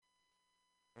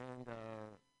and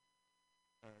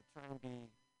try and be,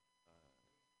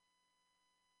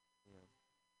 you know,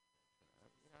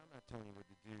 I'm not telling you what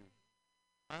to do.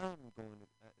 I'm going to.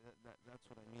 That's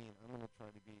what I mean. I'm going to try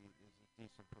to be as a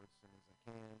decent person as I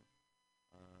can.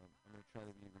 I'm going to try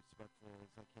to be respectful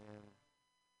as I can.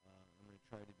 I'm going to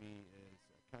try to be as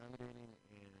accommodating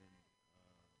and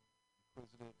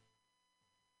inquisitive,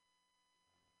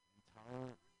 and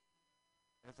tolerant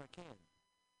as I can.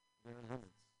 There are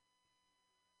limits.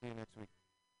 See you next week.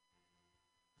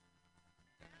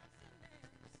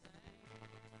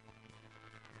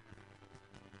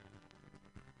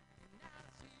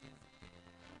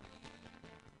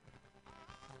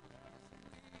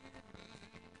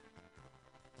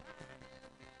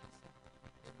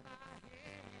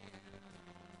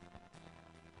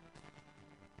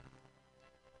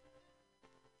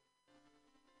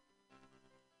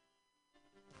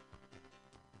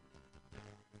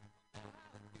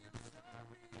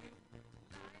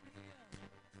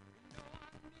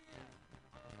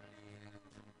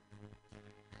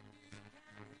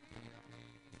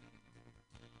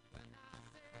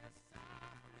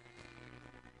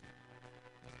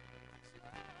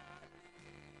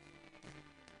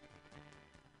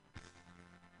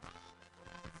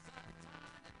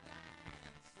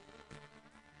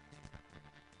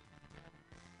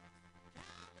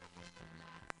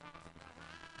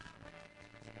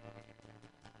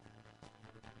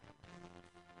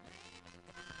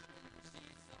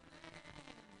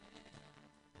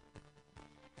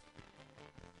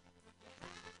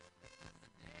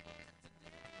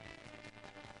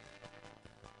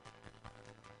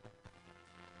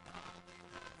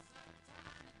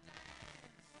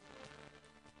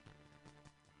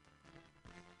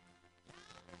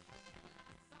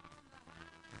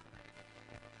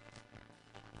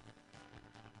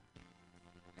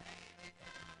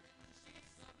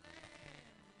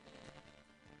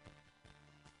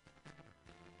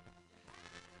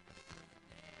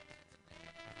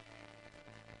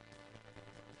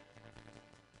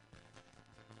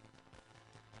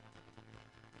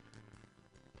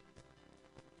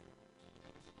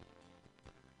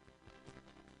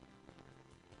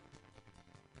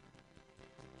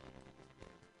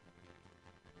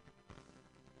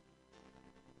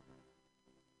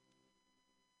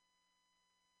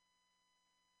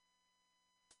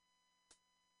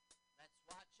 Let's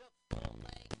watch a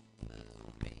full-length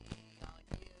movie on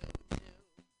YouTube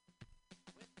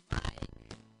with Mike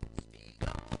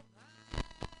Spiegelman.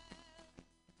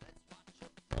 Let's watch a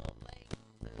full-length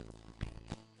movie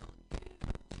on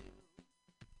YouTube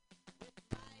with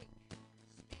Mike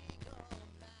Spiegelman.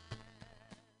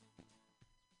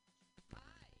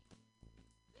 Hi,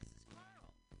 this is Carl.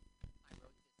 I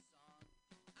wrote this song.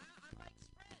 I'm Mike's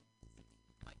friend.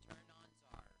 My turn-ons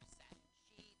are satin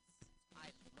sheets. I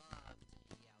love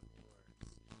to be outdoors.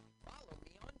 Follow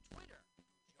me on Twitter.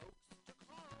 Jokes to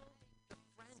Carl. The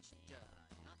French duh,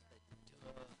 not the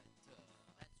duh.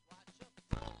 Let's watch a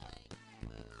full-length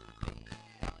movie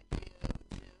on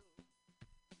YouTube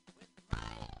with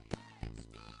Mike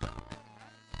Spiegelman.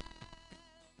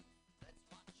 Let's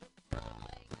watch a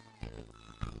full-length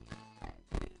movie on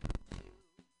YouTube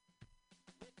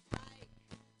with Mike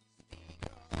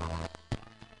Spiegelman.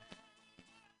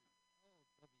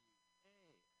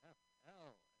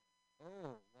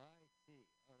 Lwaflmoyt.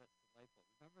 Oh, that's delightful.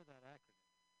 Remember that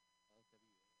acronym,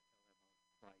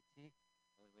 Lwaflmoyt.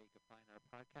 Only way you can find our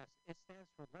podcast. It stands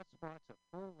for Let's Watch a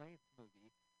Full-Length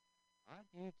Movie on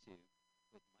YouTube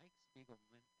with Mike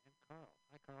Spiegelman and Carl.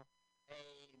 Hi, Carl.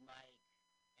 Hey, Mike.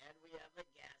 And we have a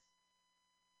guest.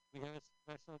 We have a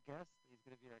special guest. He's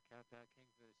going to be our countdown king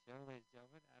for the show, ladies and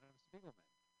gentlemen, Adam Spiegelman.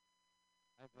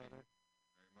 Hi, brother.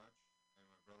 Very much. And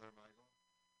my brother Michael.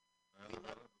 My We other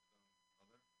love- brother,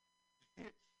 other.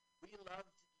 We loved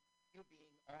you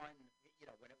being on,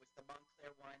 when it was the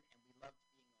Montclair one, and we loved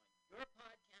being on your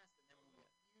podcast, and then when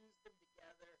we fused them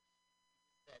together, we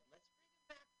just said, let's bring him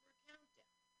back for a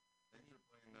countdown. Thanks for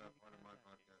playing part of my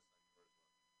podcast on yours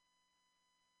one.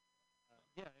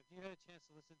 Yeah, if you had a chance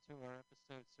to listen to our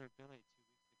episode, Sir Billy, 2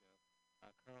 weeks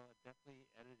ago, Carl definitely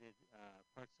edited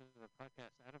parts of the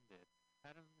podcast Adam did.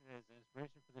 Adam is an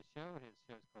inspiration for the show. His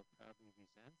show is called Proudly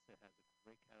Resents. It has a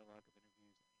great catalog of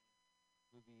interviews and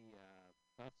movie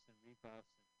buffs and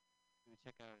rebuffs. And you would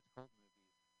check out his cult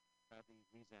movies, Proudly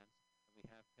Resents. And we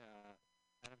have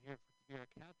Adam here to be our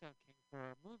countdown king for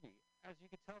our movie. As you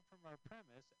can tell from our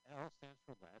premise, L stands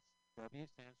for let's, W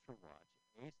stands for watch,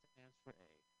 A stands for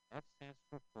A, F stands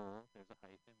for full. There's a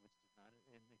hyphen, which is not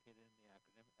indicated in the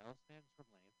acronym. L stands for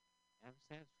length, M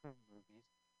stands for movies,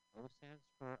 O stands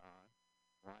for on,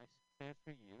 Y stands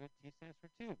for you, and T stands for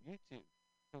tube, YouTube.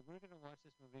 So So we're going to watch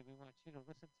this movie. We want you to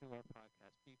listen to our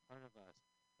podcast, be part of us,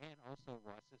 and also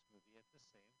watch this movie at the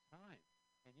same time.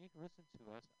 And you can listen to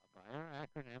us by our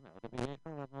acronym,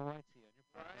 Lwaflmoyt, on your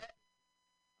podcast,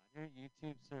 on your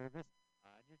YouTube service,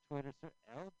 on your Twitter service,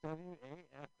 Lwaflmoyt.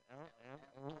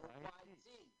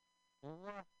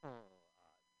 Waffle.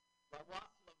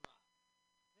 Lwaflmoyt.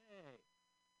 Hey.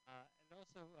 And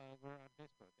also, we're on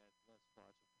Facebook at Let's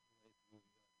Watch a Movie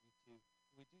on YouTube.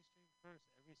 We do stream first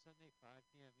every Sunday, 5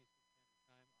 p.m. Eastern Standard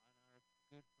Time on our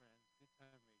good friends, Good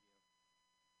Time Radio,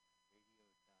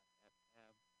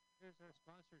 radio.fm. Here's our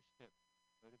sponsorship.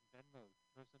 Go to Venmo,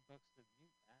 throw some bucks to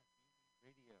Mute at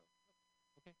MutinyRadio.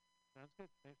 Okay, sounds good.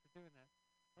 Thanks for doing that.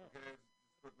 Oh. Okay, just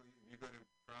quickly, you go to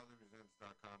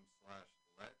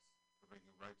proudlyresents.com/lets, it'll bring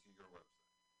you right to your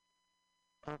website.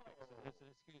 Perfect. So there's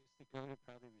an excuse to go to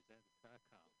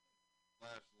proudlyresents.com.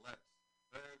 /lets.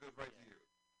 It goes right to Yeah. you.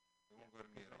 It won't go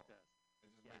to me at all. It It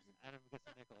just yeah, makes it. Adam gets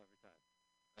a nickel every time.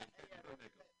 I get no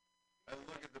nickels. I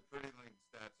look at the pretty link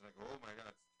stats and I go, oh my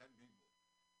God, it's 10 people.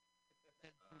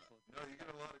 10 people. No, you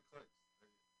get a lot of clicks.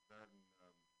 That and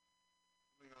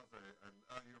something else.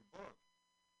 Your book.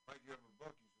 Mike, you have a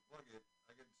book. You should plug it.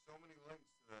 I get so many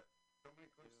links to that. So many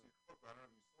clicks to your book. I don't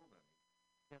know if you sold any.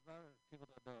 Yeah, a lot of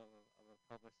people don't know of a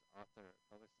published author,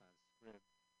 published on Scrib,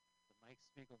 the Mike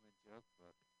Spiegelman joke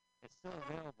book. It's still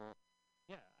available.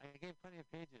 Yeah, I gave plenty of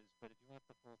pages, but if you want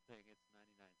the full thing, it's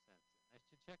 99 cents. And I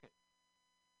should check it.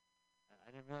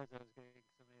 I didn't realize I was getting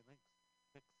so many links.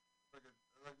 Clicks. Like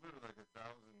literally like 1,000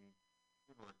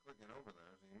 people are clicking over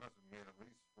there, so you must have made at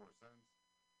least 4 cents.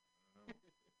 I don't know.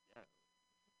 Yeah.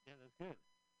 Yeah, that's good.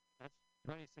 That's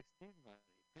 2016 money.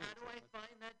 Too, How do I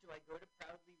find that? Do I go to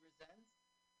Proudly Resents?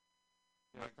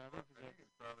 Yeah, Mike's Proudly book, I think Presents.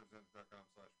 it's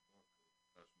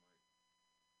proudlyresents.com/book/Mike.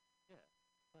 Yeah,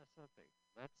 that's something.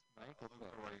 Let's I'll make a look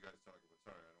book. for what you guys talk about.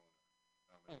 Sorry, I don't want to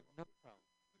dominate Oh, no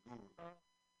problem. the guru.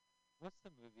 What's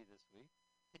the movie this week?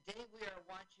 Today we are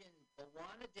watching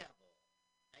Bwana Devil,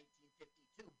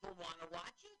 1952. Bwana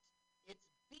watch it? It's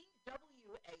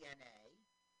BWANA,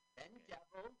 then Okay.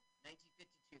 Devil,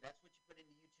 1952. That's what you put in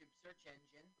the YouTube search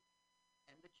engine.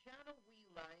 And the channel we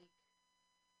like,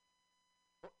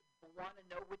 want to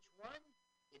know which one?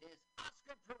 It is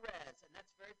Oscar Perez, and that's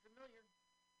very familiar.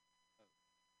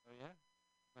 Oh, yeah?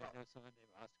 Might know someone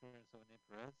named Oscar and someone named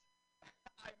Perez?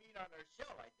 I mean, on our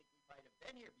show, I think we might have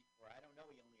been here before. I don't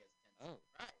know. He only has 10 Oh.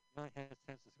 subscribers. He only has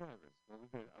 10 subscribers. Well, I'm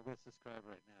going to subscribe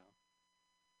right now.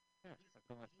 Yeah, I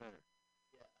feel much better.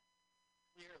 Yeah,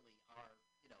 clearly our,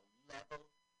 level,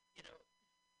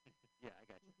 Yeah, I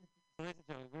got you. So, ladies and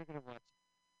gentlemen, we're going to watch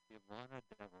The Bwana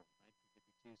Devil,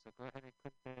 1952. So go ahead and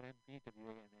click that in,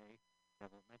 BWANA,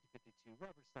 Devil, 1952,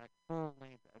 Robert Stack,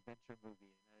 full-length adventure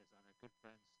movie. And that is on our good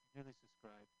friends, newly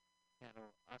subscribed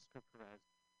channel, Oscar Perez.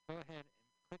 Go ahead and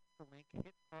click the link,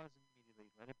 hit pause immediately,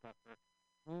 let it buffer,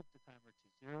 move the timer to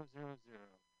 000.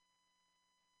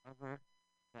 Hover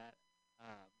that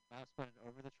mouse button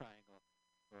over the triangle.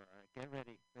 Get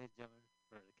ready, ladies and gentlemen,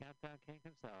 for the Countdown King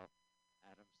himself,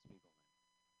 Adam Spiegelman.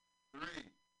 3,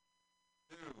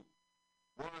 2,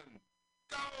 1,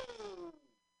 go!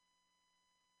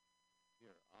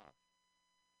 You're off.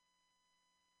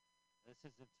 This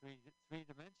is in three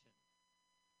dimension.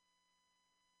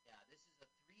 Yeah, this is a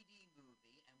 3D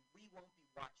movie, and we won't be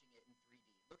watching it in 3D.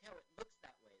 Look how it looks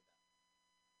that way, though.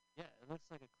 Yeah, it looks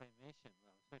like a claymation.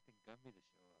 I'm expecting Gumby to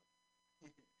show up.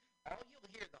 All you'll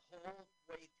hear the whole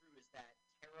way through is that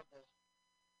terrible.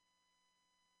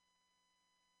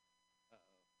 Uh-oh.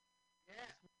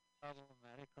 Yeah. Is this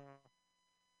problematic, Carl?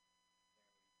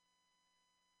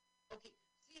 Okay,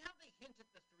 see how they hint at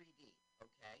the 3D,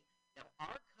 okay? Now,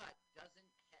 our cut doesn't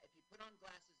if you put on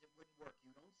glasses, it wouldn't work.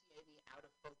 You don't see any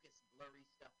out-of-focus, blurry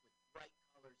stuff with bright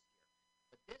colors here.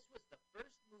 But this was the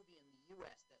first movie in the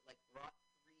U.S. that, brought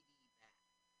 3D back.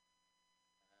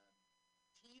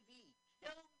 TV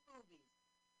killed movies.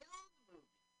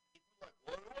 People were like,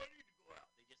 why do I need to go out?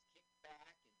 They just kicked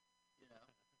back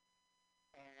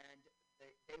and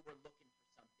they were looking for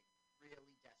something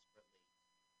really desperately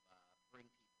to bring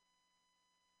people.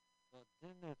 Well,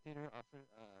 didn't the theater offer,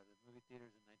 the movie theaters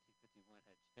in 1951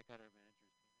 had check out our manager's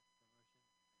penis promotion?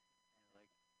 And they're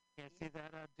like, can't see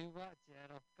that on Do What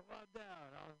channel. Come on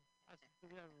down. I'll watch it to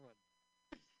everyone.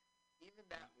 Even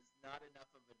that was not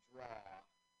enough of a draw.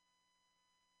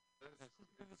 Is the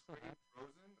screen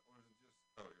frozen, or is it just...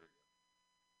 Oh, here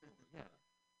we go. Yeah.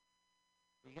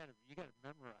 You gotta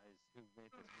memorize who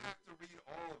made You this don't movie. have to read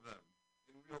all of them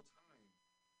in real time.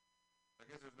 I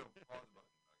guess there's no pause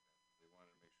button back then. They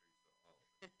wanted to make sure you saw all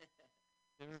of it.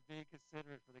 They were being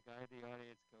considerate for the guy in the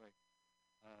audience going,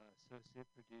 associate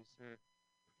producer.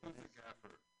 Who's the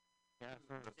gaffer?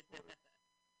 Gaffer. Who's the best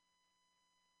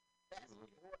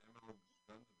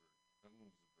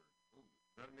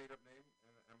made-up name,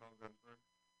 M.L. Gunsberg?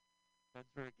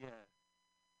 Gunsberg, yeah.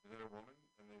 Is it a woman,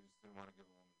 and they just didn't want to give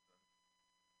a woman a start?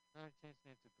 No, I changed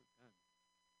name to Guns.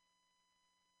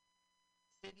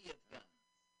 City of Guns.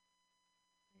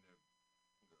 No.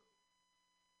 Go.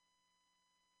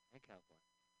 And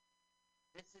California.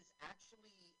 This is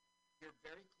actually, you're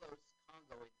very close,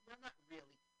 Congo. Well, not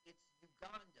really. It's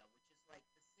Uganda, which is like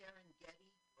the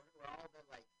Serengeti, where all the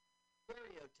like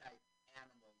stereotype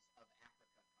animals of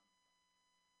Africa come from.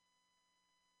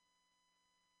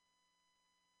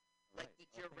 Like the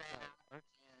giraffe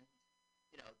and,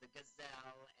 the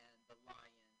gazelle and the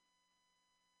lion.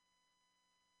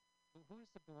 Who's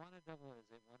the Moana devil? Is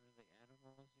it one of the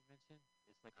animals you mentioned?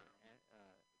 It's like a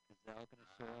gazelle going to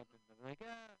show up and they're like,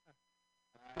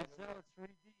 gazelle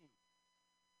 3D.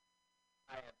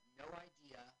 I have no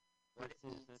idea what This it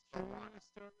means is a for true Moana.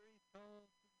 story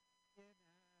told in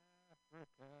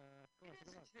Africa. It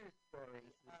is a true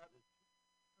story.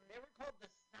 They were called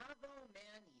the Savo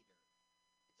Man-Eater.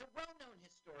 It's a well-known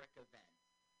historic event.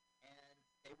 And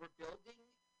they were building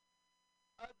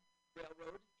a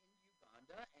railroad in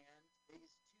Uganda, and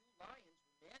these two lions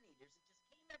were man-eaters that just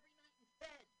came every night and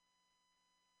fed.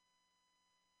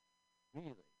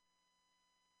 Really?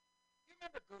 You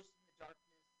remember Ghost in the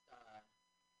Darkness?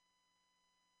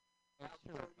 Val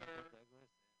Sure. Kilmer. Michael Douglas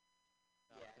and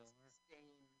Val Yeah, Kilmer. it's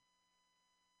Stain.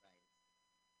 Right.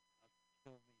 I'll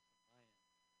kill me some lions.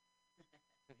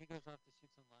 So he goes off to shoot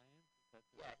some lions?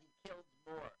 Yeah, he killed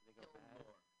more. They go bad?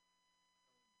 More.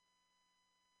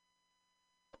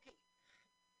 Okay,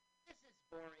 this is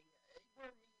boring.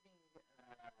 We're meeting.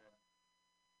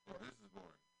 Oh, this is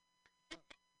boring.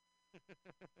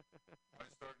 Why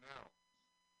start now?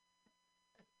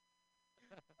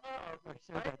 Oh, Our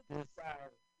show got this.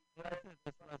 Right. That's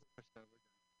the last our show. We're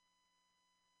done.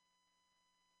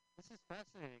 This is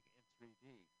fascinating in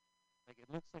 3D. Like, it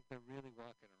looks like they're really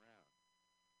walking around.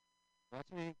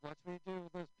 Watch me do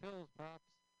with those pills,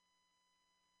 Pops.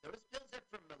 Those pills are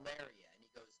for malaria, and he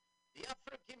goes, the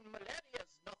African malaria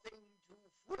is nothing to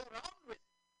fool around with.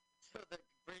 So the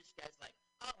British guy's like,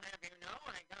 I'll have you know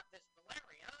I got this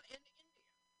malaria in India.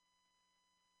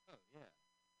 Oh, yeah.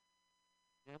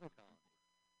 The other colony.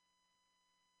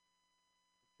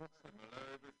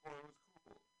 Malaria before it was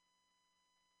cool.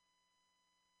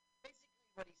 Basically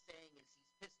what he's saying is he's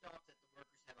pissed off that the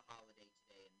workers have a holiday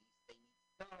today, and they need to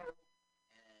go,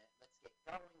 and let's get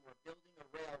going. We're building a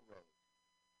railroad.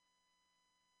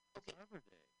 Okay. Arbor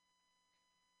Day.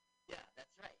 Yeah,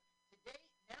 that's right. Today,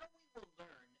 now we will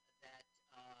learn that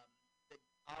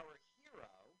our hero,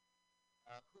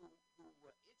 who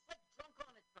it's like drunk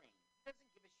on a train. He doesn't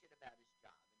give a shit about his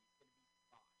job, and he's going to be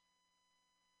smart.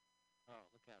 Oh,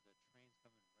 look out. The train's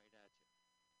coming right at you.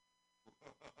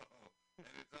 Whoa.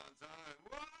 And it's on time.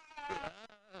 Whoa!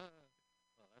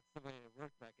 Well, that's the way it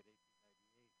worked back in 1898.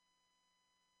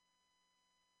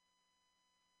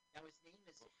 Now, his name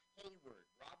is Hayward,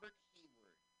 Robert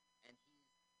Hayward, and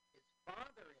his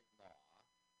father-in-law,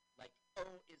 like,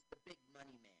 is the big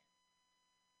money man.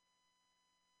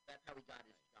 That's how he got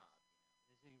his job,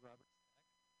 Is he Robert Stack?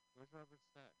 Where's Robert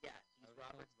Stack? Yeah, he's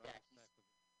Robert Stack.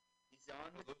 He's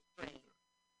on the Those train.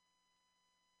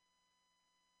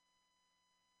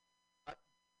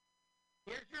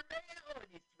 Here's your mail, and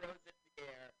he throws it in the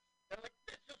air. They're like,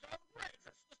 this is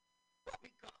outrageous. This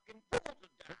poppycock and bull to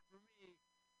death. For me.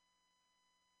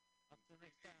 Up to the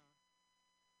next town.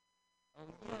 Oh,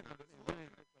 Oh, yeah, no, but it's it a really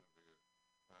lot looked like... over here.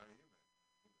 How are you, man?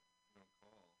 You don't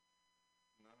call.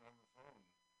 Not on the phone.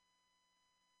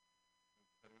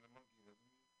 Petting the monkey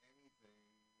doesn't mean anything.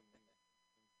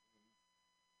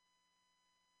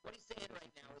 What he's saying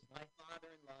right now is my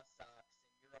father-in-law sucks,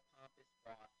 and you're a pompous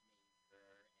boss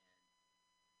major, and...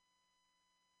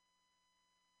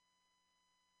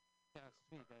 Yeah,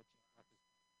 sweet, that office.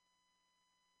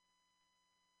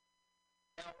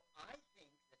 Now, I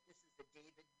think that this is the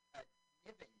David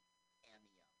Niven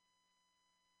cameo.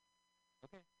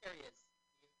 Okay. There he is.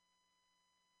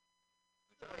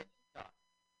 The Go ahead Jack, and talk.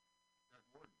 Jack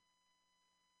Warden.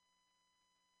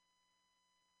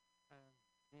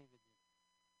 David.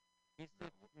 He's the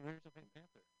original Pink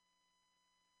Panther.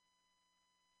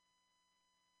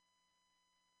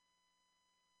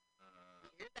 You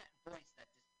hear that voice, that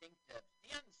distinctive,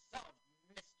 the unsolved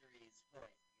mysteries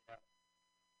voice,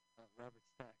 Robert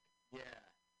Stack. Yeah.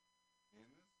 In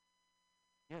this?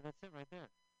 Yeah, that's it right there.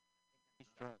 He's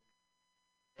drunk.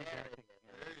 There He's it acting is.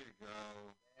 again. There you go.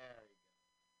 There you go.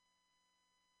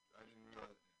 I didn't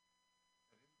realize that.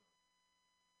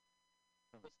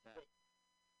 From Stack.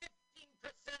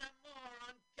 15% or more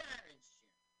on car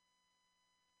insurance.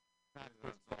 Not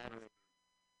Here's this unsolved battery. mystery.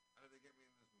 How did they get me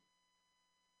in this movie?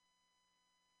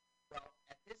 Well,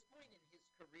 at this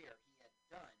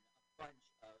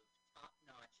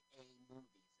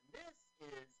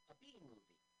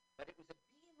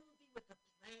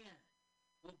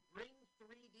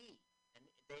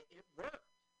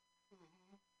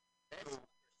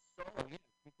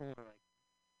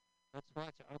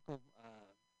Uncle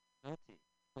Milty.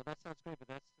 Well, that sounds great, but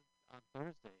that's on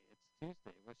Thursday. It's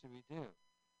Tuesday. What should we do?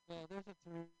 Well, there's a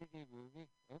 3D movie.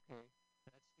 Okay,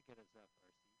 that's to get us off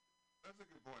our seat. That's a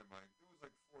good point, Mike. There was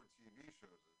like 4 TV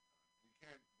shows at the time. You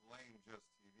can't blame just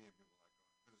TV and people like going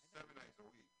because it's 7 nights a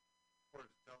week. Or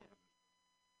it's television.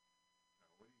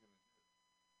 Now, what are you going to do?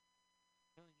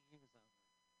 Killing Eve is on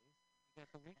Wednesdays. You got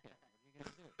the weekend. What are you going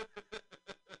to do?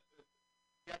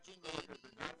 Judging Amy.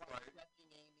 I watch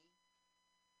Judging Amy.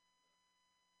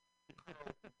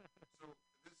 So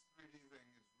this 3D thing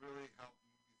has really helped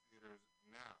movie theaters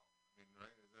now. I mean,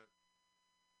 right? Is that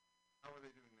how are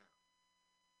they doing now?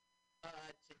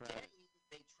 Today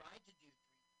they tried to do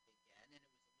 3D again, and it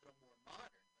was a little more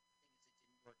modern. But the thing is, it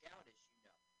didn't work out, as you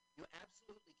know. You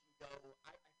absolutely can go.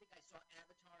 I think I saw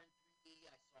Avatar in 3D.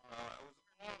 I saw. That was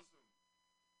awesome.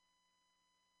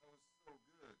 That was so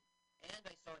good. And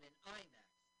I saw it in IMAX.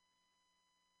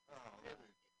 Oh,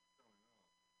 Really?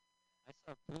 I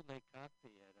saw bootleg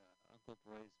copy at Uncle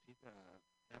Boy's Pizza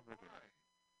Hamburger. Why?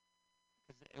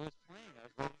 Because it was playing. I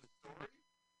was Tell waiting the to see story?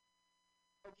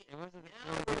 Okay. it. It wasn't Now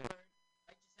really we're good.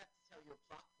 I just have to tell you a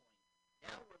plot point.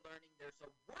 Now we're learning there's a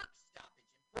work stoppage,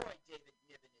 and boy, David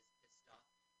Niven is pissed off.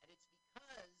 And it's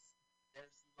because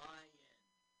there's lions.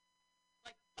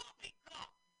 Like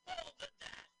poppycock, hold the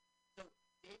death. So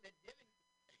David Niven,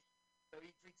 so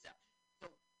he freaks out. So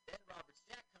then Robert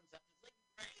Stack comes up and is like,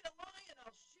 "Great, a lion!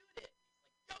 I'll shoot it."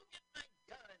 He's like, "Go get my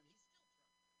gun." He's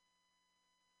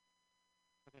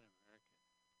still Look at American.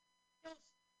 trying.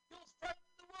 You'll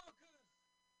frighten the workers.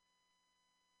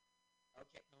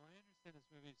 Okay. No, I understand this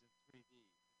movie's in 3D.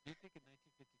 Do you think in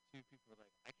 1952 people were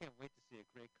like, I can't wait to see a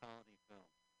great colony film?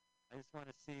 I just want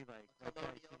to see like white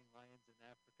guys colonial? shooting lions in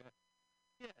Africa.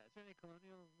 Yeah, is there any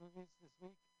colonial movies this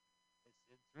week? It's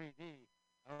in 3D.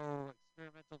 Oh,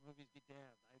 experimental movies be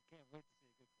damned. I can't wait to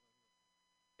see a good colonial film.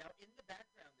 Now, in the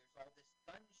background, there's all this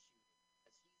gun shooting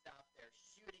as he's out there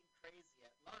shooting crazy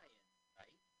at lions,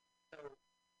 right? So,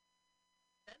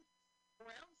 then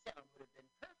surround sound would have been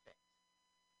perfect.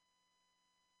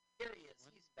 Here he is.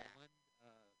 He's back.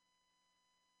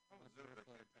 Oh, One Zoom, I miracle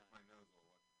can't at a pick time. my nose while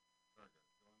watching. Sorry,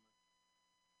 guys. Go on, Mike.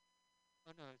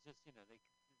 Oh no, it's just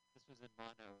this was in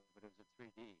mono, but it was in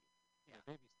 3D. Yeah.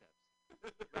 Baby steps.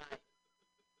 Right.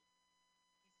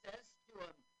 He says to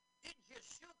him, "Did you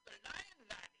shoot the lion,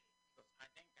 laddie?" He goes, "I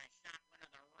think I shot one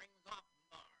of the rings off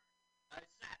Mars.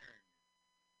 Saturn."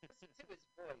 Listen to his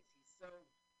voice. He's so...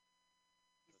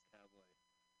 The cowboy.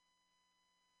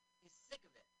 He's sick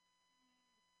of it.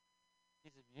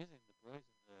 He's amusing the boys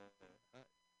in the hut.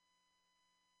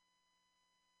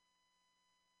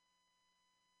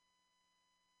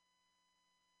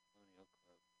 Colonial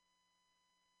Club.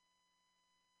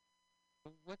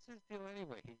 But what's his deal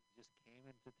anyway? He just came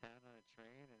into town on a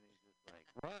train and he's just like,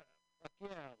 what? Fuck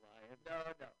yeah, lion. No.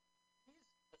 He's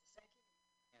the second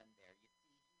man there. You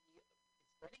see, he is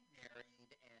getting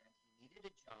married and he needed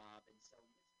a job, and so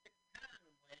Mr.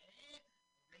 Conway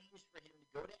arranged for him to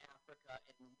go to Africa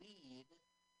and lead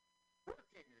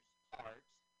workers' part.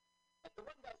 But the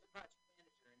one guy's a project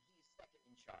manager, and he's second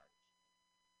in charge.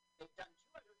 They've done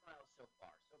 200 miles so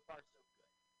far. So far, so good.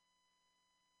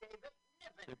 David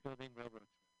Niven. They're building railroad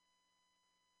tracks.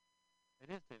 It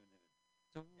is David Niven.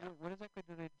 So Yeah. what exactly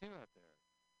do they do out there?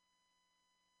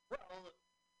 Well,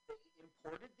 they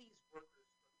imported these workers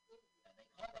from India. They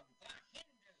call them the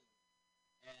Hindu.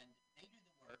 And they do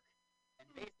the work. And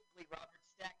basically, Robert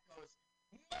Stack goes,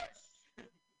 mush!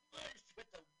 Mush with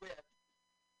a whip.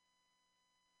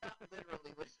 Not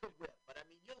literally with a whip, but I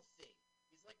mean, you'll see.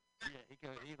 He's like,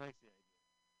 Yeah, he likes the idea.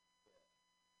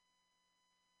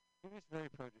 He was very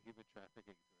pro to human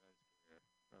trafficking throughout his career,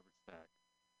 Robert Stack.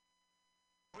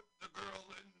 Put the girl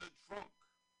in the trunk.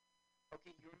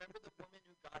 okay, you remember the woman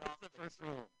who got off That's the the first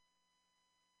train? rule.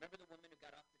 Remember the woman who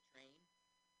got off the train?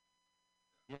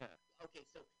 Yeah. Okay,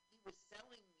 so he was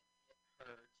selling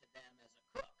her to them as a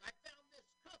cook. I found this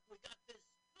cook. We got this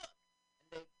cook.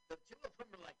 And the two of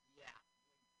them were like, yeah,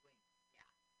 wink, yeah.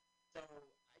 So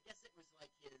I guess it was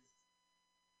like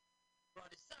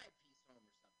brought his side piece home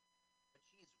or something. But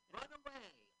she's run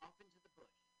away off into the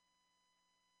bush.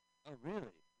 Oh,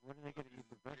 really? What are they going to He's eat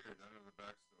for weird. breakfast? I know the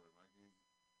backstory, Mike.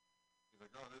 He's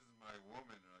like, oh, this is my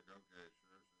woman. And like, okay,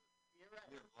 sure. You're right.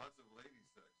 You have lots of lady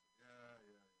sex. Yeah.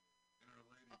 Inner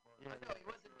lady part. Yeah, No, he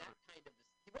wasn't that kind of.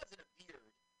 He wasn't a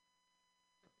beard.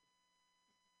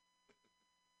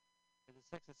 And the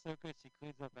sex is so good, she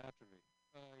cleans up after me.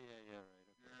 Oh, yeah, right.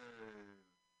 Okay. Yay.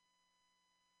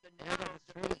 So Oh, now no, the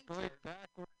the train is going major.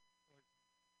 backwards.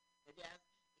 It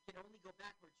can only go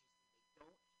backwards. You see, they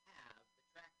don't have the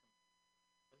track complete,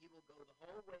 so he will go the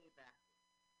whole way backwards.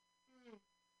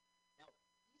 Now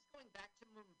he's going back to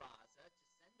Mombasa to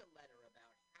send a letter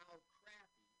about how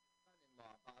crappy his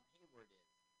son-in-law, Bob Hayward, is,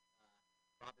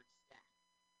 Robert Stack.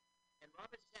 And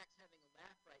Robert Stack's having a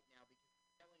laugh right now because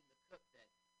he's telling the cook that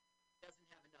he doesn't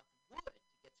have enough wood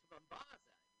to get to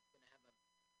Mombasa. He's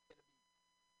going to be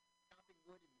chopping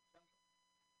wood in the jungle.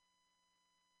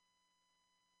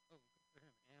 Oh, good for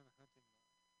him. And hunting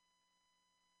lions.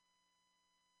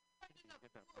 Not enough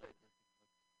Get that wood. lion hunting look.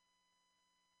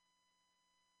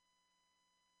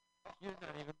 You're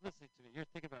not even listening to me. You're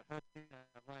thinking about hunting that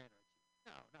lion, aren't you?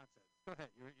 No, nonsense. Go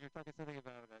ahead. You're talking something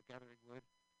about gathering wood.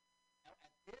 Now, at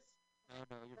this No,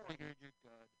 you're figuring you're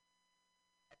good.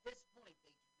 At this point,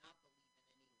 they do not believe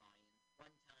in any lions.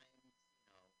 One time,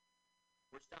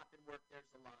 we're stopping work,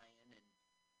 there's a lion, and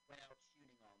went out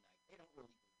shooting all night. They don't really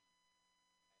believe it. Okay?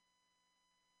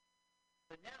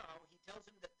 But now, he tells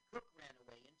him that the cook ran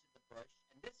away into the bush,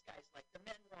 and this guy's like, the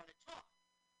men want to talk.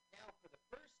 Now, for the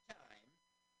first time,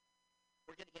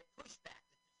 we're going to get pushback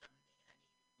that there's a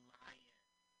man-eating lion.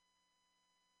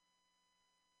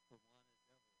 The one is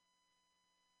devil.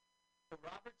 So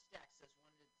Robert Stack says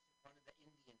one of the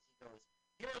Indians, he goes,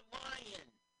 "You're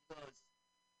lying." He goes,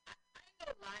 I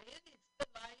know lion. It's the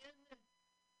lion.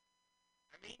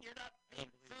 I mean, you're not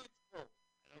being truthful.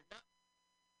 You're not.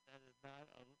 That is not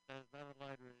a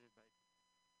line written by.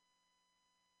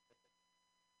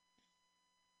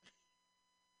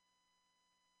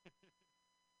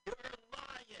 You're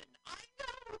lying. I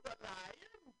know the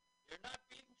lion. You're not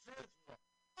being truthful.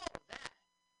 Oh, that.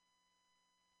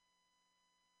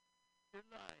 You're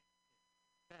lying.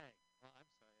 Bang. Well, I'm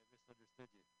sorry. I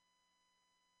misunderstood you.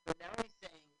 So now he's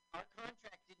saying our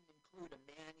contract didn't include a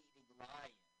man-eating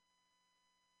lion.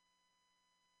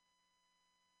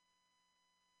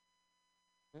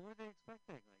 What were they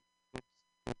expecting? Like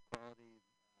good quality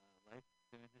life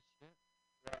doing this shit?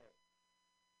 Right.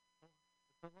 Well,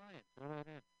 it's a lion. Throw that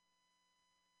in.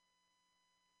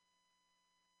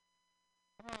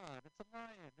 Come on, it's a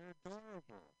lion. They're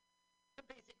adorable. So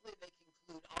basically, they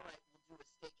conclude, all right, we'll do a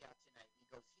stakeout tonight. And he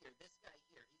goes, here, this guy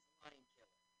here, he's a lion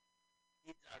killer.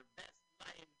 He's our best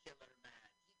lion killer, man.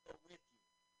 He go with you.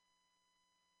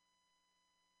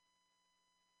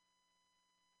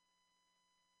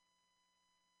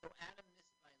 So Adam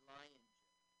missed my lion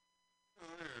joke. Oh,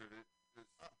 I heard it.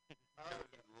 There's Okay.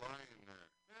 a lion there.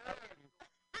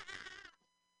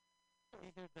 He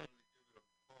heard that. Wanted to give it a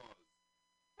pause.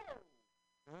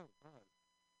 Oh, pause.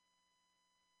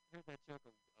 He heard that joke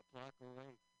a block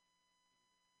away.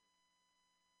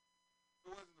 It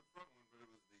wasn't the front one, but it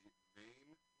was the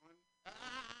main one.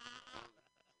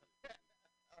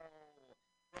 Oh,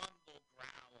 grumble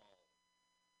growl.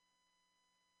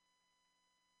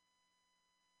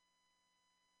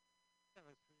 That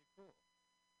was pretty cool.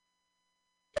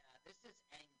 Yeah, this is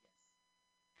Angus.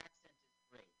 His accent is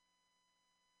great.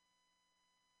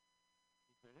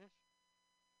 He British?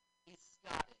 He's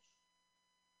Scottish.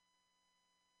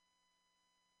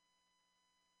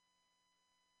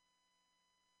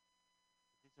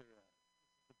 This is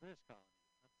the British colony.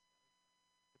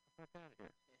 Get the fuck out of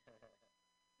here.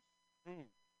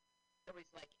 Leave. So he's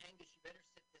like, Angus, you better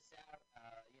sit this out. The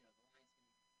line's going to be dangerous.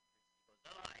 He goes,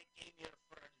 oh, I came here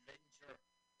for adventure.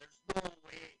 There's no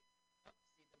way. Oh,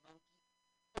 see the monkey?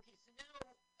 Okay, so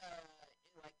now,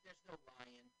 there's no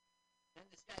lion. Then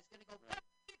this guy's going to go,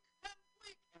 come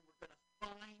quick, and we're going to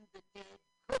find the dead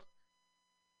cook.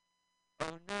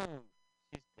 Oh no,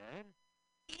 she's dead?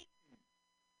 Eaten.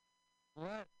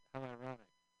 What? How ironic.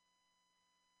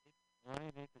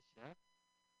 Lion ate the chef?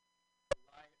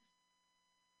 Lion.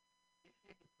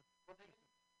 Well,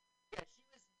 yeah, she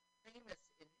was famous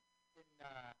in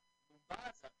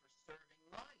Mombasa for serving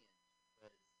lions.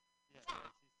 Yeah,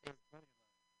 she served plenty of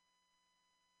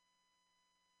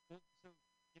lions. So,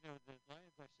 the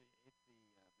lions actually ate the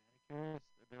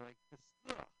manicurist, and they're like, this,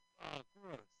 ugh, oh,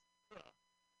 gross, ugh,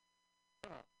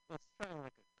 ugh. Let's try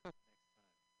like a cook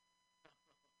next time.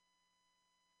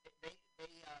 They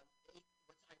ate.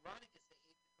 What's ironic is they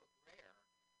ate the cook rare,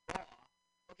 raw.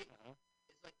 Okay,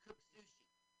 it's like cooked sushi.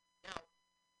 Now,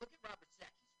 look at Robert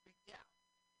Stack. He's freaked out.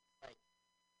 He's like,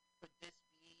 could this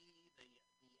be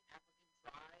the African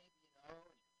tribe?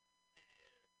 And he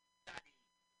goes, Daddy,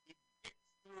 it gets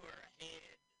through her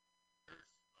head. Her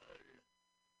skull.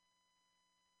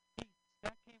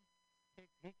 Stack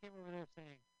he came over there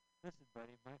saying, listen,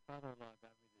 buddy, my father-in-law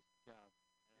got me this job,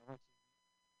 and I want you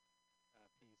to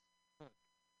piece cook.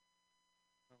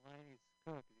 The lion eats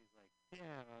cook, and he's like,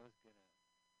 damn, I was gonna,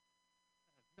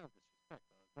 no disrespect,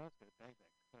 but I was gonna bang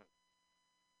that cook.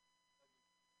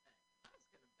 I was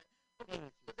gonna bet.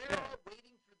 Okay, so they're all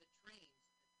waiting for the train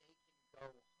so that they can go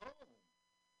home.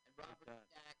 And Robert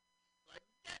Stack like,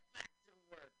 get back to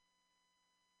work.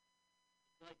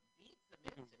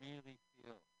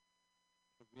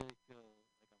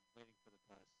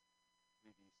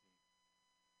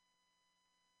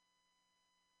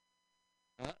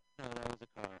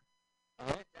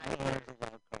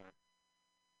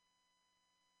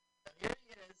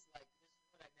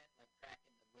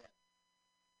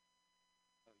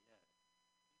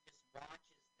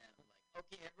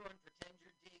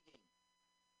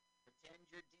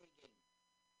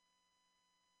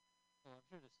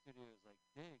 manager of the studio is like,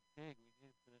 dig, we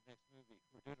need it for the next movie.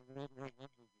 We're doing a World War I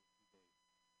movie in 2 days.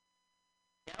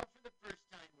 Now, for the first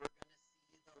time, we're going to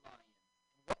see the lions.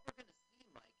 And what we're going to see,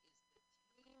 Mike, is the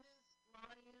tamest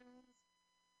lions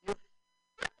you've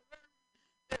ever.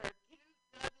 They're cute,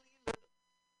 cuddly little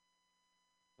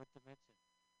What dimension?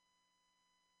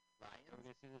 lions. Are we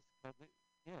going to see this cuddly?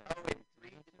 Yeah. Oh, in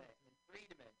three dimensions.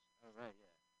 Oh, right,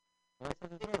 yeah. Well, that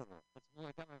sounds adorable. That's more,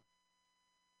 I got my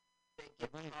They give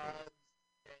money for it. hugs.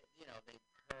 They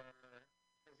purr.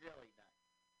 It's really nice.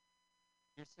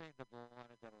 You're saying the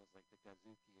Moana devil is like the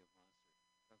Gazuki of monsters,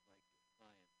 of like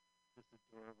lions. This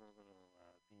adorable little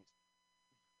beast.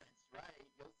 That's right.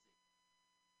 You'll see.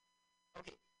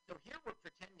 Okay, so here we're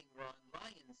pretending we're on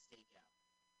lion stakeout.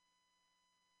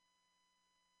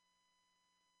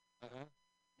 Uh-huh.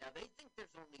 Now, they think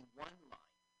there's only one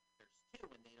lion. There's two,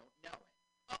 and they don't know it.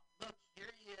 Oh, look,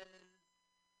 here he is.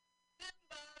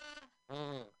 Simba!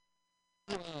 Oh.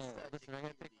 He's Whoa. such Listen, a I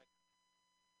gotta cutie.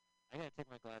 take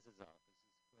my glasses off.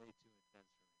 This is way too intense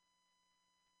for me.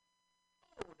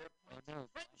 Oh, they're Oh pointing no,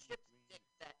 friendship green.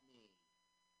 sticks at me.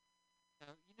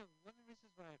 Now, one of the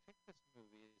reasons why I picked this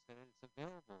movie is that it's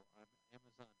available on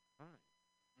Amazon Prime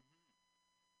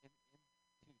Mm-hmm. in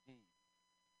 2D.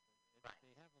 Right.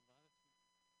 They have a lot of 2D.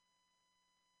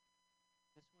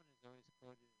 This one is always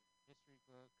quoted in history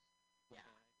books. Yeah.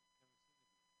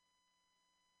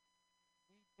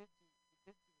 And I just never seen it before.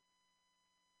 We did do it.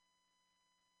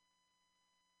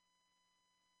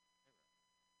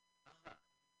 Uh-huh.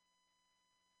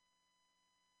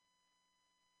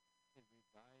 It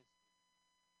revised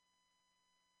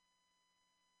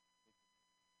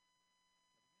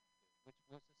which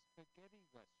was a spaghetti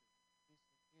western released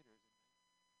in theaters in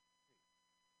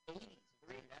 1983.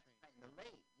 83, that's right, in the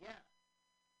late, yeah.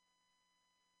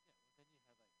 Yeah, well then you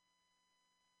have like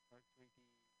Part 3D,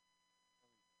 Time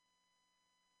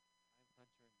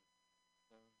Hunter and the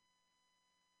Stone.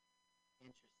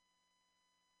 Interesting.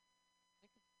 I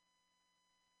think it's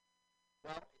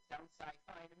Well, it sounds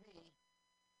sci-fi to me.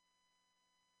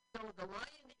 So the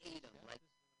lion ate him. Like,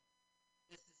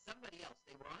 this is somebody else.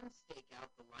 They were on stakeout.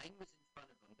 The lion was in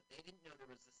front of them, but they didn't know there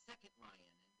was a second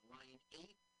lion. And the lion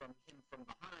ate from him from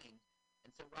behind. And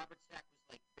so Robert Stack was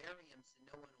like, bury him so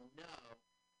no one will know.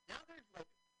 Now there's like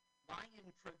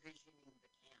lion provisioning the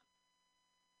camp.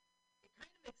 It kind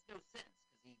of makes no sense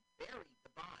because he buried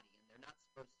the body and they're not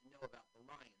supposed to know about the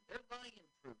lion. They're lion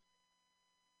proof.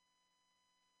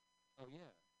 Oh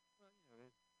yeah. Well,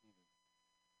 it's even.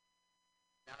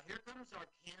 Now here comes our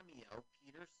cameo,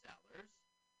 Peter Sellers.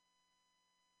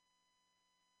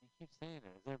 You keep saying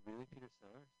it. Is that really Peter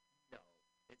Sellers? No,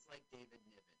 it's like David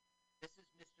Niven. This is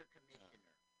Mr. Commissioner.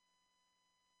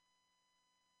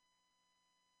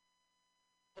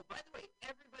 Oh, by the way,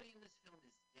 everybody in this film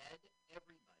is dead.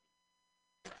 Everybody.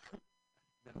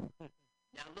 No.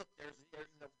 Now look, there's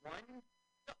the one.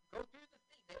 Go through the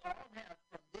thing. They all have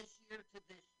from this year to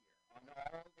this year on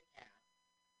all the cast.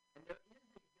 And there is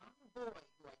a young boy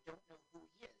who I don't know who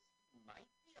he is. He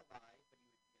might be alive, but he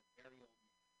would be a very old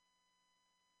man.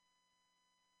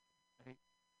 Right.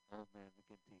 Old man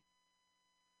McGinty.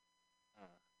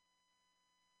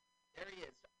 There he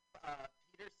is.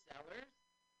 Peter Sellers.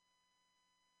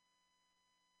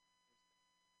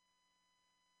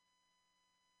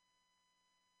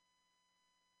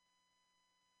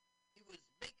 He was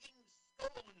making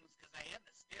scones because I am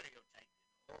a stereotype,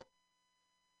 you know.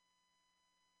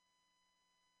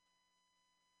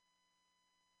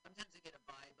 Sometimes I get a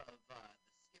vibe of the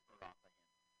skipper off of him.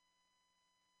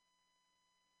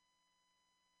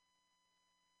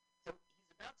 So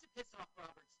he's about to piss off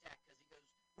Robert Stack because he goes,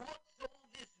 "What's all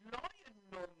this lion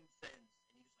nonsense?"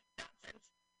 And he's like,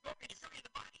 "Nonsense? You want me to show you the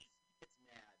bodies?" He gets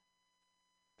mad.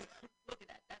 Look at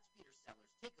that. That's Peter Sellers.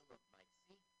 Take a look, Mike.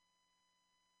 See?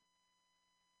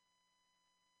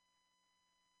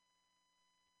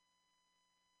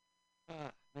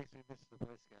 Makes me miss the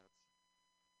Boy Scouts.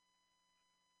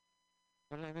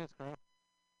 What did I miss, Carl?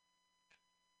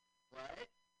 What?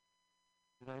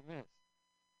 Did I miss?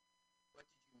 What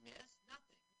did you miss?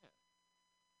 Nothing. Yeah.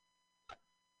 What?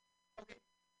 Okay.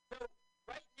 So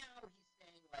right now he's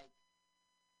saying like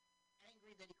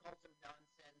angry that he calls him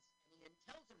nonsense, and he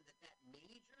tells him that that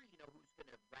major, who's going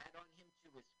to rat on him to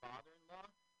his father-in-law,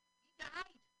 he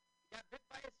died. He got bit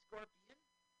by a scorpion,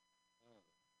 Oh.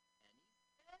 and he's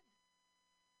dead.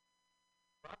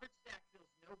 Robert Stack feels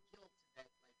no guilt that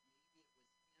like maybe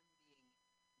it was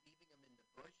him leaving him in the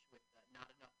bush with not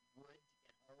enough wood to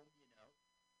get home,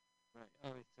 Right.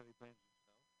 Oh, so he blames himself?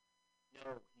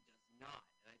 No, he does not.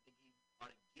 And I think he ought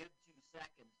to give 2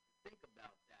 seconds to think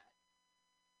about that.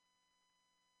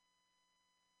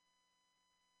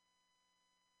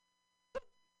 So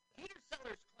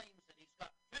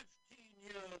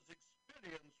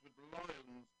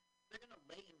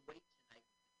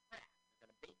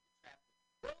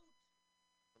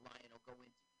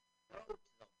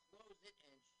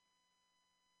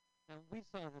we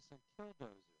saw this in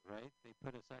Killdozer, right? They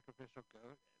put a sacrificial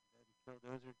goat, and then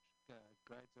Killdozer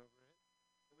guides over it.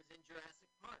 It was in Jurassic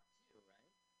Park too, right?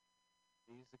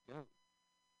 They used a goat.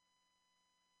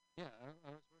 Yeah,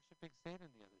 I was worshiping Satan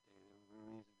the other day. They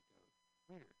were using a goat.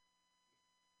 Weird.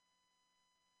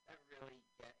 That really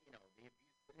the abuse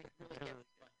really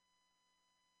gets my.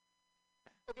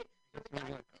 Okay, so the guy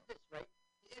who did this, right?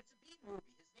 It's a B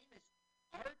movie. His name is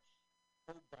Arch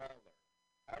O'Baller.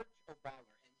 Arch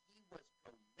O'Baller, and he was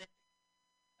prolific.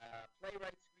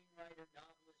 Playwright, screenwriter,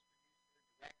 novelist, producer,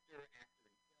 director, actor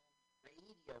in film,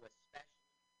 radio especially,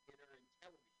 theater and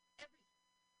television, everything.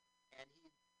 And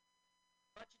he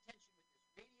much attention with his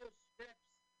radio scripts,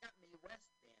 got me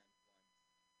West Band once,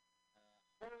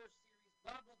 horror series,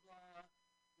 blah, blah, blah.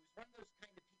 He was one of those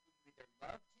kind of people you either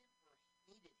loved him or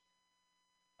hated him,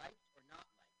 liked or not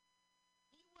liked.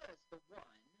 He was the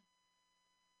one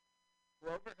who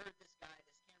overheard this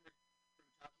camera crew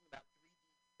talking about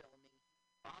 3D filming. He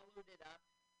followed it up.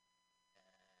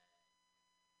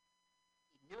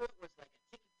 He knew it was like a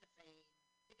ticket to fame,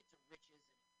 ticket to riches,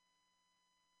 and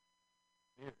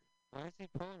Weird. Why is he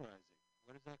polarizing?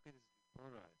 What exactly does he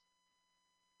polarize?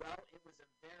 well, it was a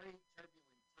very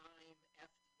turbulent time.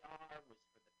 FDR was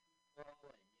for the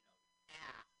people, and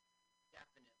Taft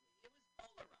definitely. It was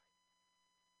polarized.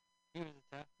 He was a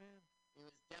Taft man? He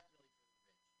was definitely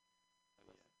for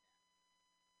the rich. Oh, yeah.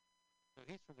 So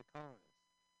he's for the colonists,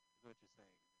 is what you're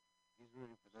saying. He's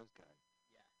rooting for those guys.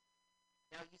 Yes.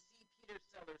 Now you see Peter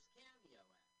Sellers' cameo at.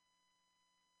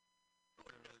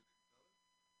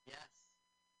 Yes.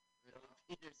 Really,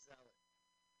 Peter Sellers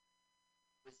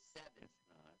was 7. It's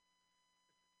not.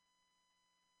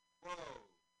 Whoa.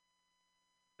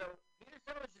 So Peter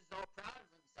Sellers is all proud of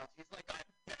himself. He's like, I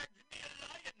bagged me a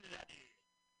lion, laddie.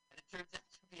 And it turns out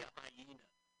to be a hyena.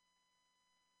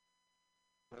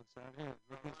 Joke's on him.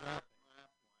 Look who's laughing.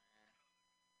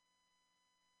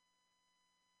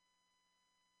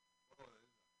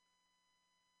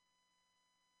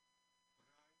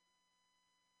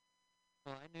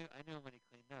 Well, I knew him when he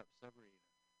cleaned up, Submarine.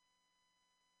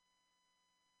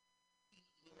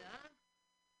 Hyena?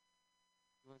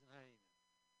 He wasn't hyena.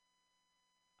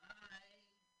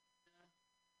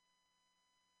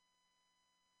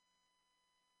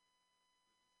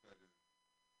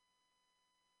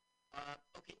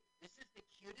 Okay, this is the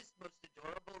cutest, most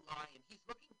adorable lion. He's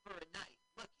looking for a knife.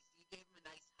 Look, you see, he gave him a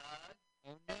nice hug.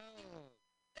 Oh, no.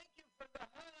 Thank you for the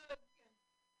hug. The lion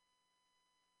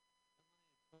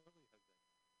totally hugged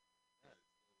that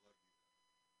guy.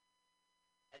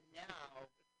 And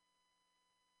now,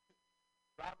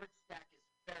 Robert Stack is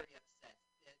very upset.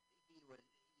 He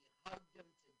hugged him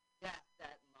to death,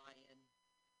 that lion.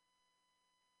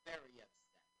 Very upset.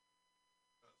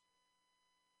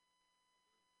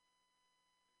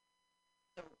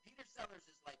 So Peter Sellers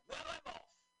is like, well, I'm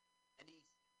off. And he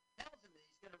tells him that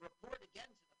he's going to report again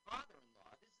to the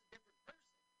father-in-law. This is a different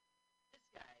person. This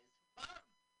guy is bum.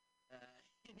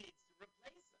 He needs to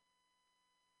replace him.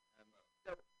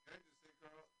 So Can I just say,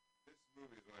 Carl, this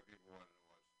movie is why people wanted to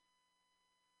watch.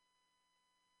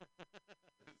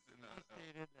 This did not He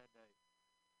stayed in that night.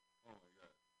 Oh my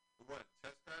god. What?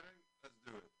 Test pattern? Let's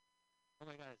do it. Oh,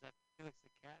 my God. Is that Felix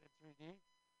the Cat in 3D?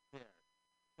 There.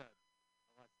 Done.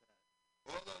 I'll watch that.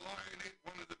 Well, the lion ate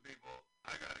one of the people.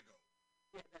 I gotta go.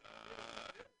 yeah, that's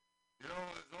really good. You know,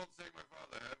 this old saying my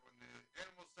father had, when the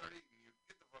animals start eating you,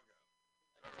 get the fuck out.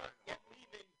 All right. Get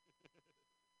leaving. Good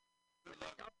When the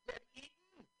luck. tough get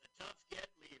eaten, the tough get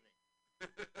leaving.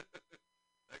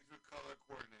 Thanks for color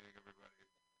coordinating, everybody.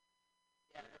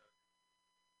 Yeah,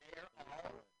 they're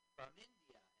all from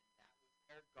India, and that was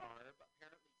their garb.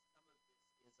 Apparently, some of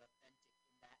this is authentic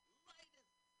in that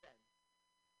lightest sense.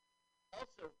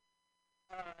 Also,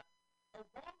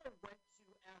 Obama went to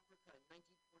Africa in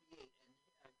 1948,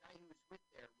 and a guy who was with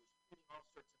there was shooting all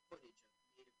sorts of footage of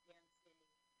native dancing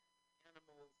and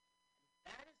animals, and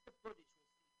that is the footage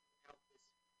we'll see throughout this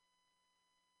film.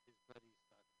 His buddy's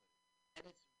stock footage. And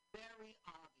it's very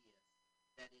obvious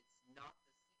that it's not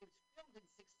the same. It was filmed in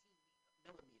 16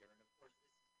 millimeter, and of course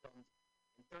this is filmed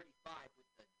in 35 with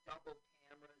the double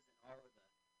cameras and all of the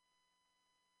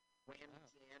whammy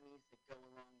jammies that go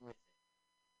along with it.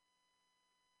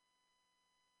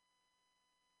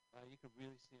 Wow, you can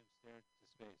really see him stare into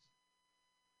space.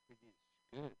 3D is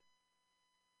good.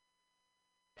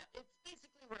 Yeah, it's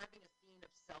basically we're having a scene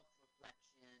of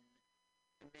self-reflection.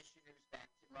 Commissioners back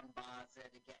to Mombasa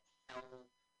to get help.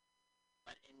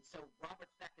 And so Robert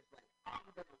Stack is like, I'm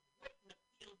going to wait in the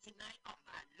field tonight on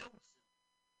my lonesome.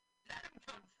 Let him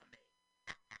come for me.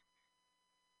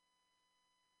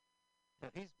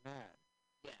 So he's mad.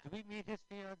 Yeah. Did we meet his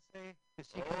fiancée? Does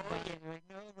she come by and like,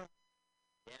 no, bro?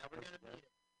 Yeah, we're gonna beat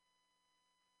it.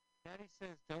 Daddy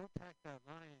says, don't attack that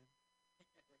lion.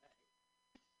 Right.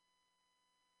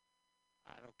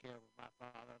 I don't care what my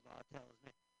father-in-law tells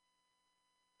me.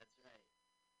 That's right.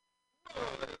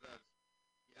 Oh, look at that.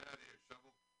 Get out of here,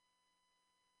 shovel.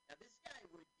 Now this guy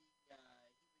would be, he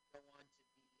would go on to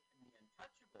be in the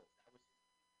Untouchables. That was his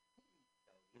TV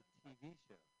show, The The TV Untouchables.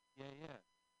 show. Yeah, yeah.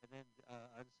 And then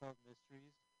Unsolved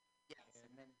Mysteries Yes,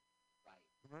 and then, right.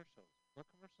 commercials. What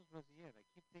commercials was he in? I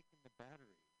keep thinking the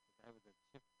battery. The guy with the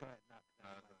chip. Go ahead, knock it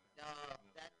out of my No, mouth.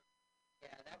 that,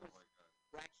 yeah, that was White guy.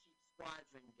 Black Sheep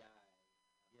Squadron guy.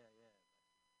 Yeah, yeah.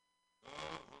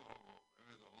 Oh,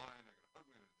 there's a lion that can hug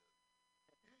me to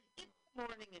death. In the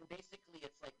morning, and basically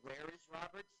it's like, where is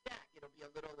Robert Stack? It'll be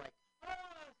a little like,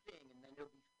 thing, and then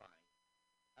it'll be fine.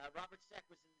 Robert Stack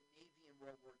was in the Navy in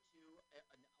World War II,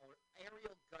 an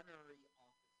aerial gunnery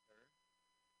officer.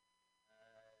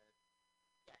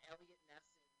 Yeah, Elliot Ness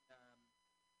in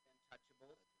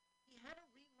Untouchables. He had a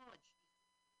relaunch.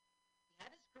 He had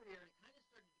his career, and it kind of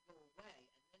started to go away.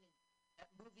 And then in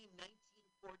that movie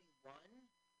 1941,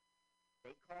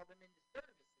 they called him into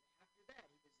service. And after that,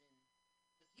 he was in,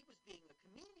 because he was being a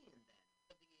comedian then,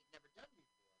 something he had never done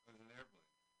before. It was an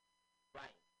airplane.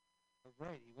 Right. Oh,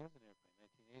 right. He was in Airplane,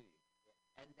 1980.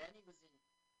 And then he was in,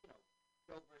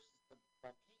 Joe versus the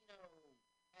Volcano,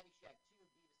 Caddyshack 2,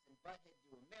 Beavis and Butthead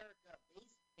Do America,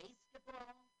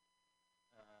 Basketball.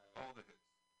 All the hits.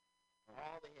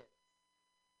 All the hits.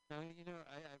 Now,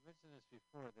 I mentioned this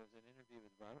before. There was an interview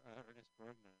with Ernest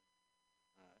Borgnine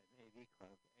in AV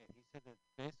Club, and he said that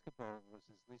Basketball was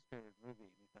his least favorite movie,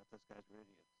 and he thought those guys were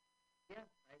idiots. Yeah,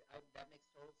 that makes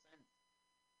total sense.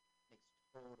 Makes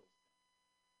total sense.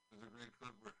 There's a great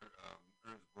clip where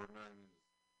Ernest Borgnine is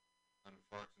on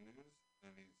Fox News,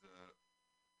 and he's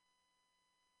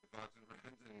Fox and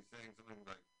Friends, and he's saying something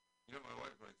like, my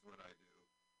wife likes what I do.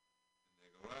 And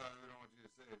they go, well, we don't want you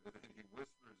to say it. And then he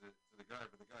whispers it to the guy,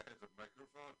 but the guy has a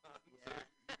microphone on, Yeah.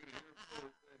 so you can hear him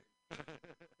full thing.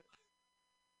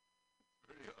 It's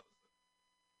pretty awesome.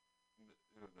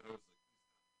 And the host like,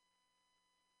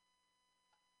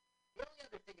 The only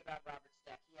other thing about Robert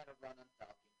Stack, he had a run on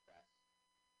Falcon Crest.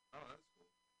 oh, that's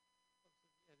cool.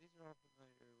 Yeah, these are all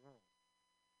familiar roles.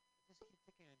 I just keep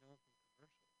thinking I know him from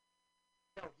commercials.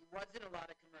 No, he was in a lot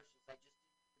of commercials. I just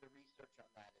didn't do the research on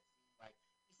that. It seemed like,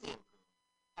 you see, because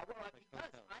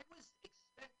hotel. I was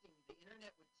expecting the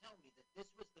internet would tell me that this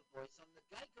was the voice on the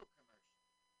Geico commercial.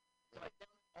 So I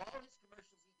found all his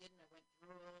commercials he did, and I went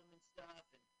through them and stuff.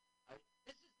 And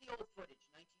this is the old footage,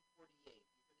 1948. You're going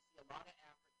to see a lot of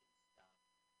African stuff.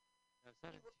 Now, is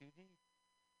that in 2D?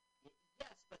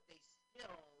 Yes, but they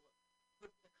still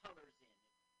put the colors in.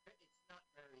 It's not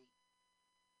very.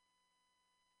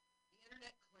 The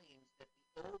internet claims that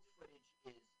the old footage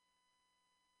is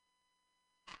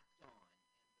tacked on, and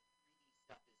the 3D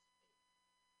stuff is fake.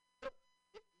 So,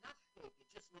 not fake. It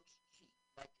just looks cheap.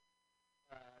 Like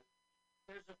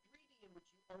there's a 3D in which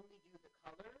you only do the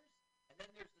colors, and then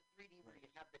there's the 3D where you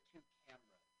have the two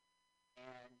cameras,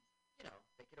 and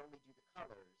they could only do the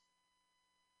colors.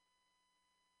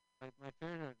 My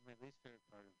favorite, my least favorite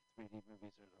part of 3D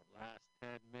movies are the last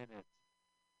 10 minutes.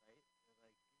 Right? They're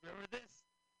like, remember this?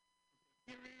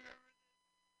 You remember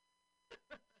this?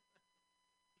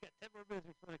 You got 10 more minutes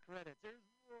before the credits. There's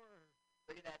more.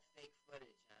 Look at that fake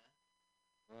footage, huh?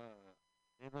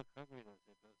 They look hungry, those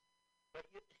hippos.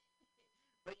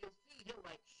 But you'll see he'll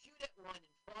like shoot at one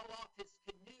and fall off his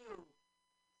canoe.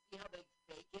 See how they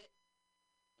fake it?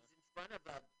 He's in front of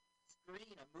a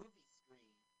screen, a movie screen.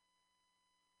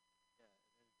 Yeah,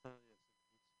 and then it's some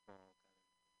beach ball kind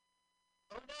of.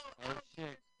 Oh no! Oh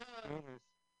shit! Spoilers.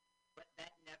 But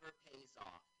that never pays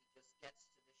off. He just gets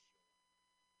to the shore.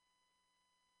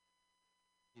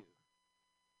 You.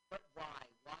 But why?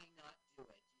 Why not do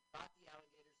it? You thought the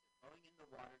alligators are going in the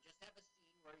water. Just have a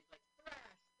scene where he's like,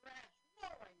 thrash, thrash. No,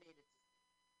 I made it to sea.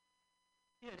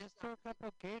 Yeah, just throw a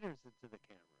couple gators into the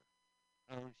camera.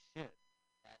 Oh shit!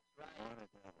 That's right. Water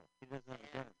devil. He doesn't have a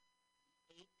And gun.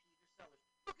 he ate Peter Sellers.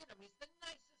 Look at him. He's the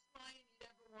nicest lion you'd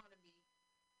ever want to meet.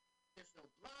 There's no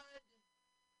blood.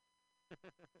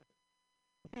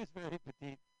 He was very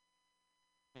petite.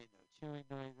 Made no chewing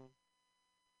noises.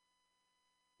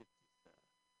 Gypsy style.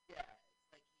 Yeah, it's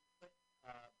like he put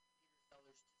Peter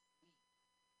Sellers to sleep.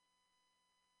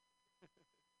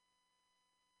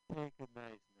 Take a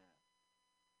nice nap.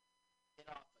 Get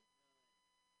off a gun.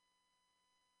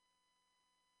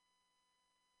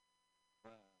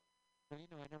 Wow. So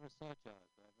I never saw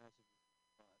Jaws, but I imagine this was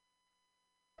fun.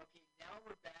 Okay, now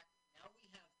we're back. Now we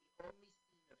have the only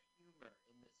scene of humor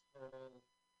in this whole.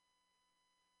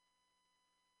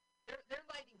 They're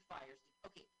lighting fires.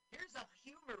 Okay, here's a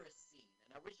humorous scene, and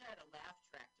And I wish I had a laugh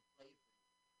track to play for you.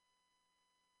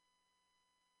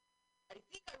 I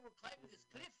think I will climb this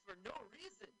cliff for no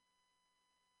reason.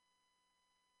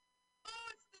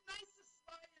 Oh, it's the nicest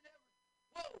lion ever.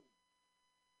 Whoa!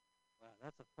 Wow,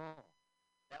 that's a fall.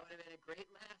 That would have been a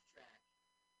great laugh track.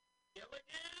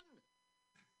 Gilligan!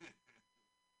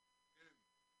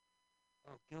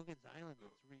 Oh, Gilligan's Island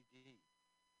in 3D.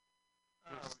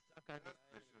 They're stuck on the That's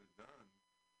what I island. should have done.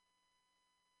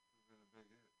 Would have been a big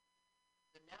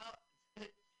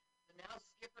hit. So now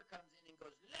Skipper comes in and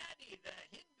goes, Laddie, the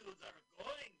Hindus are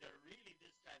going. They're really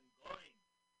this time going.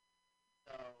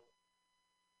 So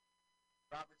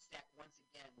Robert Stack once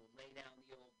again will lay down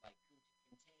the old like Kunta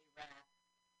Kinte rap.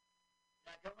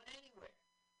 Not going anywhere.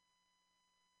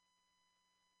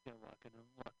 Yeah, walk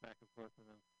back and forth with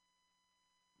them.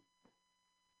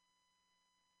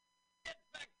 Get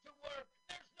back to work.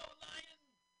 There's no lion.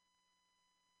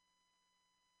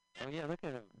 Oh yeah, look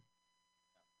at him.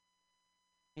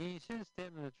 He shouldn't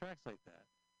stand in the tracks like that.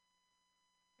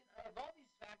 I have all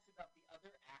these facts about the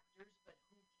other actors, but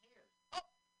who cares? Oh,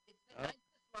 it's the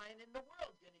nicest lion in the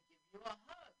world going to give you a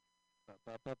hug. Ba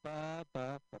ba ba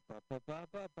ba ba ba ba ba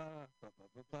ba ba ba ba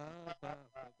ba ba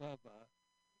ba ba ba.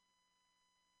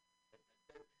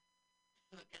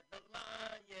 Look at the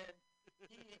lion.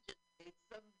 He just ate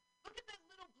some. Look at that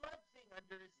little blood thing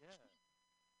under his Yeah. cheek.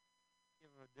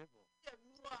 Give him a nibble. Yeah,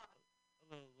 mwah. A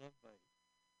little love bite.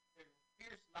 They're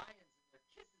fierce lions, and their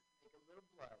kisses make a little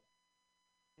blood.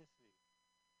 Kiss me.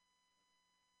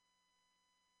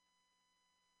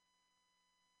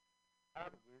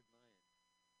 What a weird lion.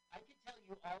 I could tell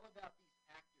you all about these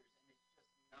actors, and it's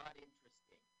just not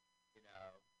interesting. You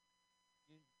know.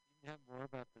 You have more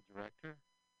about the director?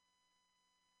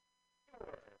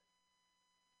 Sure.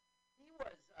 He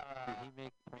was. Did he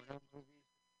make porno movies?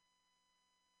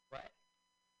 What?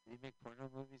 Did he make porno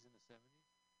movies in the 70s?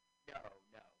 No,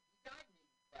 no. He died in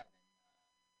 '87.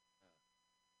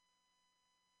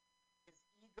 His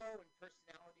ego and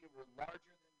personality were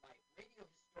larger than life. Radio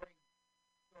historian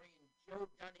Joe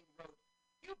Dunning wrote,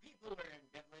 "Few people are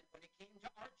ambivalent when it came to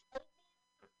Arch Oldman.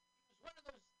 He was one of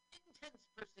those intense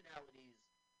personalities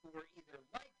who were either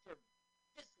liked or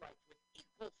disliked with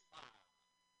equal fire."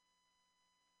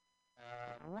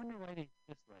 I wonder why they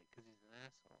dislike, because he's an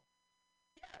asshole.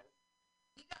 Yeah,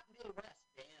 he got Mae West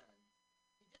banned.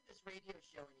 He did this radio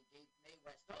show and he gave Mae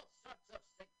West all sorts of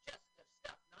suggestive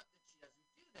stuff. Not that she doesn't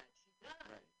do that, she does.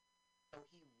 Right. So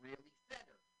he really fed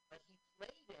her. But he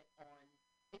played it on,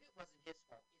 maybe it wasn't his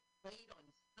fault, it played on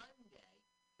Sunday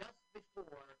just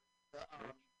before the,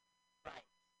 right.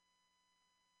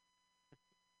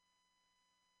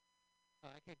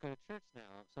 Oh, I can't go to church now.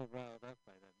 I'm so riled up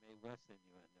by that Mae West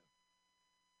innuendo.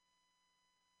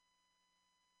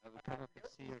 I would come up and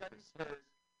see her for sex.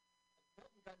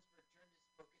 Milton Gunsberg turned his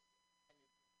focus and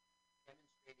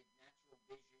demonstrated natural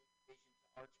vision to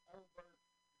Arch Oldberg,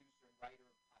 producer and writer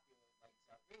of popular Lights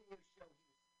Out radio show. He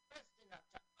was pressed enough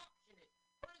to option it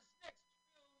for his next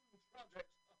film project.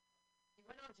 He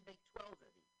went on to make 12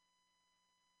 of these.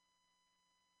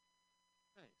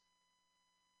 Nice.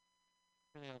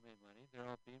 They all made money. They're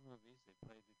all B movies. They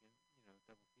played again,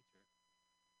 double feature.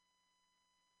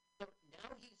 So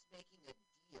now he's making a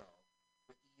deal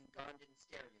with the Ugandan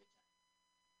stereotype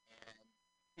and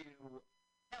to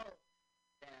help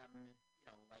them,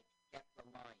 get the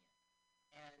lion.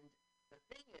 And the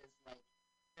thing is,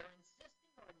 they're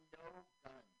insisting on no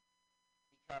guns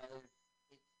because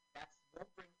that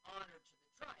won't bring honor to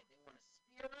the tribe. They want to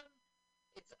spear them.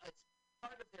 It's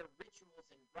part of their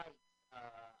rituals and rites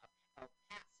of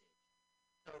passage.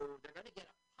 So they're going to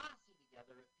get a posse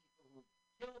together of people who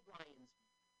killed lions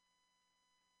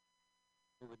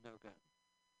With no gun.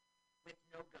 with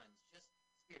no guns, just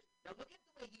spears. Now look at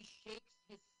the way he shakes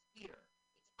his spear.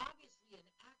 It's obviously an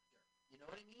actor. You know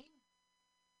what I mean?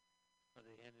 Oh,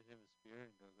 they handed him a spear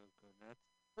and go nuts.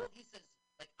 Well, he says,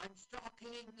 I'm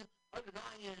stalking a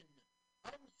lion.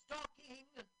 I'm stalking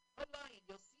a lion.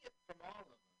 You'll see it from all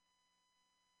of them.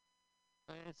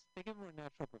 They give more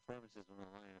natural performances when a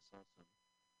lion assaults them.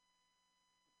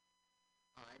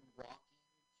 I'm walking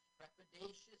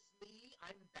trepidatiously.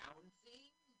 I'm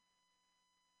bouncing.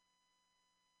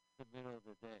 The middle of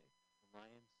the day. The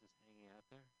lion's just hanging out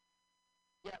there.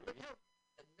 Yeah, look how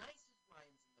the nicest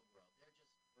lions in the world. They're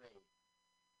just great.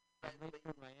 I'm late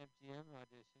for my MGM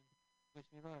audition. Wish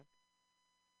me luck.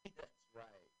 That's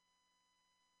right.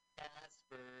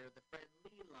 Casper, the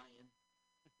friendly lion.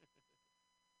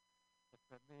 The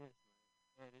friendliest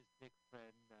lion. And his big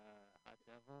friend, Hot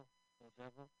Devil, Little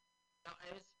Devil. Now,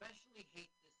 I especially hate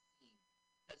this scene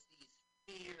because these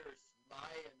fierce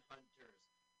lion hunters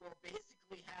will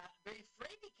basically have very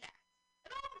fraidy cats.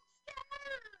 And I'm scared.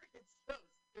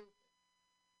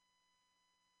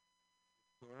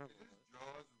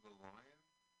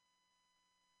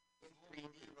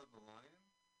 about the lion?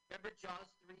 Remember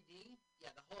Jaws 3D?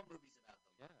 Yeah, the whole movie's about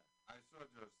the lion. Yeah. I saw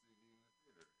Jaws 3D in the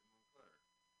theater in Montclair.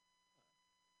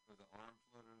 Was the arm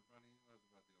floated in front of you? That was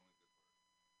about the only good part.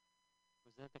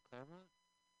 Was that the Claremont?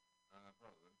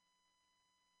 Probably.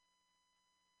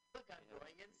 Look, I'm Yeah.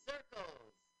 going in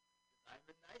circles. 'Cause I'm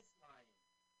a nice lion.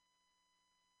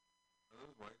 Are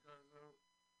those white cars though?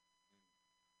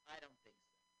 I don't think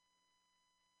so.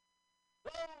 I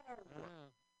Whoa! don't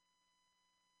know.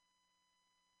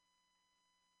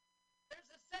 There's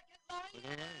a second Where'd the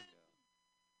lion! lion go?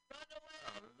 Run away!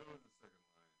 Oh, there's always a second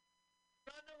lion.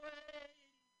 Run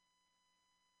away!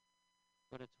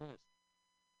 What a twist.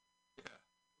 Yeah,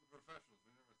 we're professionals.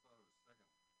 We never thought of a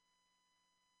second lion.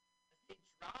 They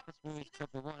dropped. This movie's See,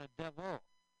 called The Wanted Devil.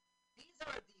 these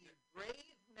are the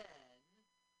brave men.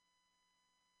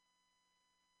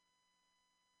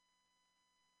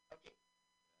 Okay,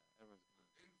 Everyone's gonna.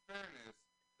 In fairness,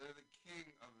 they're the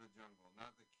king of the jungle,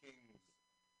 not the kings of the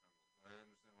jungle. So I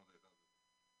understand why they thought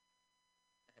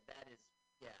this. that is,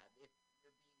 yeah, if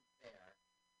you're being fair.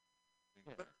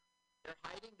 Yeah. But they're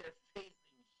hiding their face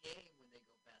in shame when they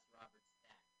go past Robert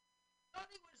Stack.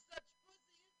 Sonny, we're such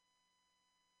pussies.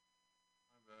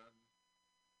 My bad.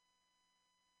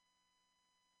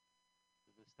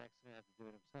 So the Stack's gonna have to do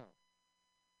it himself.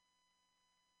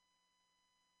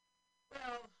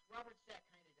 Well, Robert Stack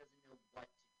kind of doesn't know what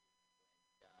to do.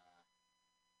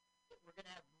 And we're going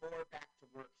to have more back to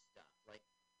work stuff. Like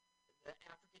the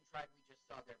African tribe we just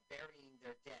saw, they're burying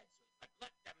their dead. So he's like,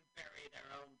 let them bury their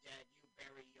own dead. You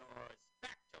bury yours.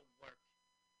 Back to work.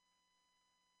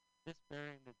 This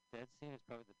burying the dead scene is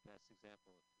probably the best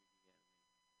example of 3D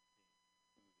animation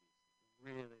movies. It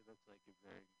really looks like you're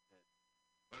burying the dead.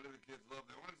 What do the kids love?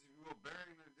 They want to see people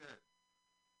burying their dead.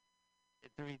 In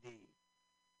 3D.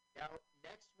 Now,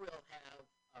 next we'll have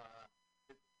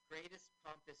the greatest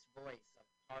pompous voice of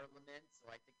Parliament, so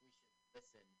I think we should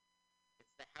listen.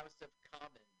 It's the House of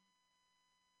Commons.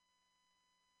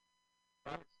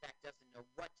 Robert Stack doesn't know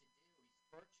what to do. He's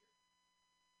tortured.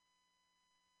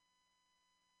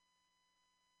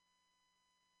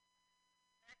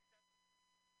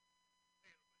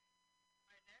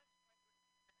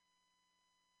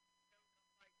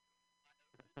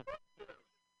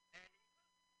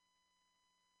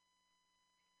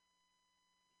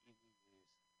 Evening news.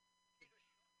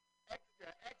 Extra,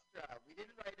 extra. We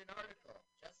didn't write an article,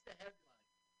 just a headline.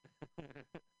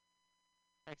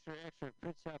 Extra, extra.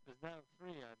 Print shop is now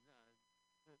free on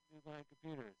new line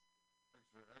computers.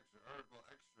 Extra, extra, article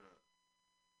extra.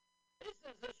 This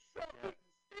is a shocking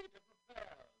state of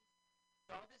affairs.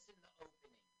 Saw this in the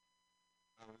opening.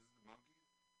 Oh, this is the monkeys?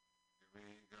 Here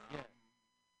we go. Yeah.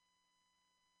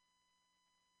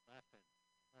 Laughing.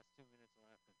 Last 2 minutes of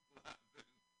laughing. Laughing.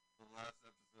 The last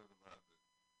episode of Laughing.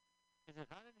 Is it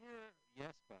hot in here?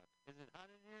 Yes, Buck. Is it hot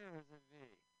in here or is it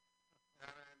me?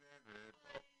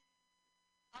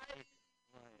 I, It's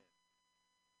Lion.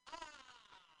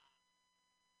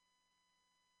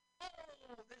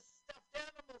 oh, this stuffed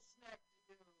animal snack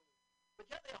to you. Look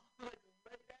how they all like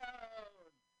lay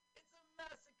down. It's a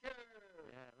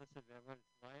massacre. Yeah, listen, man. When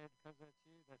Lion comes at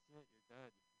you, that's it. You're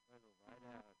done. You might as well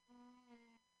lie down.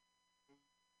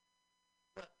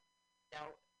 Look,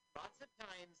 now, lots of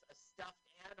times a stuffed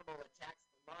animal attacks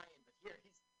the lion, but here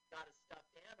he's got a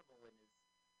stuffed animal in his.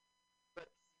 Look,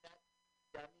 see that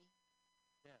dummy?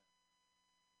 Yeah.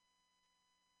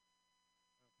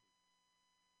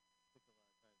 Took a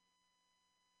lot of time.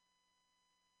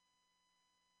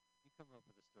 You come up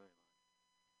with a storyline.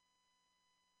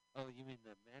 Oh, you mean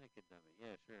the mannequin dummy?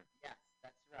 Yeah, sure. Yes,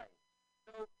 that's right.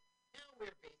 So now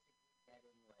we're basically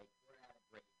getting like we're at a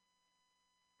break.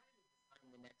 Trying to design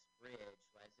the next bridge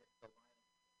as if the lion.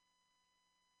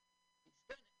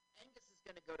 Angus is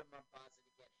gonna go to Mombasa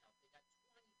to get help. They got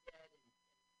 20 dead and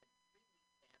 3 weeks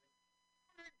they haven't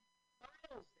 100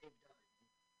 miles they've done. For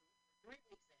 3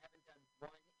 weeks they haven't done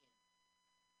one inch.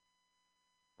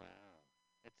 Wow.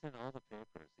 It's in all the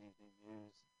papers, evening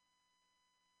news.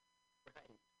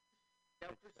 Right.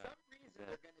 Now, for Good job. some reason, Good.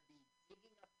 they're going to be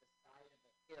digging up the side of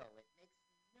a hill. It makes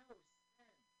no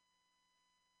sense.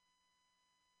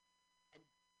 And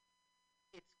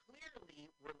it's clearly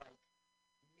we're like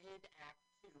mid-act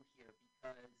 2 here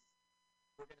because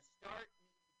we're going to start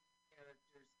meeting these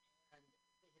characters and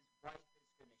his wife is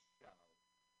going to show.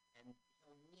 And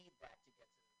he'll need that to get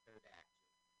to the third act.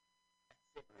 That's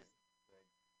it. Right. This is good.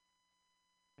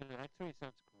 And actually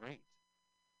sounds great.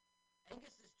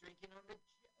 Angus is drinking on the...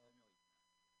 Oh, no, he's not.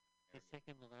 He's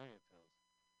taking malaria pills.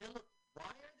 Now look, why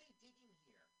are they digging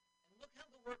here? And look how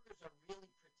the workers are really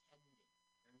pretending.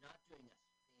 They're not doing a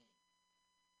thing.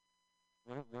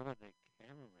 What about the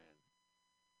cameraman?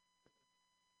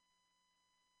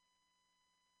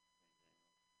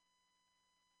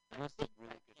 It must look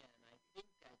really good. I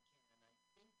think I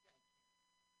can.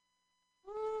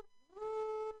 Woo,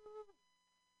 woo.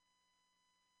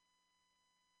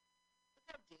 Look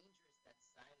how dangerous that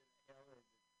side of the hill is.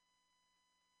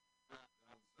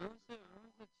 What was it? What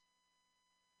was it?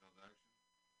 Failed action.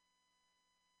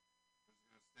 We're just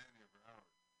gonna stand here for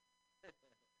hours.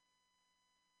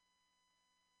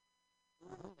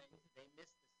 Ooh, they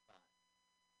missed the spot.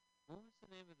 What was the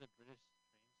name of the British train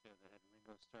show that had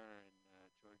Ringo Starr and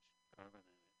George Carlin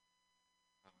in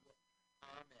it?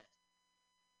 Thomas.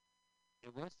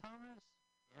 It was Thomas?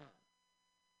 Yeah.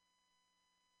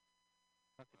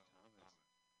 Fucking Thomas.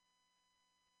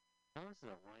 Thomas is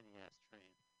a whiny ass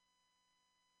train.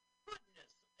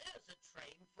 Goodness, there's a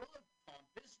train full of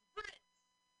pompous Brits.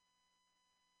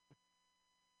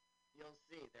 You'll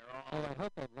see, they're all. Oh, I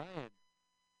hope I'm lying.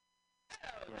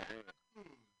 Hello Yeah, there. there.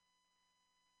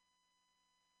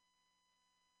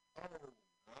 Oh, hello.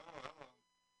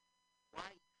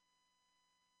 wife.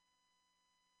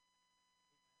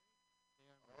 They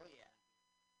are Oh, yeah.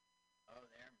 Oh,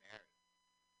 they're married.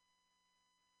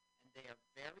 And they are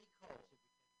very cold.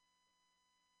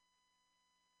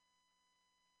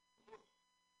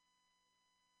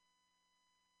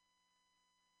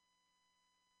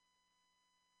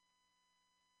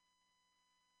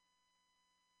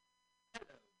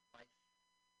 Hello, wife.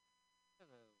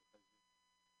 Hello, husband.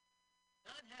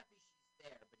 Not happy she's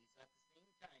there, but he's at the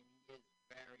same time, he is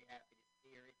very happy to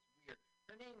see her. It's weird.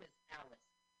 Her name is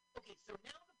Alice. Okay, so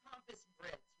now the pompous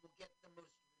Brits will get the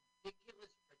most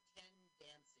ridiculous pretend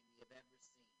dancing you've ever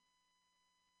seen.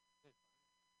 Good.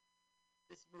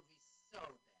 This movie's so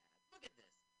bad. Look at this.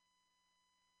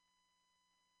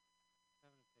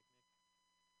 Having a picnic.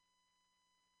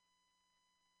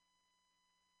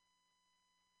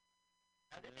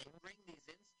 How did they Yeah. bring these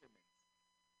instruments?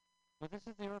 Well, this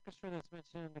is the orchestra that's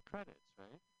mentioned in the credits,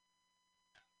 right?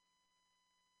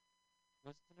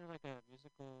 Wasn't there like a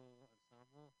musical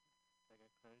ensemble that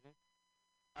got credited?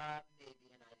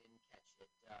 Maybe, and I didn't catch it.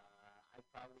 I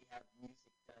probably have music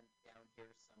done down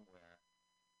here somewhere.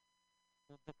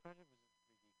 Well, the credit was in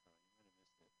 3D, Carl.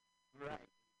 You might have missed it. Right.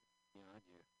 Beyond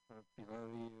you, or below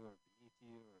you, or beneath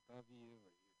you, or above you, or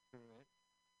you through it.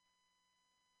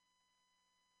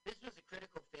 This was a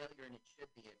critical failure, and it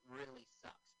should be. It really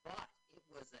sucks. But it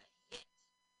was a hit.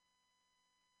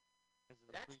 Because of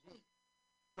It the 3D. actually,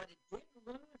 but it didn't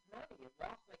lose money. It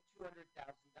lost like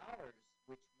 $200,000,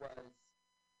 which was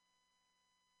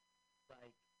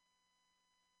like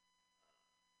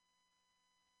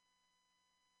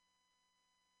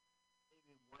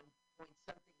maybe 1 point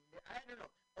something. I don't know.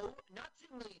 Oh, not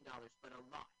 $2 million, but a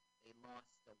lot. They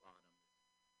lost a lot on this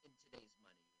in today's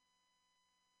money.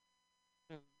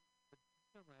 So, the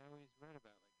film I always read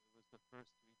about, like, it was the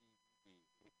first 3D movie.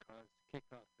 It caused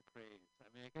kicked off the craze. I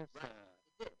mean, I guess Right.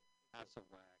 It did. House of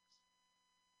Wax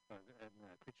and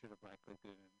Creature of the Black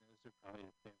Lagoon. Those are probably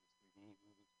the famous 3D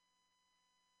movies.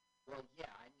 Well,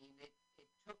 yeah, I mean, it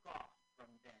took off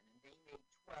from then, and they made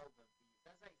 12 of these.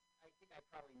 As I think I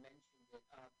probably mentioned it.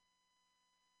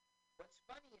 What's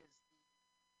funny is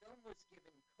the film was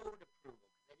given code approval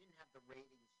because they didn't have the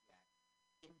ratings yet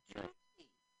in 2D,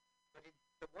 but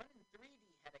the one in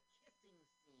 3D had a kissing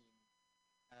scene,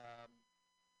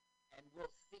 and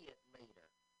we'll see it later,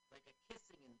 like a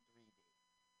kissing in 3D.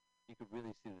 You could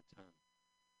really see the tongue.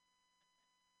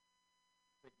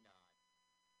 Could not.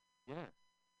 Yeah.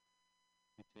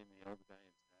 Between the old guy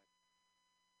and Stack.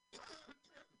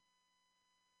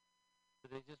 So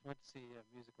they just went to see a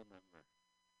musical number.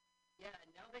 Yeah,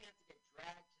 and now they have to get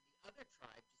dragged to the other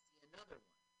tribe to see another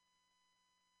one.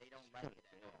 They don't like it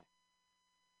at all.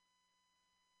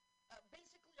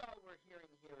 Basically, all we're hearing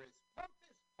here is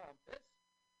pompous, pompous.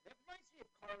 And it reminds me of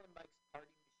Carl and Mike's Party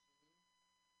Machine.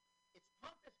 It's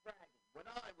pompous bragging. When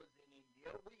I was in India,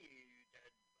 we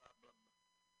did blah, blah, blah.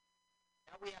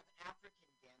 Now we have African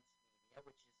Dance Mania,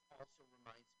 which also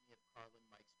reminds me of Carl and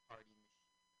Mike's Party Machine.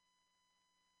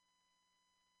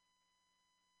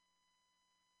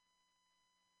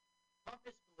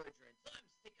 Pompous belligerence. I'm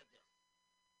sick of this.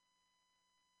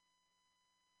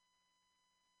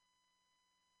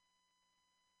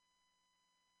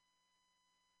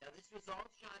 Now, this was all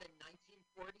shot in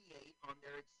 1948 on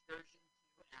their excursion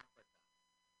to Africa.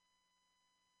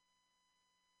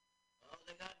 Oh,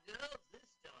 they got girls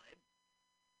this time.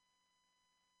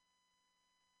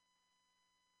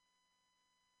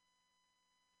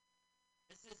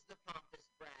 This is the pompous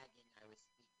bragging I was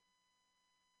speaking.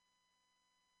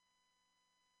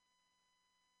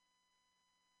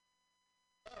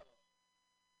 Oh.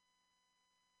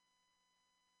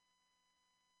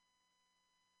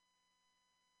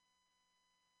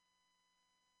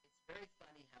 It's very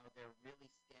funny how they're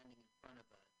really standing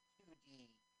 3D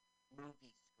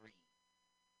movie screen,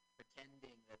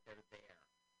 pretending that they're there.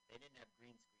 They didn't have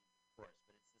green screens, of course,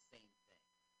 but it's the same thing.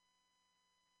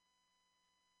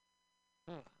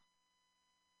 Ugh.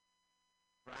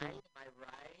 Right? Am I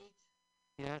right?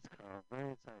 Yes, Carl.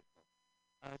 Very insightful.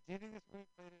 Do you think this movie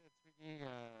played at a 3D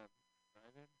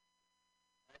drive-in?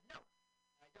 No,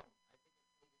 I don't. I think it's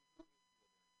made in movie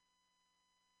theater.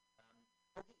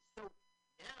 Okay, so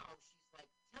now she's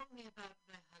like, tell me about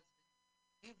my husband.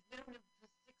 You've known him for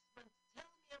 6 months. Tell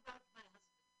me about my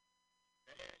husband.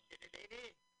 Little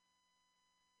lady.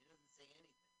 He doesn't say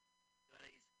anything. So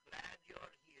he's glad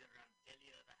you're here. I'll tell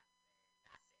you that, lassie.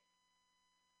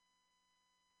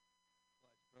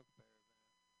 Watch Brokeback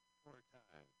Mountain 4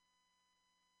 times.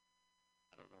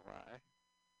 I don't know why.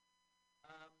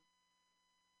 Um,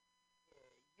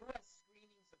 U.S.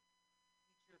 screenings of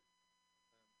feature.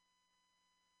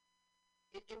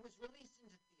 It was released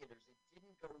into theaters. It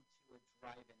didn't go to a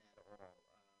drive-in at all.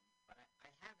 But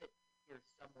I have it here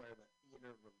somewhere, the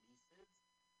theater releases,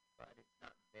 but it's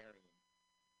not very.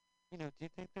 Do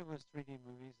you think there was 3D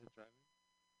movies at drive-in?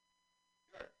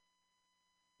 Sure.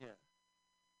 Yeah.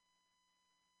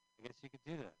 I guess you could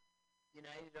do that.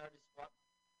 United Artists bought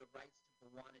the rights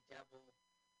to Moana Devil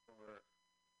for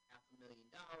 $500,000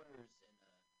 and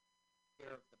a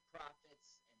share of the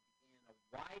profits, and began a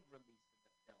wide release of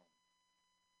the film.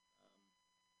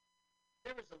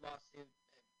 There was a lawsuit,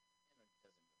 and it doesn't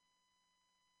really.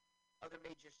 Other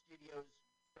major studios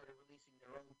started releasing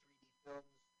their own 3D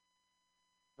films.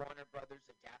 Warner Brothers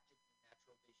adapted the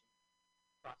Natural Vision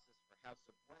process for House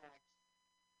of Wax.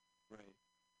 Right.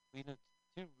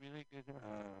 Two really good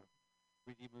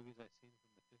 3D movies I've seen from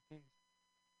the 50s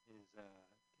is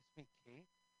Kiss Me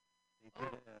Kate. They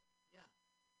did Yeah.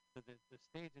 So the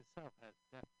stage itself has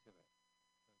depth to it.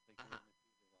 So it's like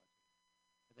you're in the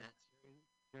theater watching. And then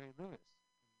Jerry Lewis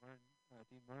and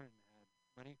Dean Martin had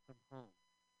Money from Home,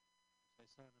 which I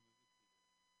saw in a movie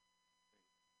theater.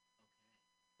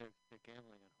 Great. Okay. They're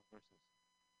gambling on horses.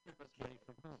 Okay. Money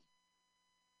from Home.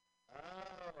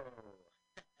 Oh.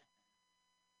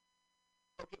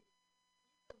 Okay.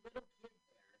 He's a little kid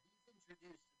there. He's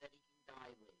introduced so that he can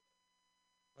die later.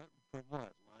 What? From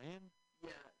what? Lion?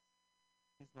 Yes.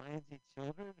 These lions eat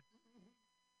children?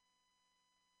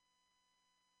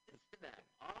 Isn't that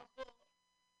awful?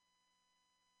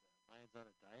 Lions on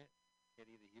a diet? Can't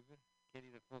eat a human? Can't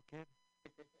eat a full kid?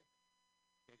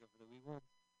 Can't go for the wee ones?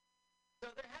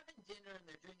 So they're having dinner and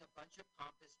they're doing a bunch of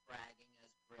pompous bragging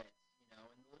as Brits, and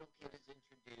the little kid is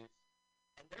introduced.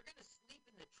 And they're going to sleep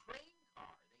in the train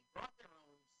car. They brought their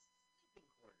own sleeping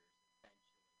quarters,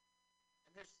 essentially.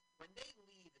 And when they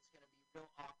leave, it's going to be real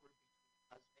awkward between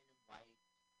husband and wife.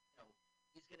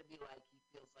 He's going to be like, he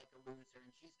feels like a loser,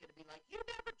 and she's going to be like, you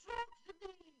never talked to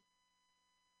me.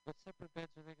 What separate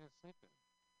beds are they going to sleep in?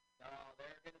 No,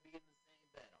 they're going to be in the same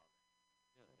bed already.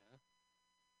 Really, huh?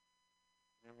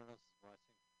 And everyone else is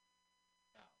watching?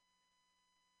 No.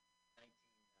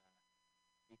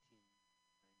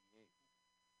 1898.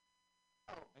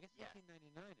 Oh, I guess yes.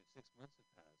 1899 if 6 months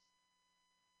have passed.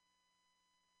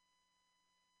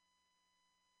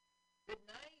 Good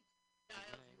night,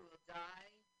 child. night. You will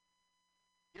die.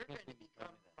 You're Can't going to believe you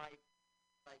become told me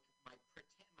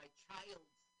my child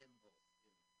symbol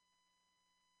soon.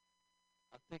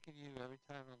 I'll think of you every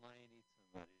time a lion eats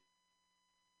somebody.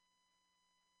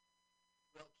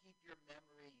 We'll keep your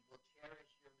memory. We'll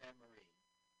cherish your memory.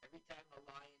 Every time a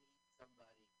lion eats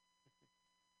somebody.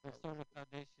 We'll start a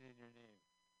foundation in your name.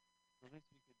 The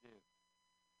least we could do.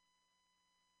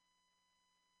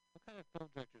 What kind of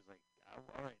film director's like, all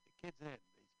right, the kid's in.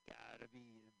 He's got to be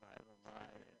eaten by the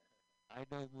lion. I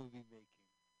know movie making.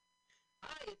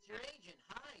 Hi, it's your agent.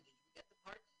 Hi, did you get the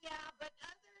part? Yeah, but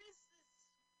there is this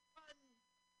one.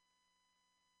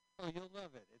 Oh, you'll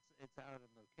love it. It's out on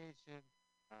location.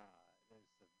 There's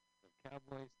some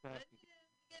cowboy stuff. You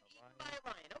get eaten by a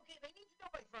lion. Okay, they need to know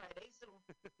by Friday, so.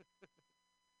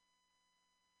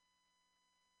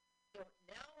 So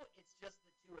now it's just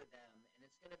the two of them, and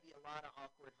it's going to be a lot of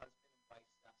awkward husband and wife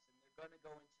stuff, and they're going to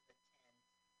go into the tent,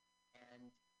 and,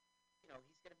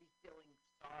 he's going to be feeling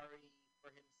sorry for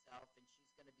himself, and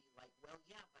she's going to be like, well,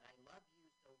 yeah, but I love you,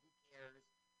 so who cares?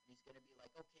 And he's going to be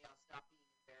like, okay, I'll stop being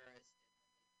embarrassed, and then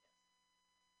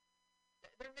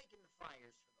they kiss. They're making the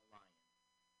fires for the lion.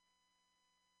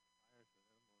 Fires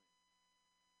for them.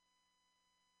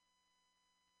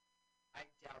 I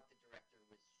doubt the director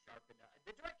was sharp enough.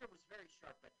 The director was very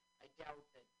sharp, but I doubt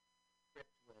that the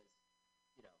script was,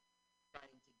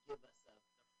 trying to give us the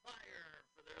fire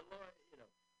for their Lord,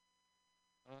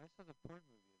 Oh, I saw the porn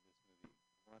movie of this movie.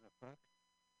 Wanna fuck?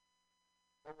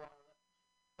 Who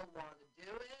wanna do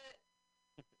it?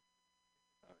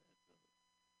 Sorry, that's a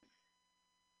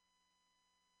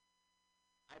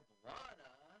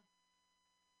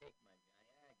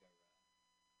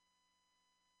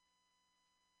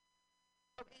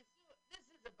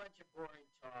boring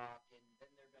talk, and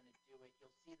then they're going to do it.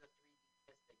 You'll see the 3D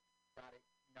kiss. They got it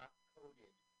not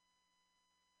coded.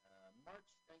 March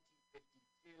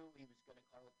 1952, he was going to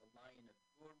call it The Lion of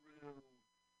Guru.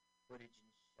 Footage and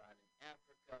shot in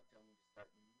Africa, filming to start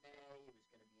in May. It was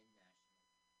going to be in national.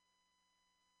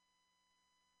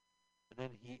 And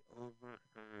then he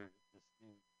overheard this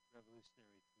new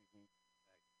revolutionary 3D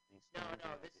effect.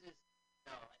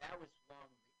 No, that was long.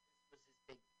 This was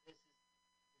his big.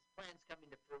 His plan's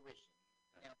coming to fruition.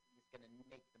 He announced he was going to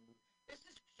make the movie. This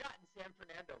is shot in San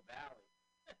Fernando Valley.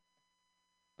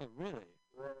 Oh, really?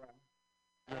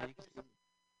 Yeah, you can see.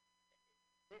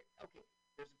 Okay,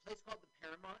 there's a place called the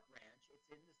Paramount Ranch.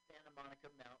 It's in the Santa Monica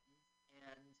Mountains,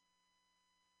 and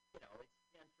it's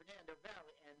San Fernando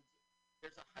Valley. And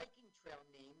there's a hiking trail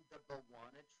named the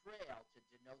Lwaflmoyt Trail to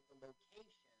denote the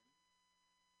location.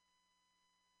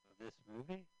 Of this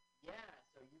movie? Yeah,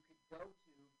 so you could go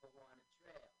to Lwaflmoyt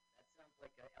Trail. That sounds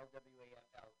like a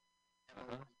LWAFL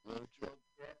road trip.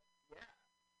 Yeah.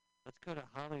 Let's go to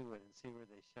Hollywood and see where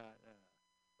they shot Lwaflmoyt.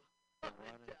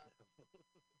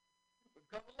 We've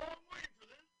come a long way for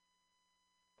this.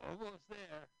 Almost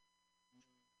there.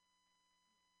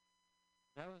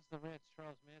 That was the ranch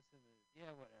Charles Manson.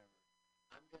 Yeah, whatever.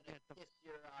 I'm gonna kiss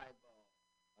your eyeball.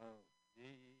 Oh,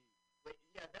 gee. Wait,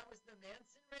 yeah, that was the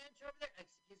Manson Ranch over there.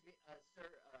 Excuse me, sir.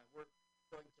 We're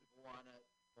going to Lwaflmoyt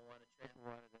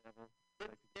Trail.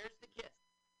 Look, there's the kiss.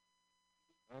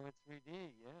 Oh, it's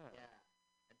 3D. Yeah. Yeah,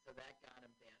 and so that got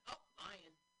him banned. Oh,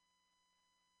 lion.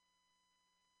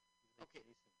 Okay.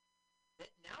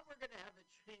 Now we're gonna have a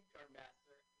train car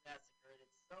massacre, and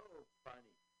it's so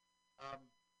funny.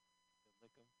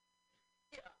 Lick 'em.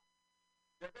 Yeah,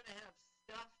 they're gonna have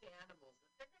stuffed animals that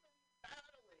they're gonna be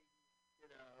battling,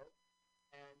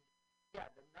 and yeah,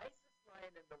 the nicest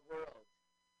lion in the world.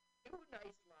 2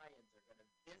 nice lions are gonna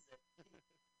visit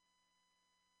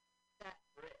that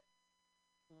Brits.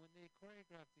 When they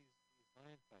choreographed these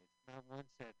lion fights, not one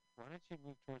said, "Why don't you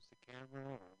move towards the camera?"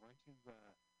 or "Why don't you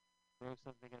throw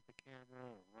something at the camera?"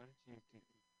 or "Why don't you do?"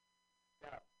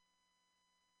 No.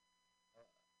 What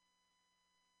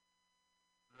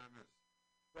did I miss?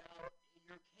 Well,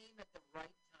 you came at the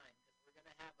right time because we're going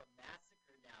to have a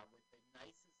massacre now with the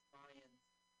nicest lions.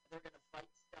 They're going to fight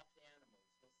stuffed animals.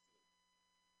 You'll see.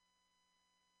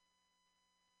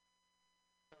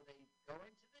 So they go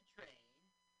into the train,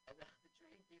 and the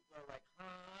train people are like,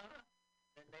 huh?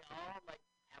 And they all have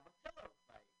a pillow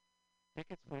fight.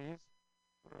 Tickets, please.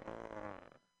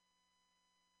 Roar.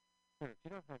 Sure, if you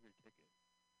don't have your ticket.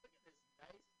 Look at this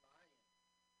nice lion.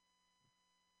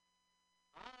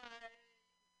 Hi.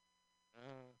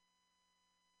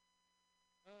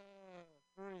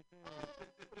 Furry thing.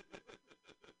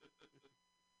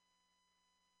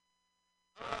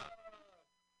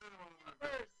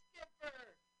 Skipper.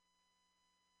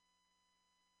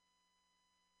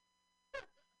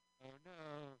 Oh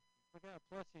no, forgot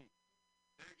plushie.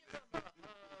 Give him a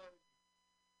hug.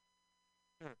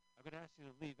 Sure, I'm going to ask you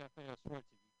to leave FAO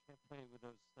Sports if you can't play with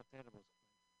those stuffed animals.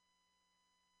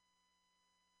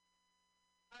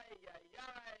 Ay, ay,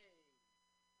 ay.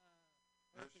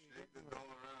 Just shake the doll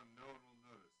around, no one will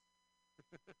notice.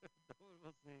 No one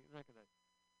will recognize.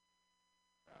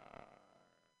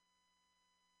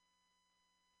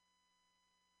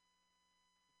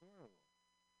 Adorable.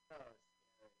 So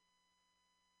scary.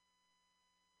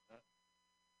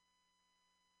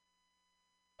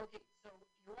 Okay, so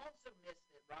you also missed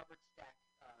that Robert Stack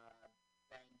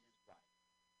banged his wife.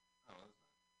 Oh, that's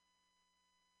nice.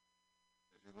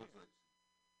 Yeah, she looks like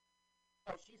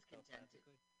Oh, she's contented.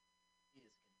 She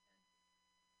is contented.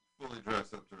 she's fully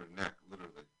dressed up to her neck,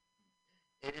 literally.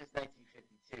 It is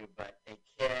 1952, but they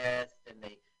kissed, and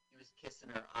he was kissing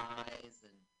her eyes,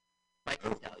 and I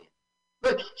can tell you.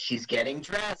 Look, she's getting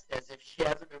dressed as if she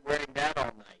hasn't been wearing that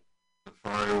all night. The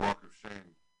fiery walk of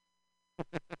shame.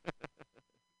 It's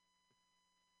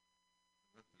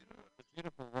a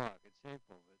beautiful walk. It's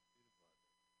shameful, but it's beautiful.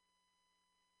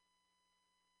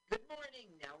 Good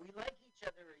morning. Now we like each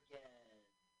other again.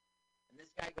 And this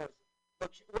guy goes,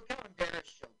 look how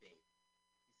embarrassed she'll be.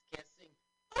 He's kissing.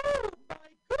 Oh,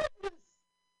 my goodness.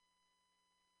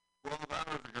 12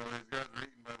 hours ago, these guys were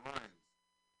eaten by lions.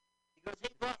 He goes,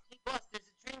 hey, boss, there's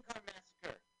a train car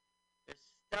massacre. There's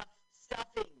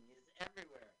stuffing is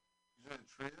everywhere. You said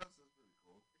Trios? That's pretty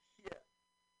cool. Yeah.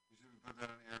 You should put that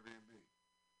on Airbnb.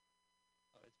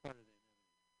 Oh, it's part of the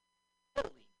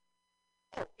Holy.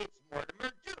 Oh, it's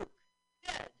Mortimer Duke.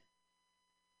 Dead.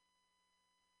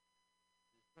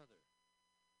 his brother.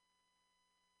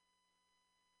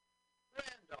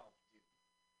 Randolph Duke.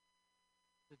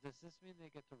 So does this mean they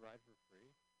get to ride for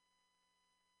free?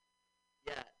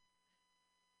 Yeah.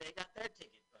 They got their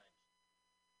ticket punched.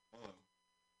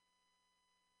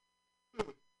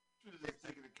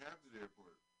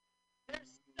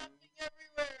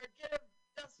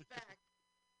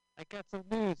 some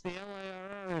news. The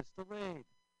LIRR is delayed.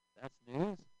 That's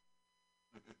news?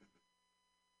 It's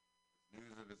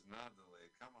news that is not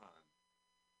delayed. Come on.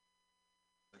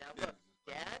 The Now kid look, is just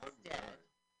like, Dad's "I'm dead.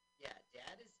 sorry." Yeah,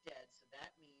 Dad is dead, so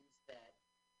that means that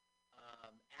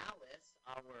Alice,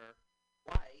 our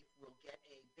wife, will get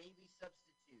a baby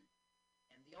substitute.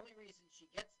 And the only reason she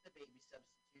gets the baby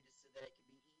substitute is so that it can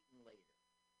be eaten later.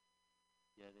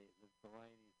 Yeah, the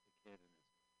lion eats the kid in this.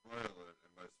 Spoil it,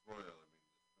 and by spoil, I mean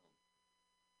this film.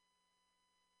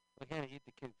 We can't eat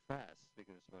the kid fast,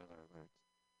 speaking of spoiler alerts.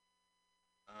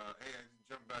 Hey, I can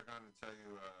jump back on and tell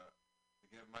you, to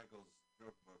get Michael's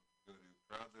joke book, go to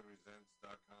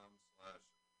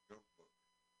proudlyresents.com/jokebook.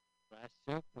 Flash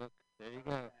joke book. There you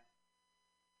go.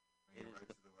 And you It is right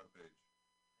the- to the webpage.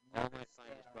 All my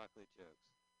finest broccoli jokes.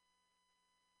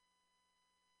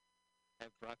 I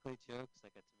have broccoli jokes. I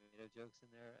got tomato jokes in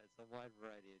there. It's a wide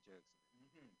variety of jokes.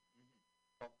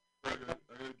 I gotta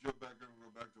jump back and go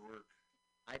back to work.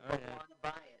 I All don't right, want to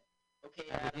buy it. Okay,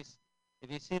 If Adam.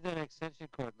 if you see that extension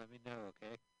cord, let me know,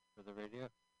 okay? For the radio.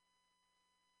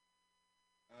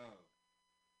 Oh.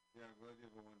 Yeah, I'm glad you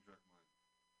have a one-track mind.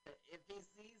 If he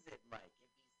sees it, Mike, if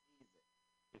he sees it.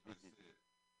 If I you see see. it.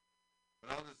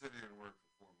 But I'll just sit here and work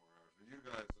for 4 more hours. But you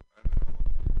guys, I know what you're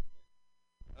thinking.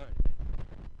 All right.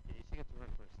 Yeah, you should get to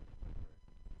work first.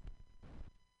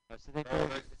 So they Oh,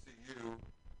 nice to see you.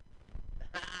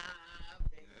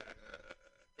 Big Yeah.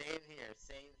 Same here,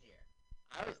 same here.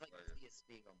 I always like to see a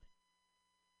Spiegelman.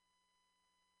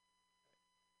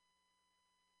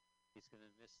 He's gonna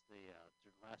miss the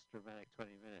last dramatic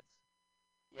 20 minutes.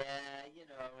 Yeah,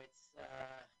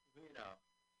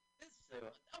 it's this.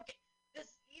 Okay,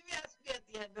 this. You asked me at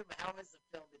the end of how is the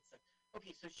film? It's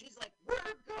okay. So she's like,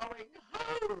 "We're going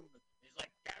home." He's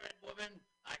like, "Damn it, woman,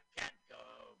 I can't go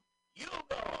home. You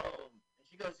go home." And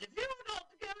she goes, "If you're not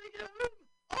going home,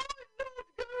 I'm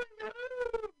not going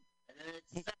home." And then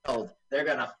it's settled. They're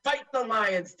gonna fight the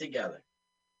lions together.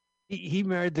 He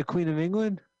married the Queen of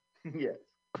England, Yes.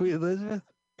 Queen Elizabeth.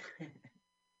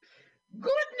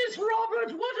 Goodness,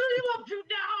 Robert, what are you up to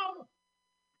now?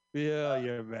 Yeah,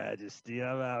 Your Majesty,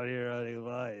 I'm out here hunting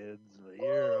lions. But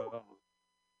you're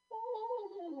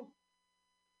Oh.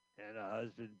 and a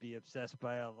husband be obsessed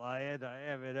by a lion. I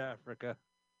am in Africa.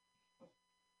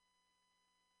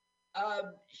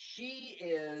 She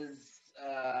is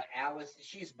Alice.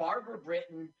 She's Barbara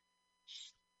Britton,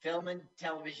 film and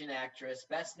television actress,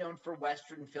 best known for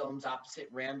Western films opposite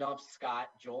Randolph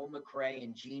Scott, Joel McCrea,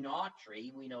 and Gene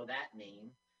Autry. We know that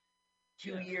name.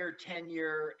 2-year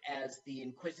tenure as the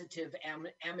inquisitive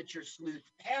amateur sleuth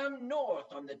Pam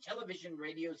North on the television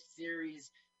radio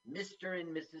series Mr. and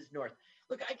Mrs. North.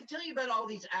 Look, I can tell you about all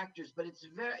these actors, but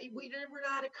we're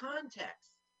out of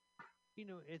context.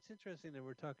 It's interesting that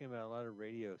we're talking about a lot of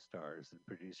radio stars and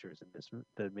producers in this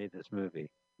that made this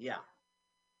movie. Yeah.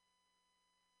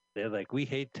 They're like, we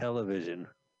hate television.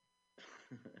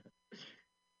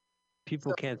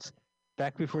 People can't.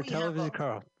 Back before television,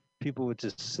 Carl, people would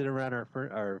just sit around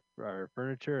our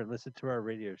furniture and listen to our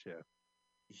radio show.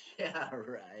 Yeah,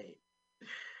 right.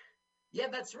 Yeah,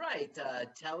 that's right.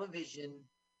 Television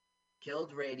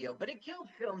killed radio, but it killed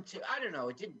film too. I don't know.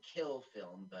 It didn't kill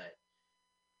film, but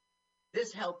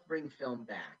this helped bring film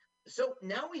back. So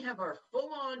now we have our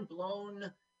full-on blown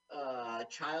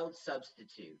child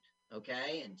substitute,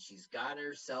 okay? And she's got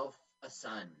herself a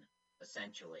son,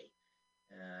 essentially,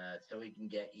 so he can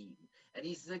get eaten. And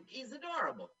he's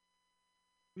adorable.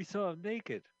 We saw him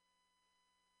naked.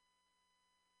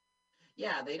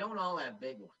 Yeah, they don't all have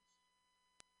big ones.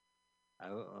 I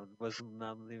wasn't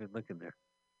not even looking there.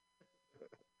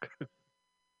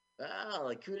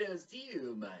 Well, kudos to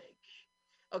you, Mike.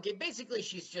 Okay, basically,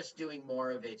 she's just doing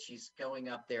more of it. She's going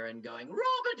up there and going,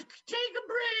 Robert, take a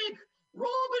break.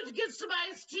 Robert, get some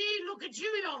iced tea. Look at you,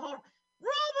 Robert,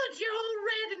 you're all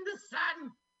red in the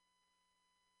sun.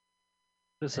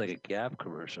 Just like a Gap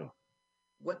commercial.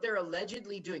 What they're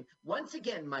allegedly doing. Once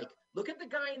again, Mike, look at the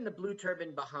guy in the blue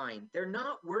turban behind. They're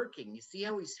not working. You see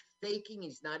how he's faking?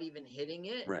 He's not even hitting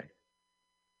it? Right.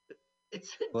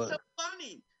 It's so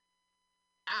funny.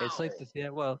 Ow. It's like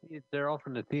they're all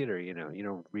from the theater, you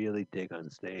don't really dig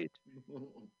on stage. You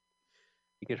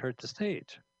get hurt the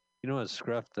stage. You don't want to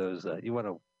scruff those. You want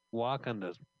to walk on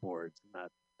those boards, not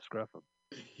scruff them.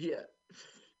 Yeah.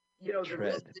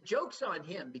 The joke's on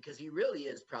him because he really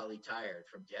is probably tired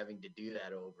from having to do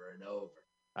that over and over.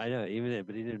 I know,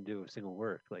 but he didn't do a single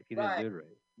work. Like, he didn't do it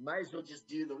right. Might as well just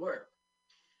do the work.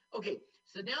 Okay,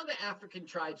 so now the African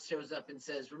tribe shows up and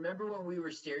says, remember when we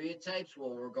were stereotypes?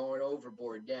 Well, we're going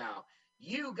overboard now.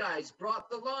 You guys brought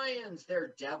the lions.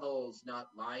 They're devils, not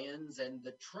lions, and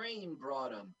the train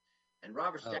brought them. And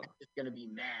Robert Oh. Stack's just going to be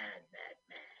mad, mad,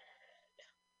 mad.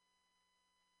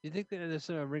 Do you think that there's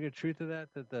a ring of truth to that?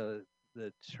 That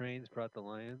the trains brought the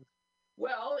lions?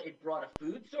 Well, it brought a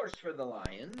food source for the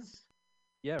lions.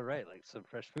 Yeah, right. Like some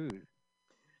fresh food.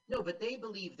 No, but they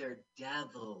believe they're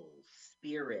devil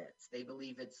spirits. They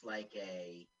believe it's like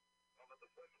a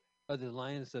Oh, the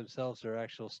lions themselves are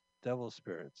actual devil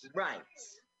spirits. right.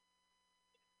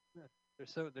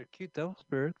 They're cute devil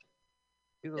spirits.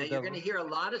 Cute Now little you're going to devils. hear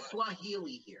a lot of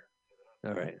Swahili here,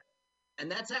 All right. and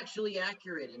that's actually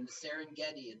accurate in the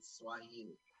Serengeti. It's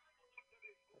Swahili.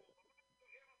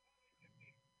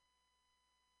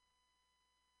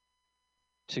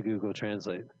 To Google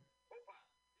Translate.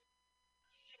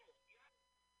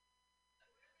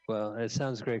 Well, it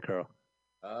sounds great, Carl.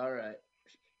 All right.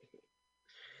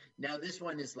 Now this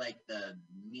one is like the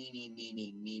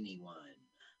meanie one.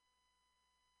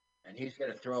 And he's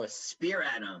going to throw a spear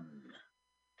at him.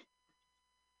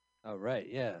 All right.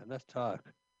 Yeah. Enough talk.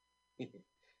 The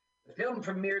film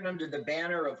premiered under the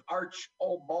banner of Arch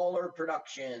Baller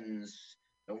Productions,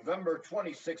 November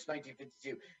 26,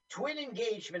 1952. Twin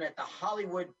engagement at the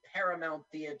Hollywood Paramount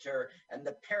Theater and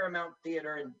the Paramount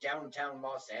Theater in downtown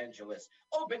Los Angeles.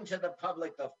 Open to the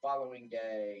public the following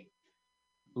day.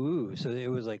 Ooh, so it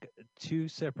was like two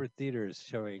separate theaters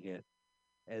showing it,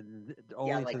 and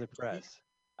only like to the press.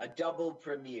 A double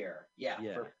premiere. Yeah.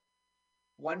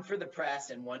 One for the press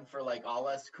and one for like all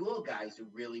us cool guys who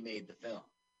really made the film.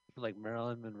 Like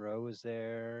Marilyn Monroe was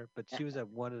there, but she was at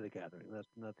one of the gatherings,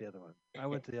 not the other one. I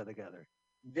went to the other gathering.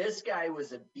 This guy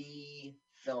was a B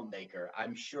filmmaker.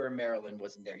 I'm sure Marilyn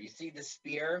wasn't there. You see the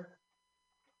spear?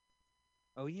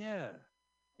 Oh, yeah.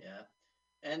 Yeah.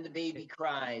 And the baby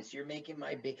cries. You're making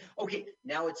my baby. Okay,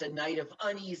 now it's a night of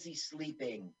uneasy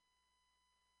sleeping.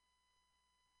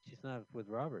 She's not with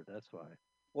Robert, that's why.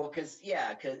 Well, because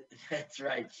that's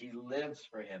right. She lives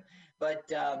for him.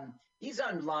 But he's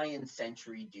on lion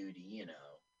sentry duty, you know.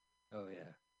 Oh,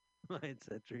 yeah. Lion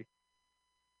sentry.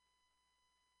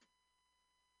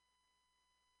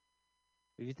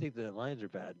 If you think the lions are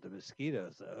bad, the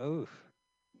mosquitoes, oof.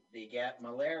 They got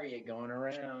malaria going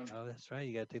around. Oh, that's right.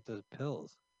 You got to take those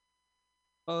pills.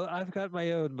 Oh, I've got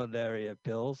my own malaria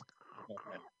pills.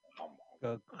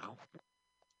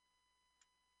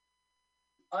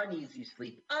 Uneasy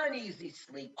sleep.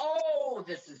 Oh,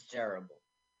 this is terrible.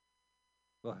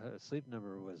 Well, her sleep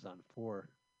number was on 4.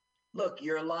 Look,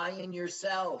 you're lying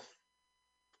yourself.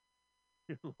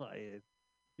 You're lying.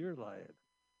 You're lying.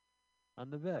 On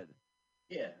the bed.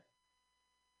 Yeah.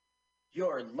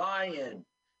 You're lying.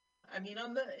 I mean,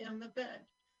 on the bed.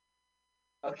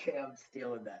 Okay, I'm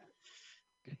stealing that.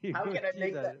 How can I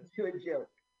make that into a joke?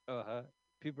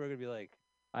 People are gonna be like,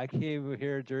 I came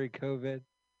here during COVID,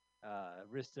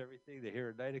 risked everything to hear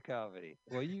a night of comedy.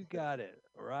 Well, you got it,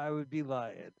 or I would be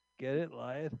lying. Get it,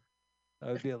 lying?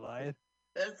 I would be a lion.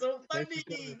 That's so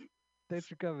funny. Thanks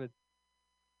for coming.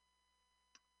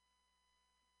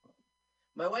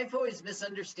 My wife always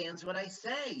misunderstands what I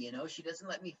say. You know, she doesn't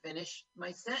let me finish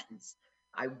my sentence.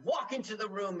 I walk into the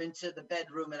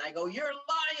bedroom, and I go, "You're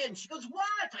lying." She goes,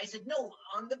 "What?" I said, "No,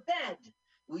 on the bed.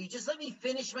 Will you just let me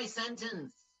finish my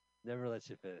sentence?" Never let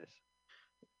you finish.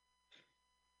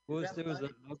 There was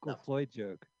an Uncle Floyd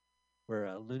joke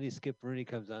where Looney Skip Rooney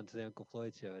comes on to the Uncle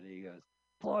Floyd show, and he goes,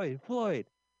 Floyd,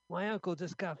 my uncle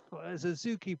just got as a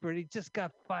zookeeper, and he just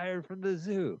got fired from the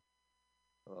zoo.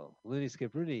 Well, Looney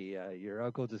Skip Rooney, your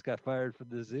uncle just got fired from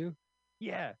the zoo?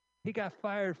 Yeah, he got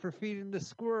fired for feeding the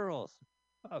squirrels.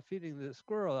 Oh, feeding the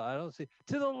squirrel, I don't see.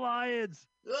 To the lions!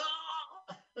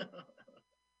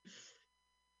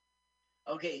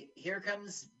 Okay, here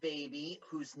comes baby,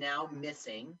 who's now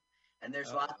missing, and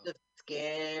there's lots of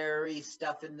scary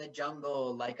stuff in the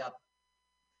jungle, like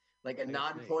a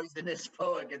non-poisonous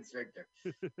boa constrictor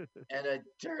and a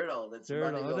turtle that's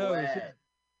running away.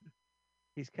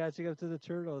 He's catching up to the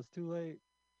turtle. It's too late.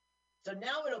 So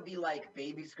now it'll be like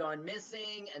baby's gone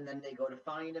missing, and then they go to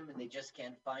find him, and they just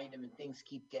can't find him, and things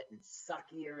keep getting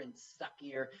suckier and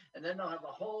suckier, and then they'll have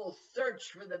a whole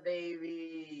search for the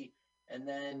baby, and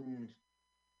then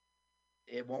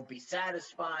it won't be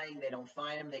satisfying. They don't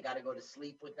find him. They got to go to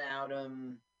sleep without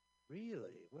him.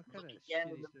 Really? What kind of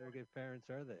shitty surrogate parents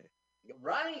are they?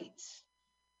 Right.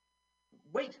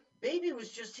 Wait, baby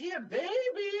was just here. Baby.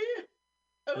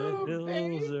 Oh, the hills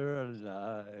baby. are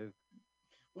alive.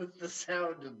 With the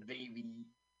sound of baby.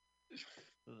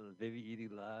 Baby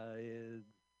eating lions.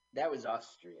 That was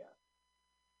Austria.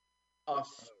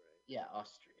 Yeah,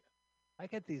 Austria. I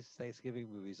get these Thanksgiving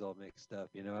movies all mixed up.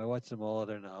 You know, I watch them all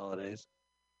during the holidays.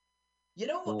 You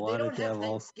know, they don't have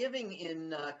Thanksgiving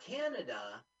in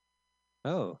Canada.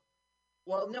 Oh.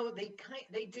 Well, no, they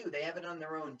do. They have it on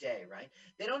their own day, right?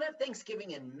 They don't have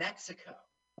Thanksgiving in Mexico.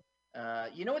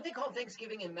 You know what they call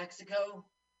Thanksgiving in Mexico?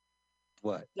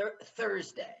 What?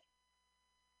 Thursday.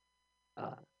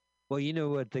 Uh, well, you know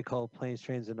what they call planes,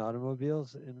 trains, and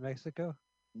automobiles in Mexico?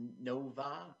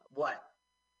 Nova. What?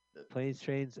 Planes,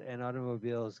 trains, and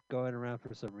automobiles going around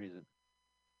for some reason.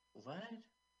 What?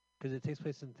 Because it takes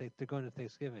place they're going to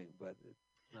Thanksgiving, but it's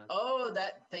not. Oh,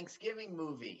 that Thanksgiving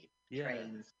movie. Yeah.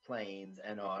 Trains, planes,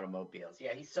 and automobiles.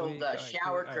 Yeah, he sold All right,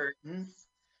 shower curtains.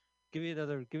 Give me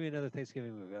another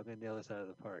Thanksgiving movie. I'm gonna nail this out of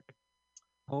the park.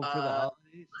 Home for the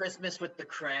Holidays. Christmas with the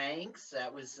Cranks.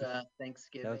 That was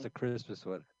Thanksgiving. That was a Christmas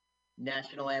one.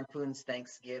 National Lampoon's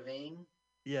Thanksgiving.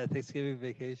 Yeah, Thanksgiving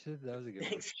Vacation. That was a good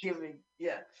Thanksgiving.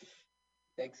 Yeah.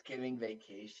 Thanksgiving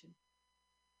Vacation.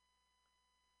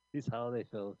 These holiday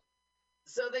films.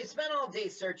 So they spent all day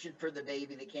searching for the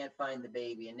baby. They can't find the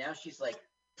baby. And now she's like,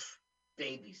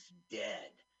 baby's dead.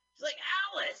 She's like,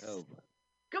 Alice,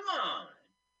 come on.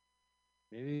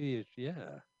 Maybe,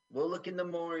 yeah. We'll look in the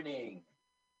morning.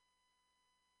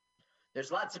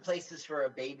 There's lots of places for a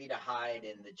baby to hide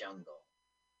in the jungle.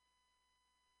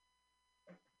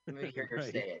 Let me hear her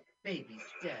say it. Baby's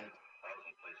dead.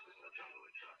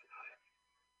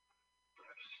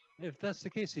 If that's the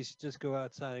case, he should just go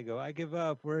outside and go, I give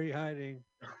up. Where are you hiding?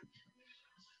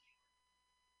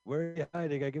 Where are you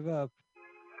hiding? I give up.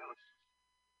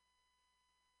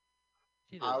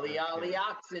 Ollie, Ollie,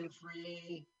 oxen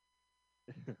free.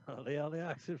 Ollie, Ollie,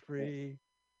 oxen free.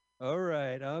 All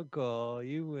right, Uncle,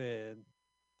 you win.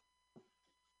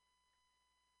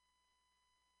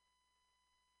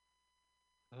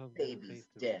 Baby's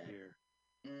dead.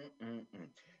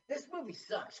 This movie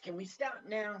sucks. Can we stop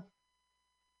now?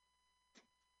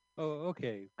 Oh,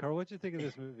 okay. Carl, what'd you think of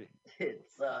this movie? It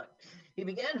sucked. He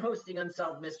began hosting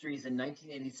Unsolved Mysteries in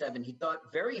 1987. He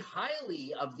thought very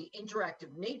highly of the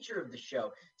interactive nature of the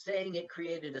show, saying it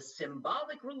created a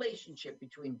symbolic relationship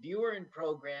between viewer and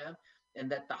program, and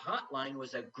that the hotline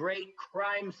was a great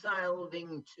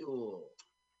crime-solving tool.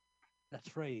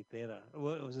 That's right. They had it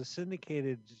was a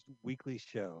syndicated weekly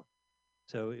show,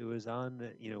 so it was on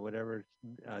whatever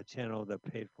channel that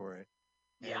paid for it.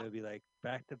 And it would be like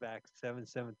back to back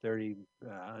 7:30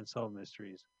 Unsolved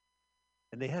Mysteries,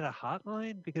 and they had a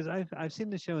hotline because I've seen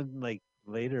the show in like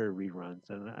later reruns,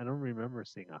 and I don't remember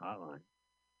seeing a hotline.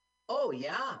 Oh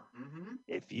yeah. Mm-hmm.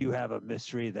 If you have a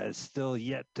mystery that is still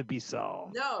yet to be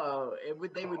solved. No,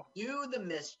 they would do the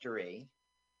mystery,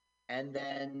 and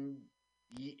then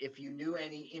if you knew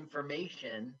any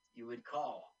information, you would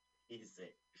call. Is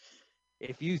it?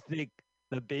 If you think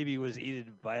the baby was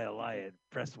eaten by a lion,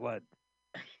 press 1.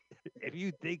 If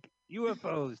you think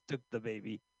UFOs took the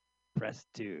baby, press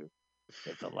 2.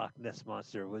 If the Loch Ness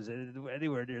Monster was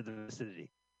anywhere near the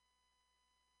vicinity.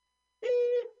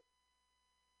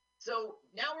 So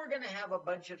now we're going to have a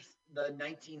bunch of the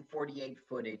 1948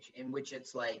 footage in which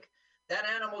it's like, that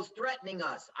animal's threatening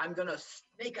us. I'm going to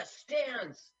make a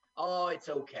stance. Oh, it's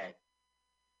okay.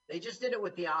 They just did it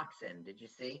with the oxen. Did you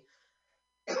see?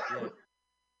 Yeah.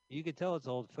 You could tell it's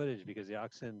old footage because the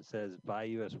oxen says buy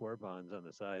U.S. war bonds on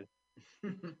the side.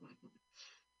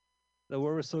 The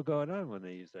war was still going on when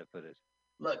they used that footage.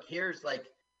 Look, here's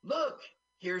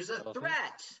a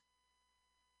threat.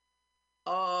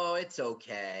 Oh, it's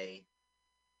okay.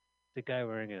 The guy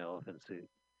wearing an elephant suit.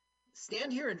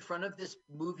 Stand here in front of this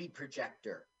movie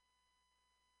projector.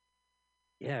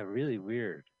 Yeah, really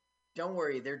weird. Don't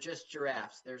worry, they're just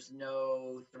giraffes. There's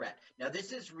no threat. Now,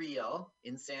 this is real.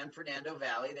 In San Fernando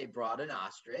Valley, they brought an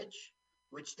ostrich,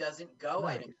 which doesn't go,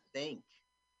 nice. I don't think.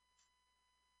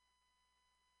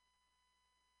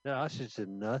 The ostrich did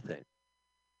nothing.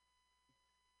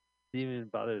 Didn't even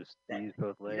bother to squeeze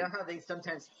both legs. You know how they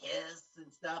sometimes hiss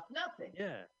and stuff? Nothing.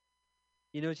 Yeah.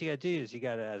 You know what you got to do is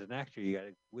as an actor, you got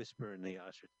to whisper in the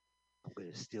ostrich, I'm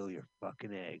going to steal your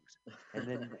fucking eggs. And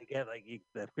then they get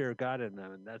the fear of God in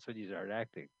them, and that's when you start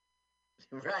acting.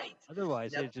 Right.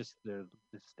 Otherwise, they just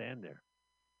stand there.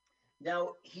 Now,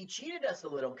 he cheated us a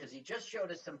little because he just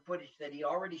showed us some footage that he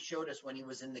already showed us when he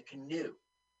was in the canoe.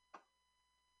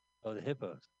 Oh, the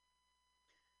hippos.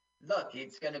 Look,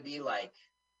 it's going to be like,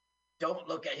 don't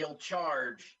look at, he'll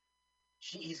charge.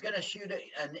 He's going to shoot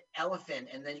an elephant,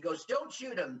 and then he goes, don't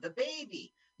shoot him, the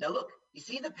baby. Now, look, you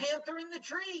see the panther in the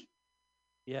tree?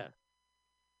 Yeah.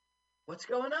 What's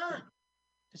going on?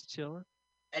 Just chilling.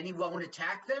 And he won't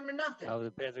attack them or nothing? How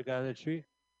the panther got in the tree?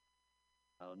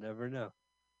 I'll never know.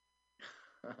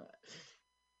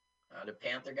 How the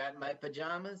panther got in my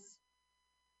pajamas?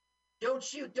 Don't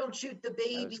shoot the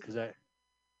baby.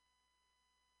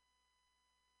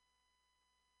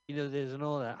 There's an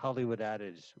old Hollywood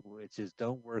adage which is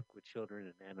don't work with children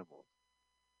and animals.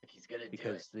 He's gonna do it.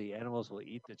 because the animals will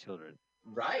eat the children.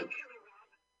 Right.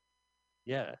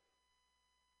 Yeah.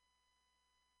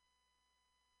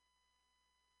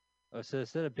 Oh, so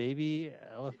is that a baby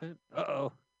elephant?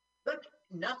 Uh-oh. Look,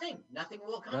 nothing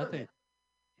will come of Nothing. it.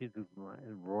 He's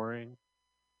roaring.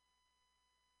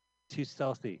 Too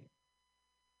stealthy.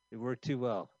 It worked too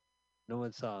well. No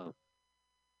one saw him.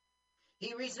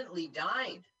 He recently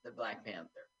died, the Black Panther.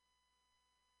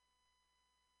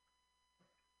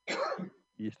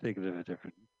 You're thinking of a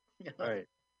different. All right.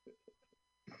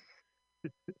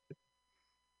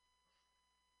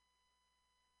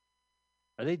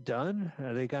 Are they done?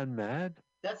 Are they gone mad?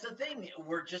 That's the thing.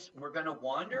 We're gonna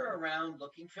wander around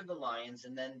looking for the lions,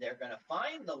 and then they're gonna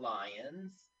find the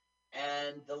lions,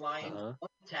 and the lions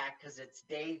won't attack because it's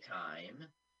daytime.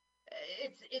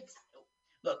 It's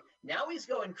look, now he's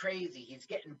going crazy. He's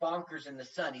getting bonkers in the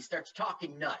sun. He starts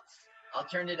talking nuts. I'll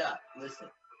turn it up. Listen.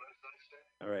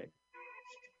 All right.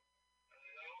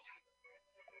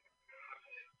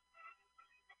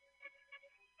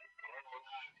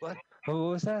 What? What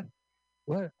was that?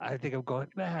 What? I think I'm going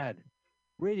mad.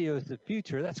 Radio is the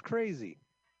future. That's crazy.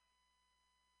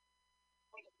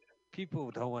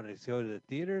 People don't want to go to the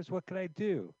theaters. What can I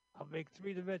do? I'll make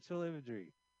three-dimensional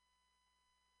imagery.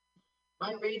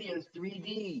 My radio's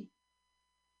 3D.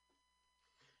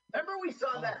 Remember we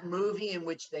saw that movie in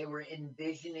which they were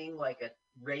envisioning like a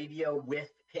radio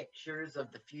with pictures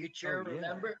of the future,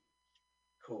 remember?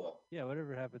 Cool. Yeah,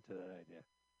 whatever happened to that idea?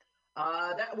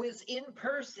 That was in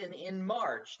person in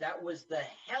March. That was the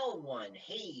Hell one,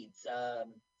 Hades. Oh,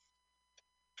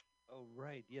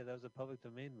 right. Yeah, that was a public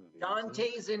domain movie.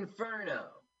 Dante's Inferno.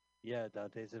 Yeah,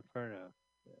 Dante's Inferno.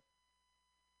 Yeah.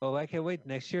 Well, I can't wait.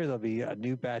 Next year, there'll be a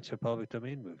new batch of public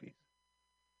domain movies.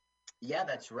 Yeah,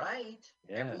 that's right.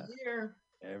 Yeah.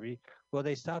 Every year. Well,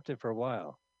 they stopped it for a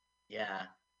while. Yeah.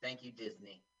 Thank you,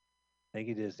 Disney. Thank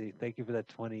you, Disney. Thank you for that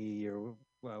 20-year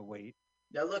wait.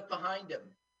 Now look behind him.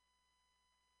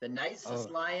 The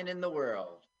nicest lion in the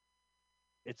world.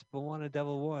 It's Moana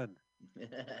Devil 1.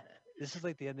 This is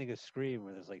like the ending of Scream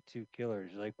where there's like two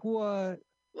killers. You're like, what?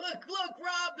 Look,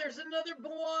 Rob, there's another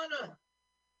Moana.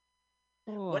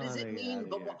 What does it mean?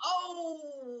 The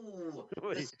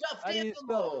stuffed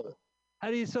animal. How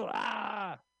do you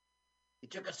spell? He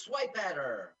took a swipe at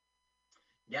her.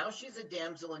 Now she's a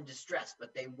damsel in distress,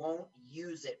 but they won't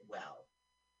use it well.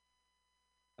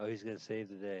 Oh, he's going to save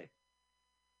the day.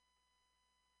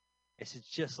 It's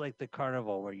just like the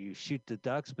carnival where you shoot the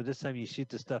ducks, but this time you shoot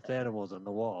the stuffed animals on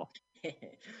the wall.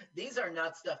 These are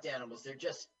not stuffed animals. They're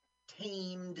just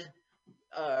tamed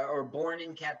or born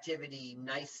in captivity,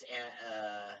 nice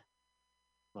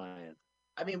lion.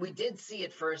 I mean, we did see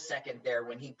it for a second there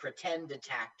when he pretend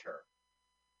attacked her.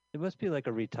 It must be like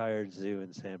a retired zoo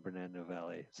in San Fernando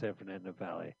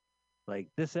Valley. Like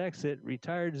this exit,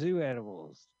 retired zoo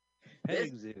animals.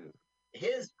 Petting zoo.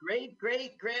 His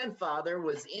great-great-grandfather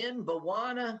was in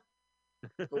Moana.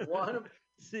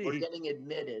 We're getting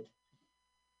admitted.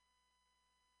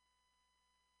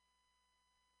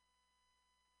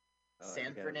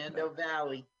 San Fernando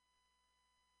Valley.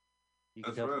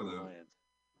 That's where I live.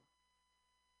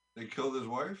 They killed his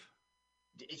wife?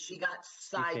 She got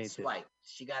sideswiped.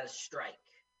 She got a strike.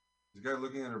 This guy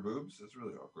looking at her boobs? That's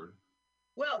really awkward.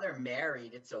 Well, they're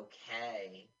married. It's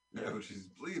okay. Yeah, but she's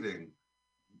bleeding.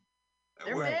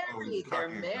 They're married. They're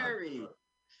married.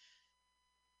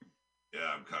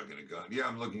 Yeah, I'm cocking a gun. Yeah,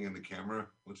 I'm looking in the camera.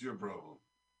 What's your problem?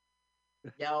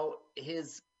 Now,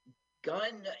 his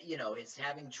gun, is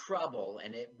having trouble,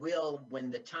 and it will,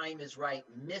 when the time is right,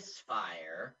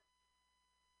 misfire.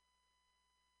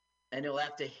 And he'll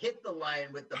have to hit the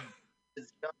lion with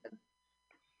his gun.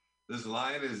 This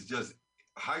lion is just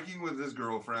hiking with his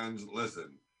girlfriends.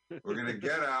 Listen, we're going to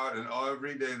get out, and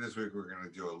every day this week we're going to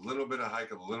do a little bit of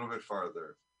hike, a little bit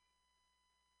farther.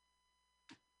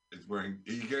 He's wearing,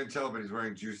 you can't tell, but he's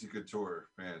wearing Juicy Couture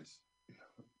pants.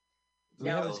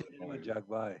 Now, jog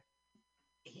by.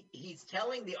 He's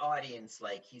telling the audience,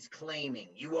 like he's claiming,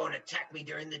 you won't attack me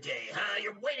during the day. Huh?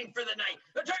 You're waiting for the night.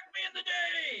 Attack me in the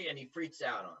day. And he freaks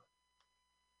out on him.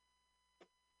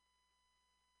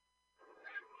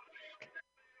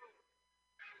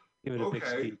 Give it a big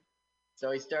speed.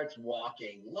 So he starts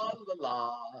walking. La la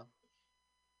la.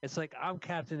 It's like I'm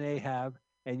Captain Ahab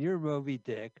and you're Moby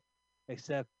Dick,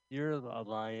 except you're a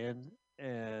lion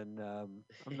and I'm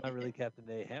not really Captain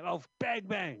Ahab. Oh, bang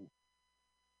bang!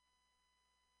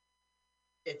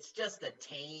 It's just a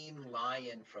tame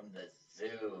lion from the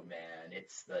zoo, man.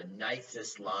 It's the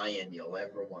nicest lion you'll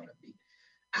ever want to be.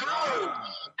 Ow!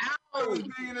 Ow! I was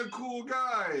being a cool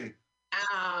guy.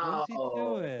 Ow! What's he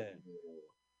doing?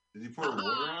 Did he pour water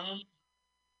on him?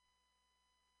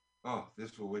 Oh,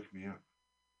 this will wake me up.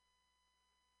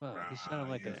 Well, he's sounding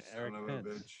like You an son Eric of a Pence.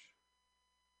 bitch.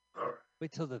 All right.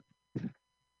 Wait till the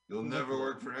You'll Wait never till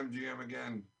work for MGM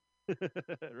again.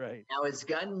 right. Now his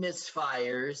gun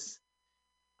misfires.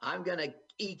 I'm gonna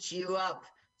eat you up.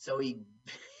 So he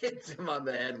hits him on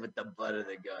the head with the butt of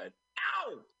the gun.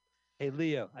 Ow! Hey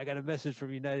Leo, I got a message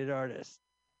from United Artists.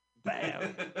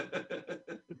 Bam.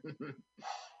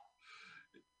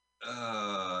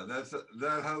 Is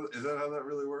that how that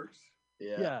really works?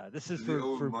 Yeah. Yeah, this is Does he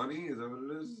owe for money? Is that what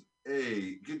it is?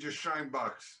 Hey, get your shine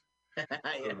box. Son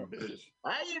of a bitch.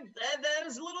 That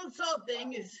is a little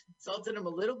insulting. It's insulted him a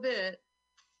little bit.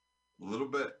 A little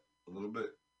bit.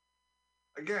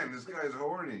 Again, this guy's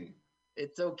horny.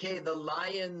 It's okay. The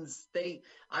lions,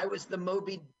 I was the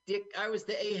Moby Dick, I was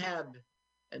the Ahab,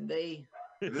 and they.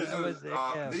 This is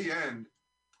the end.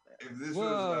 If this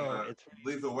was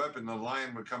Lethal Weapon, the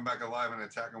lion would come back alive and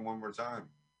attack him one more time.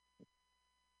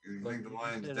 You think the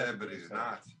lion's dead, but he's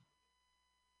not.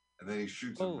 And then he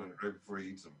shoots him right before he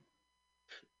eats him.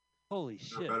 Holy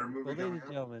shit. Better movie well, ladies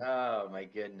and gentlemen. Oh, my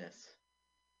goodness.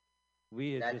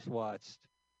 We had just watched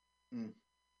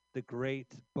The Great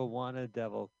Bwana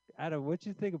Devil. Adam, what'd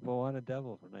you think of Bwana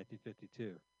Devil from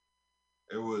 1952?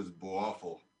 It was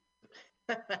awful.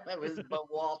 It was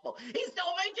awful. He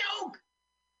stole my joke!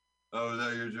 Oh, is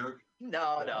that your joke?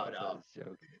 No.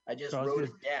 Joke. I just wrote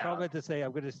it down. Carl meant to say,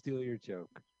 I'm going to steal your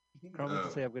joke. Carl meant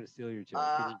to say, I'm going to steal your joke.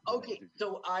 Okay,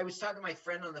 so I was talking to my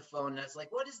friend on the phone, and I was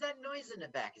like, what is that noise in the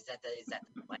back? Is that the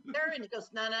blender? And he goes,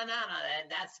 no,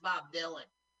 that's Bob Dylan.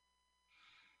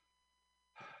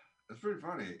 Oh, That's pretty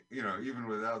funny, even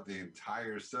without the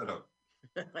entire setup.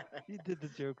 He did the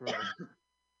joke wrong.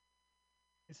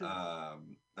 He said,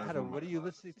 Adam, what are you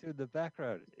listening to in the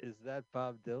background? Is that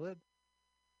Bob Dylan?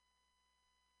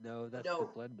 No, that's the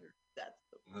blender.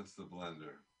 That's the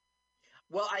blender.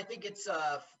 Well, I think it's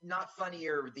not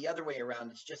funnier the other way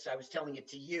around. It's just I was telling it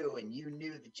to you, and you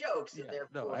knew the jokes, and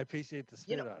therefore. No, I appreciate the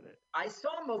spin on it. I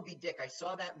saw Moby Dick. I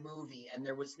saw that movie, and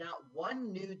there was not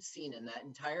one nude scene in that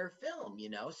entire film.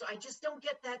 So I just don't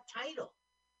get that title.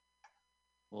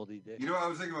 Moldy Dick. I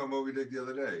was thinking about Moby Dick the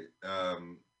other day.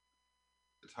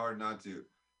 It's hard not to.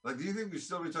 Like, do you think we'd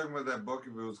still be talking about that book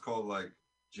if it was called like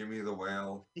Jimmy the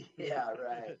Whale? Yeah,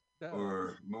 right.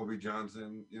 Or Moby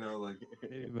Johnson,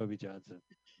 Maybe Moby Johnson.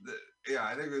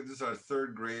 I think this is our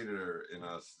third grader in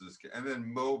us. And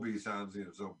then Moby sounds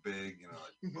so big,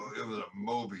 it was a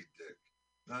Moby Dick.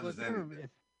 Not just anything.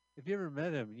 If you ever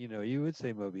met him, you would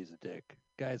say Moby's a dick.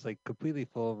 Guy's like completely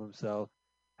full of himself,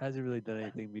 hasn't really done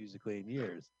anything musically in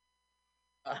years.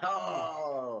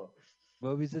 Oh,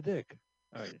 Moby's a dick.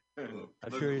 All right.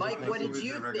 I'm sure Mike, what did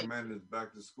you think? Recommend is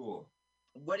Back to School.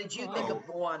 What did you think of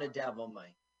Bwana Devil,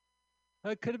 Mike?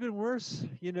 It could have been worse.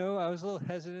 I was a little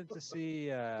hesitant to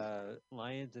see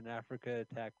lions in Africa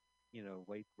attack,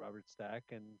 white Robert Stack,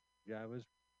 and I was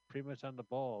pretty much on the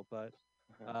ball. But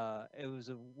it was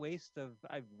a waste of.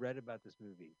 I've read about this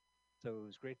movie, so it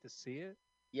was great to see it.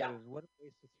 Yeah. It was what a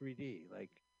waste of 3D.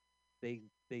 Like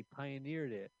they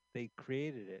pioneered it, they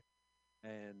created it,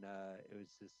 and it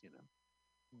was just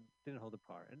didn't hold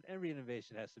a par. And every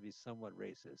innovation has to be somewhat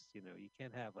racist. You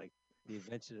can't have like the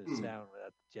invention of sound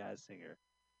without the jazz singer.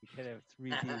 You can't have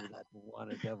 3D without the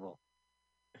Bwana Devil.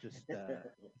 Just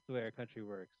that's the way our country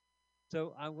works.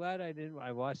 So I'm glad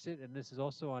I watched it, and this is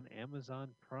also on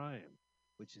Amazon Prime,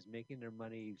 which is making their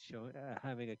money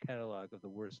having a catalog of the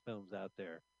worst films out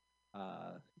there.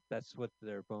 That's what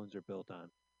their bones are built on.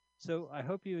 So I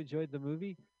hope you enjoyed the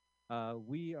movie.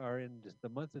 We are in the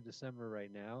month of December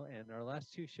right now, and our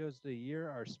last two shows of the year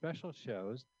are special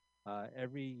shows.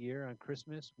 Every year on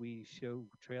Christmas, we show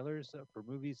trailers for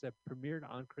movies that premiered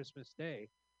on Christmas Day.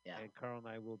 Yeah. And Carl and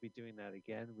I will be doing that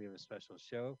again. We have a special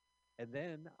show. And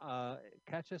then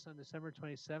catch us on December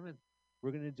 27th.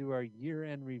 We're going to do our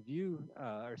year-end review,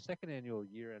 our second annual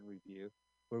year-end review,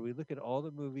 where we look at all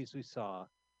the movies we saw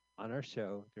on our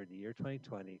show during the year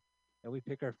 2020, and we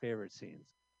pick our favorite scenes.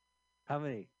 How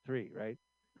many? 3, right?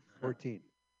 14.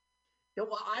 No,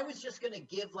 well, I was just going to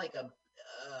give like a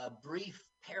brief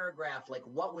paragraph, like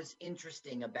what was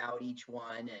interesting about each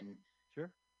one, and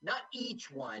sure, not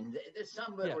each one. There's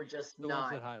some that were just the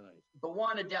not. Ones that highlight.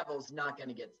 Bwana Devil's not going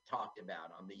to get talked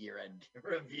about on the year-end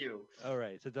review. All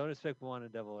right, so don't expect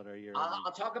Bwana Devil at our year-end.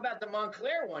 I'll talk about the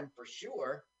Montclair one for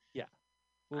sure. Yeah,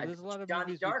 well, there's a lot of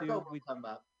Johnny movies Darko will come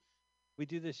up. We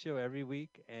do this show every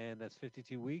week, and that's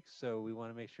 52 weeks, so we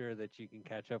want to make sure that you can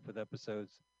catch up with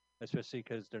episodes, especially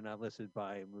because they're not listed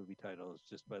by movie titles,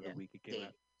 just by the week it came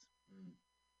out.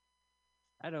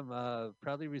 Adam,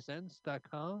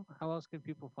 proudlyresents.com, how else can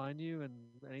people find you, and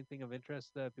anything of interest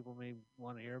that people may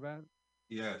want to hear about?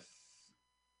 Yes,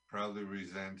 Proudly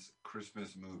Resents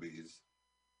Christmas Movies.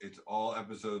 It's all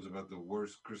episodes about the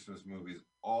worst Christmas movies,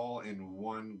 all in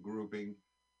one grouping.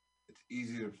 It's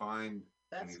easy to find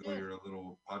when That's you go to good. your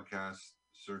little podcast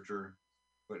searcher,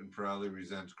 put in Proudly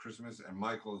Resents Christmas, and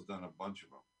Michael has done a bunch of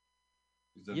them.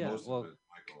 He's done Yeah, most of well, it.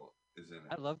 Michael is in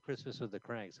I it. love Christmas with the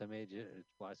Cranks. I made you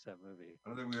watch that movie. I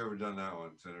don't think we've ever done that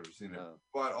one, so I've never seen it. No.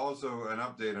 But also an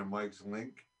update on Mike's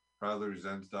link,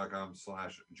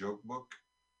 proudlyresents.com/jokebook.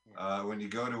 Yeah. When you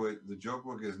go to it, the joke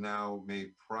book is now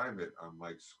made private on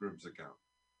Mike's Scribs account.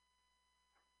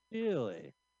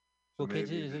 Really? So Well, can't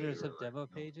you, maybe is they there were some like, demo no.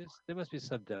 pages? There must be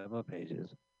some demo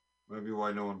pages. Maybe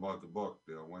why no one bought the book.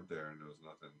 They all went there and there was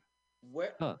nothing.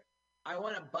 Where Huh. I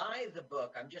want to buy the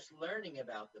book. I'm just learning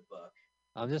about the book.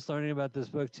 I'm just learning about this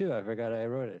book too. I forgot I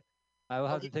wrote it. I will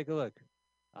have to take a look.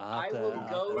 I will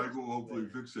go. Mike will hopefully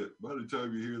fix it by the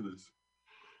time you hear this.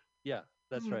 Yeah,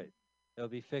 that's right. It'll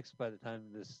be fixed by the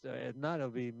time this. If not, it'll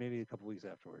be maybe a couple weeks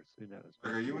afterwards. Who knows?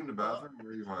 Like, are you in the bathroom or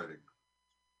are you hiding?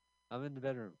 I'm in the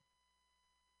bedroom.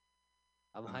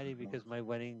 I'm hiding because my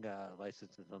wedding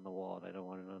license is on the wall and I don't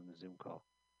want it on the Zoom call.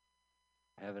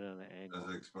 I have it on an angle. Has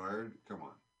it expired? Come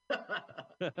on.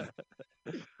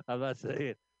 I'm not saying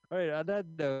it. All right, on that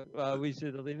note, we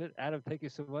should leave it. Adam, thank you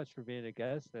so much for being a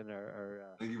guest and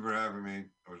our Thank you for having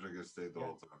me. I wish I could stay the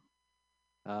whole time.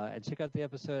 and check out the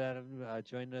episode, Adam.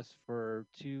 Join us for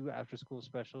 2 after-school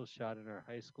specials shot in our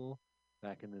high school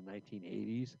back in the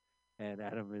 1980s. And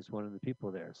Adam is one of the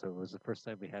people there. So it was the first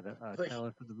time we had a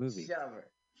talent for the movie.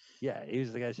 Shover. Yeah, he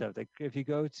was the guy shoved. Like, if you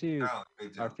go to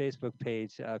our Facebook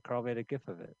page, Carl made a GIF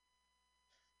of it.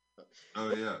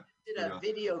 Oh, yeah. Did a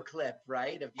video clip,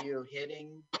 right, of you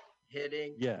hitting.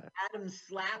 Yeah. Adam's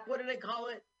slap. What did I call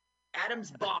it?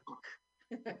 Adam's bonk.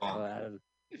 Adam,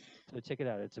 so check it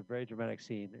out. It's a very dramatic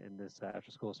scene in this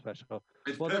after-school special.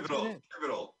 It's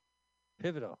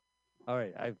pivotal. All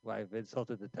right, I've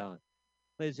insulted the talent.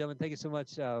 Ladies and gentlemen, thank you so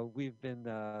much. We've been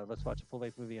Let's Watch a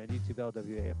Full-Length Movie on YouTube,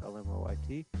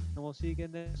 LWAFLMOYT, and we'll see you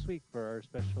again next week for our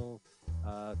special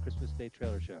Christmas Day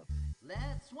trailer show.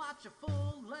 Let's watch a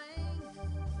full-length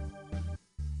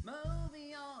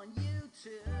movie on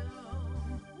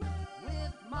YouTube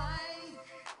with Mike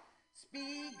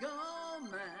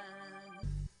Spiegelman.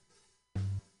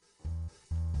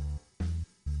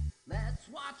 Let's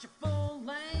watch a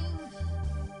full-length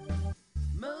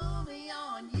movie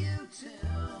on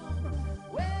YouTube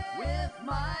with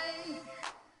Mike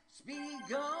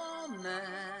Spiegelman.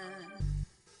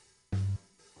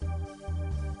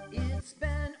 It's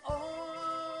been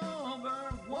over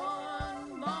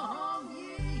 1 long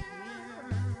year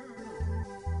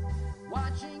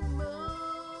watching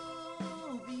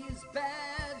movies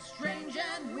bad, strange,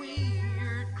 and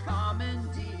weird,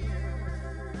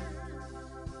 commandeered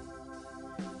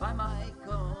by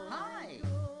Michael. Hi,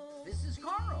 this is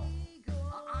Carl.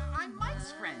 I'm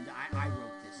Mike's friend. I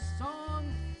wrote this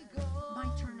song. My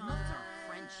turn-ons are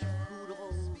French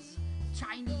poodles,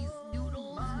 Chinese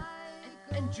noodles,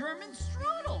 and German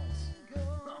strudels.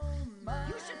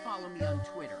 You should follow me on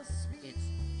Twitter. It's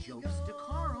Jokes to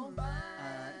Carl.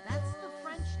 That's the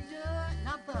French duh,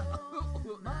 not the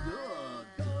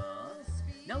duh.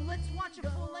 Now let's watch a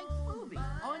full-length movie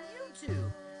on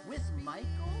YouTube with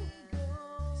Michael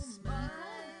Spiegel.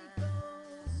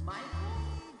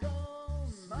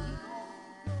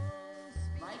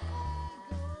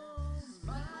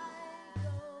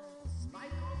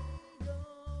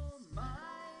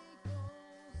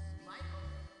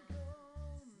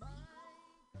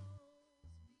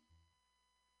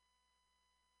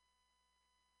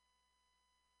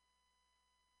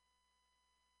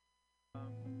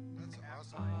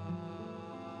 That's awesome.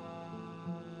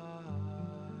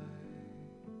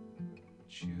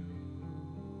 Choose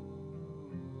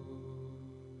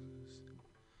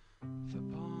the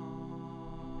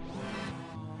pawn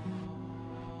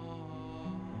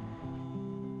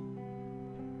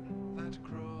that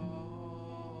crosses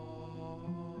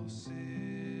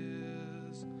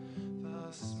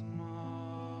the smart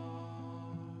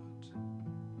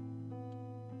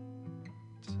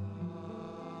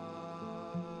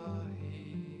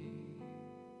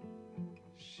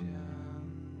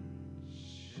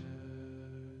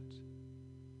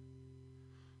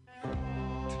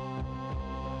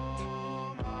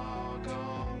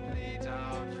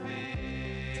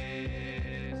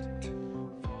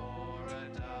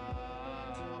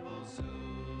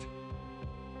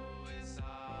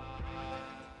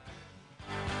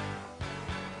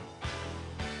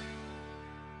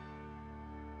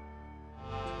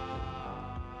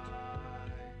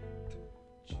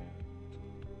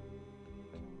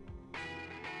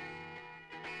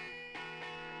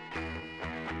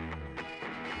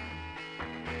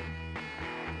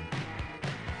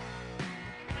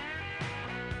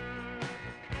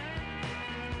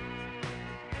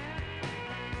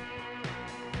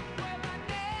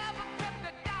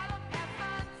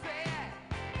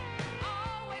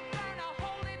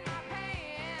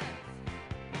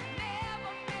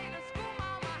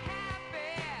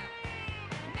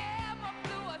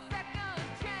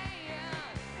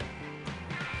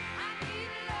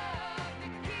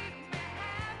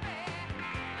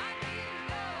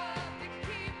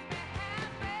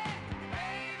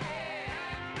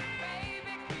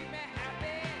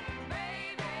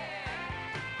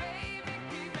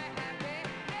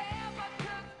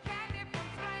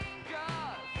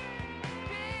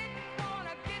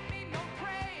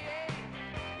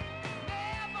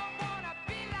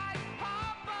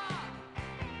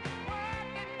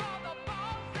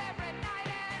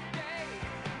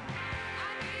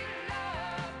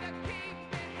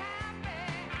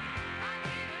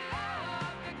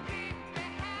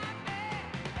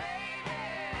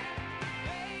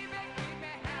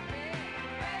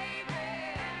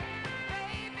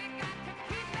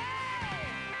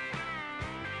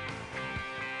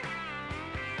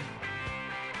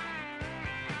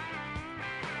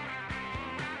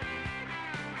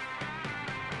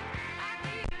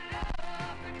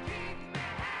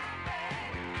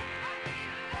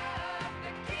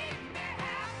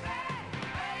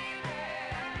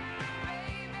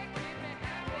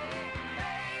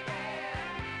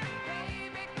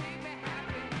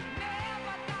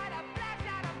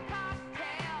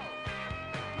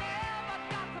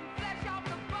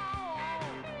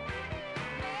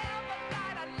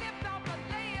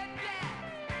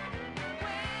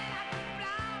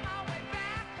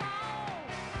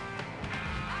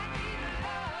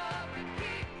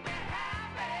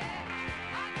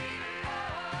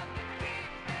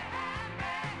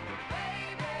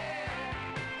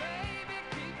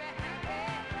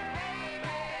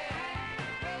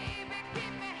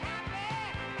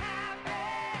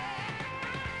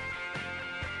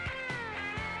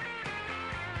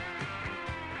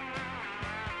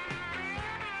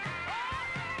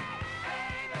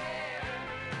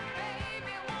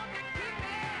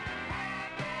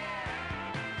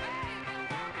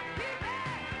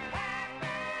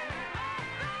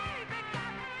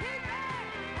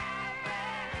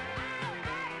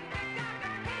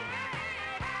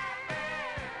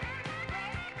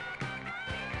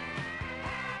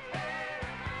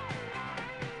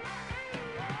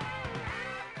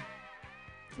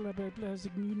Slaap uit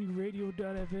luister ik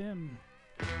MutinyRadio.fm.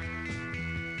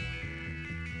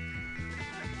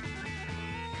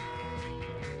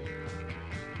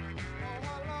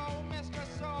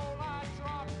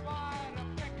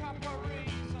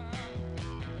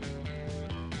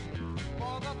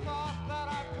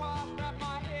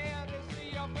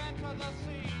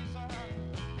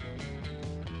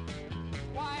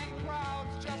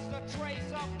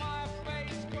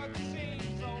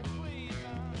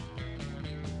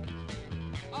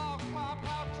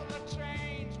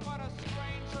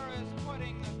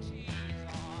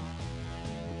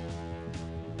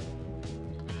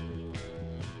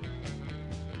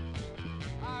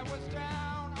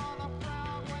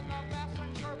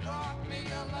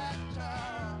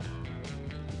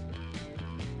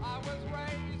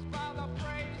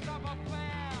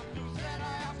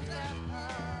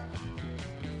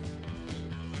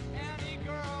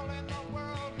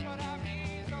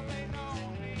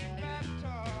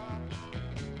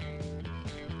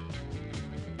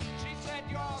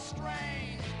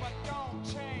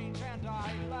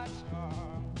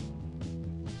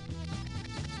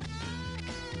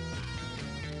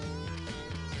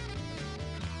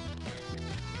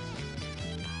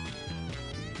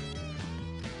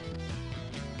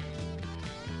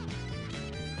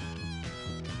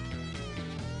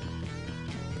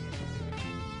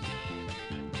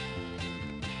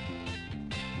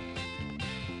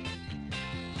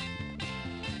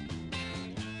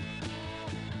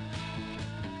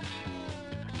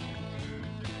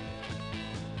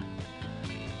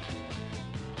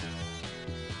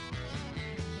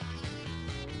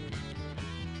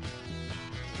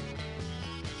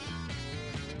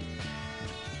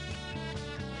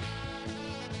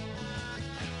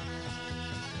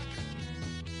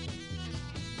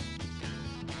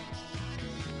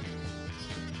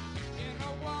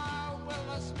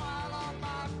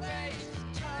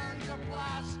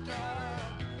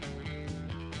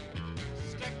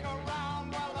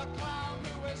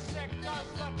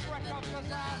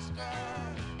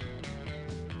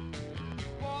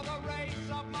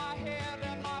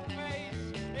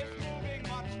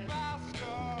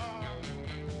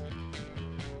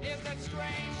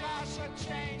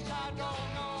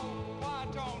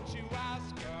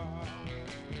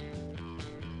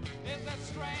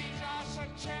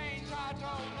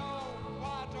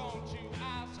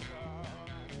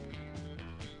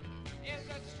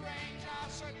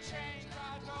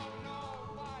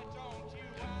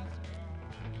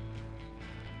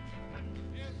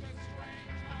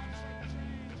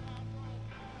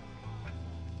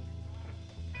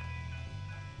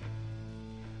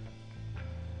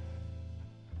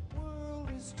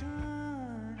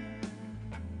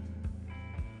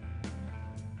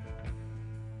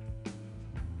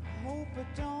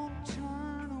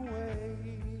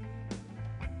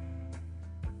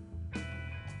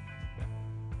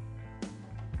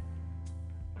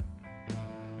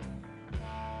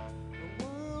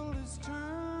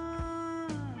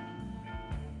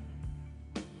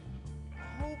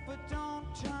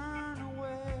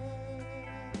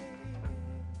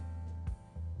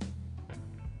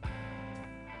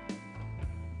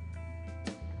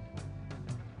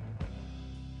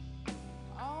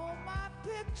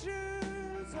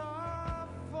 Pictures are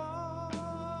falling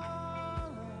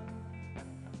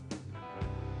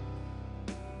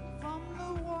from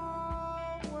the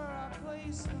wall where I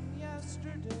placed them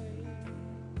yesterday.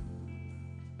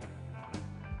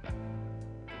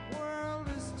 The world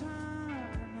is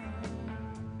turning.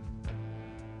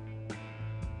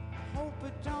 I hope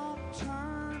it don't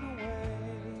turn away.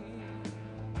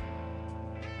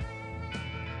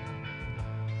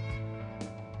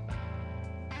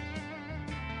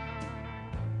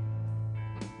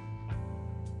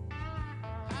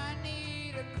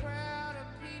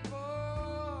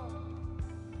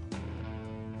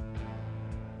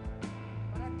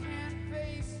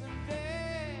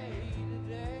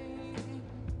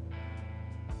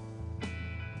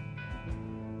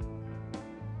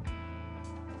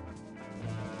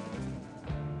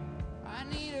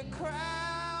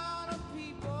 Crowd of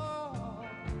people,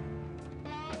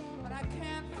 but I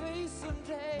can't face them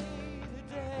day to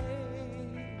day.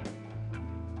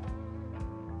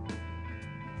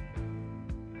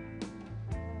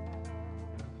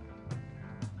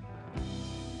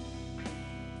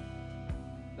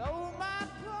 Though my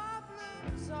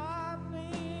problems are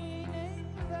meaningless,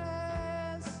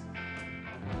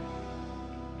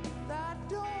 that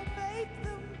don't make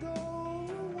them go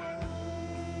away.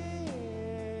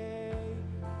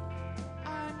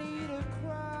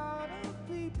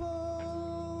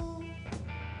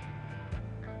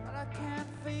 But I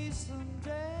can't face them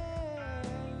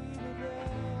day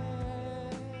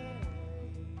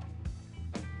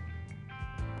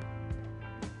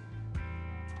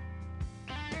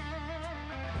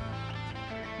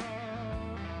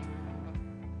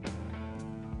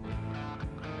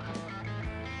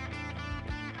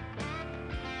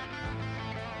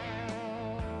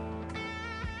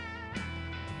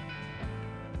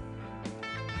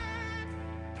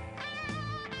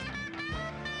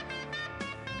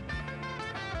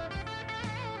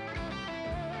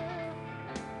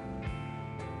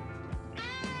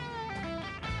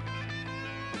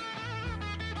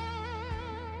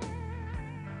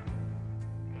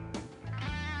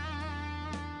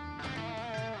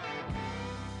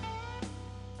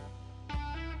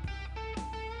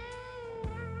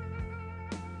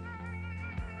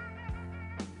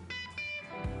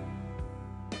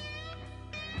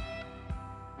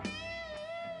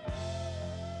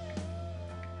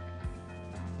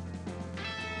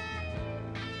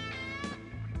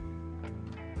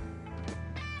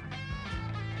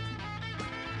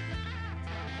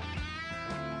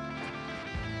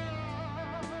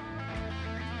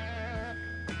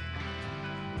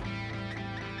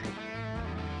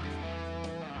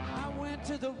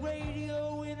went to the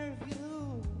radio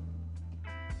interview,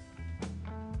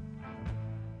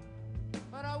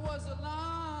 but I was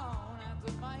alone at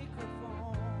the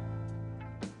microphone.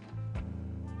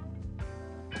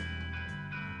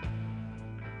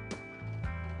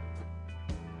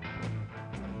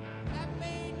 That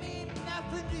made me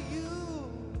nothing to you,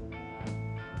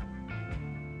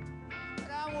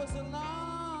 but I was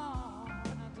alone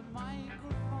at the microphone.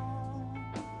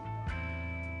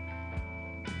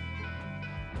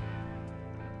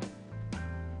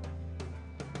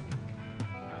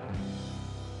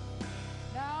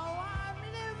 Now I'm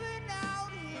living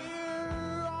out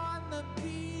here on the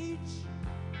beach,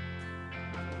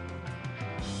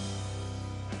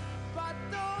 but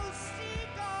those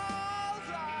seagulls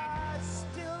are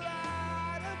still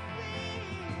out of reach.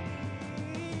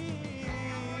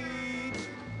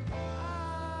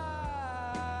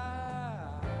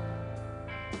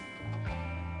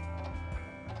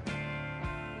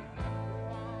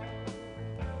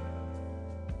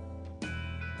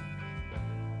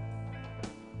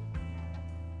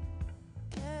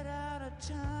 Get out of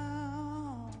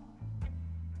town.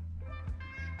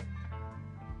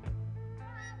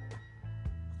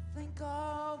 Think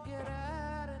I'll get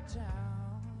out of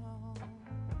town.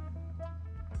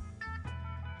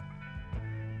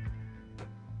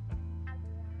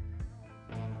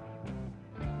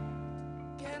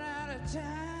 Get out of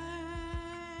town.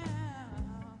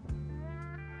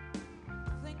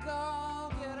 Think I'll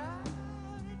get out of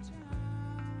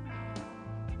town.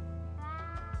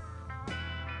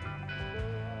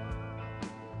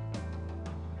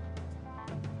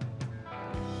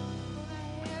 Gonna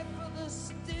head for the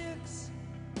sticks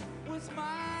with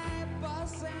my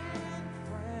bus and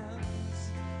friends.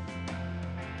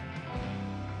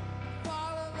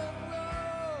 Follow the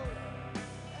road,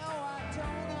 oh I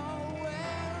don't know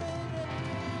where it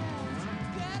ends.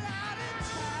 Get out of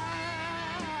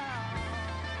town.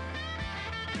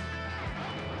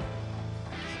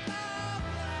 Think I'll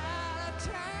get out of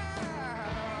town.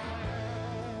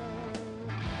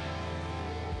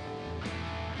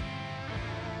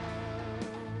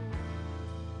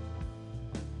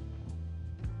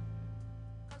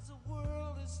 'Cause the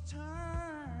world is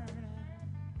turning.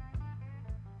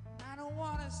 I don't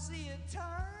wanna see it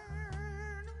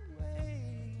turn away.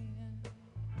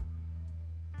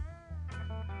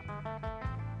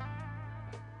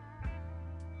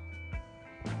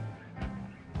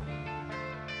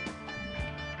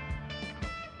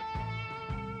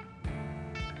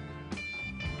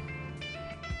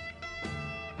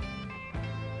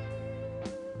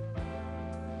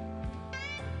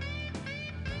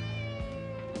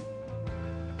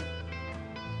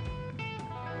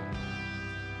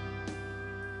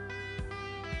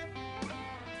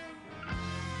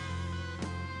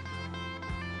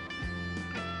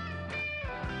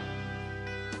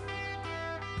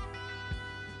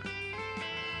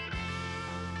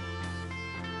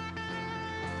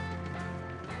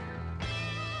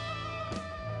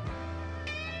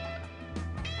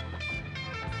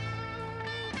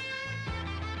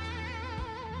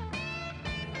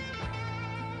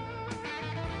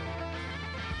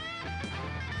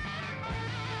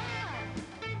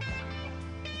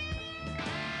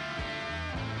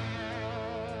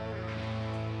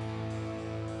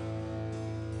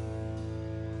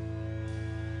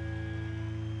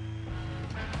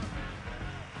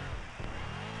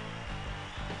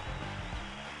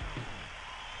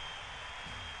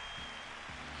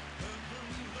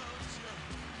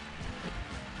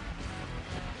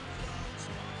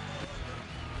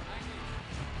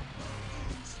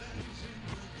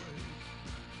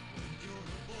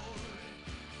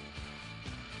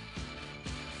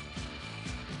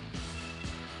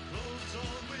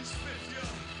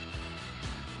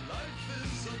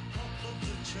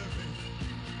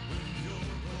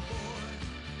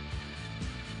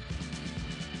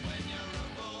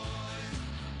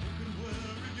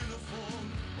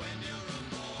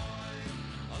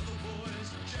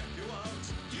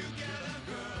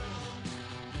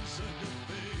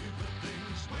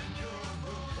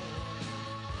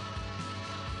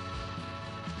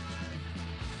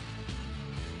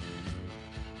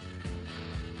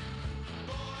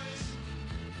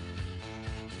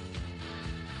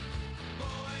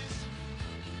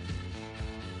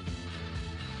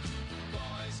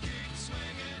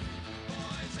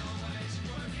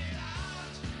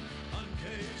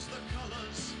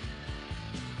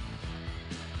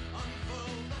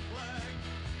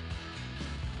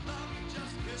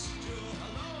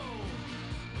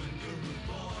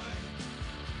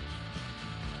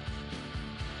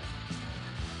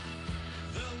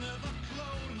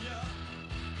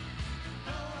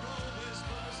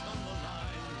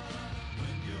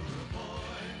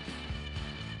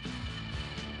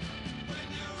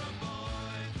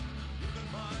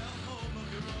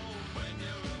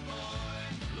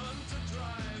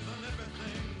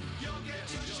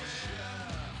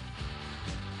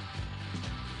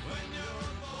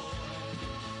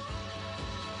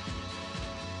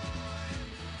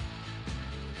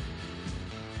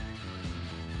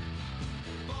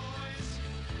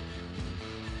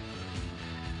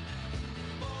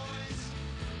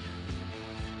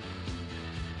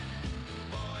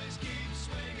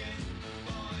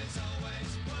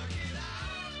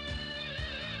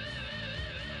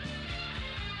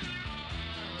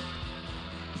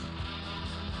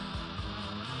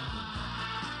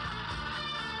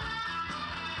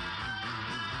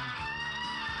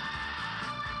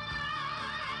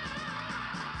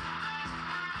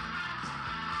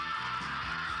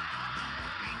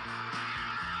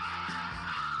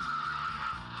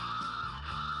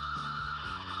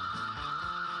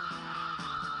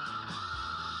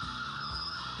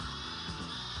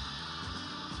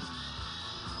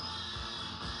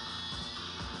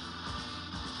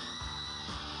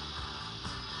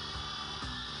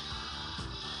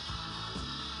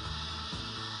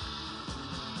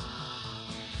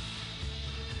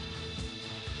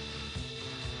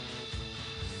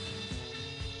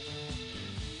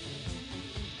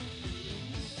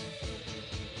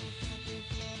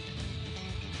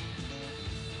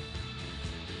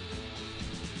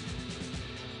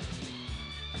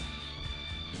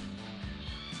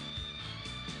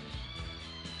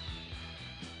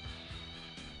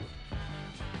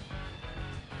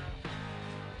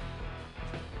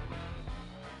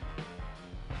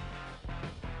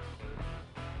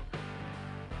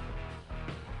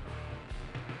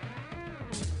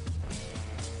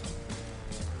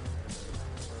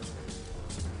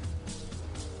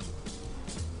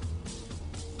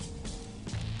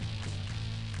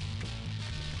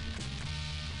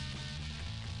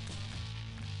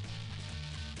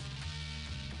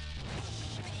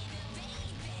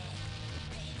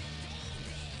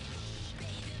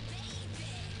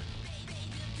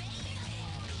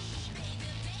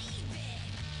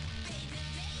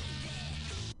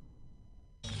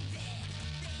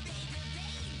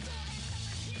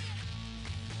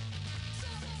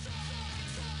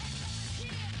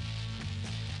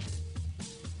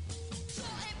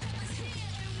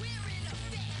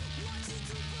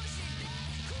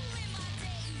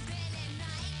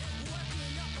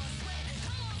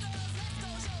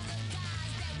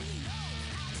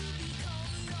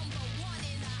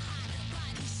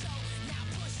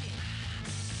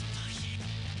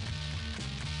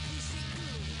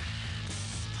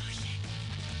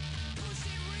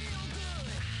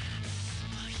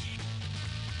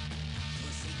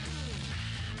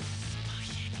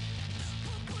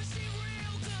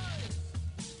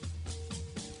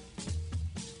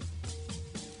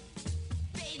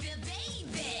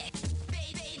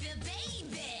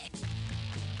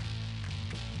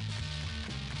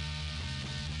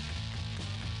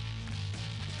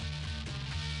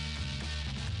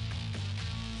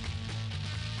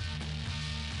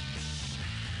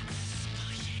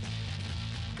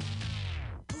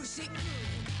 take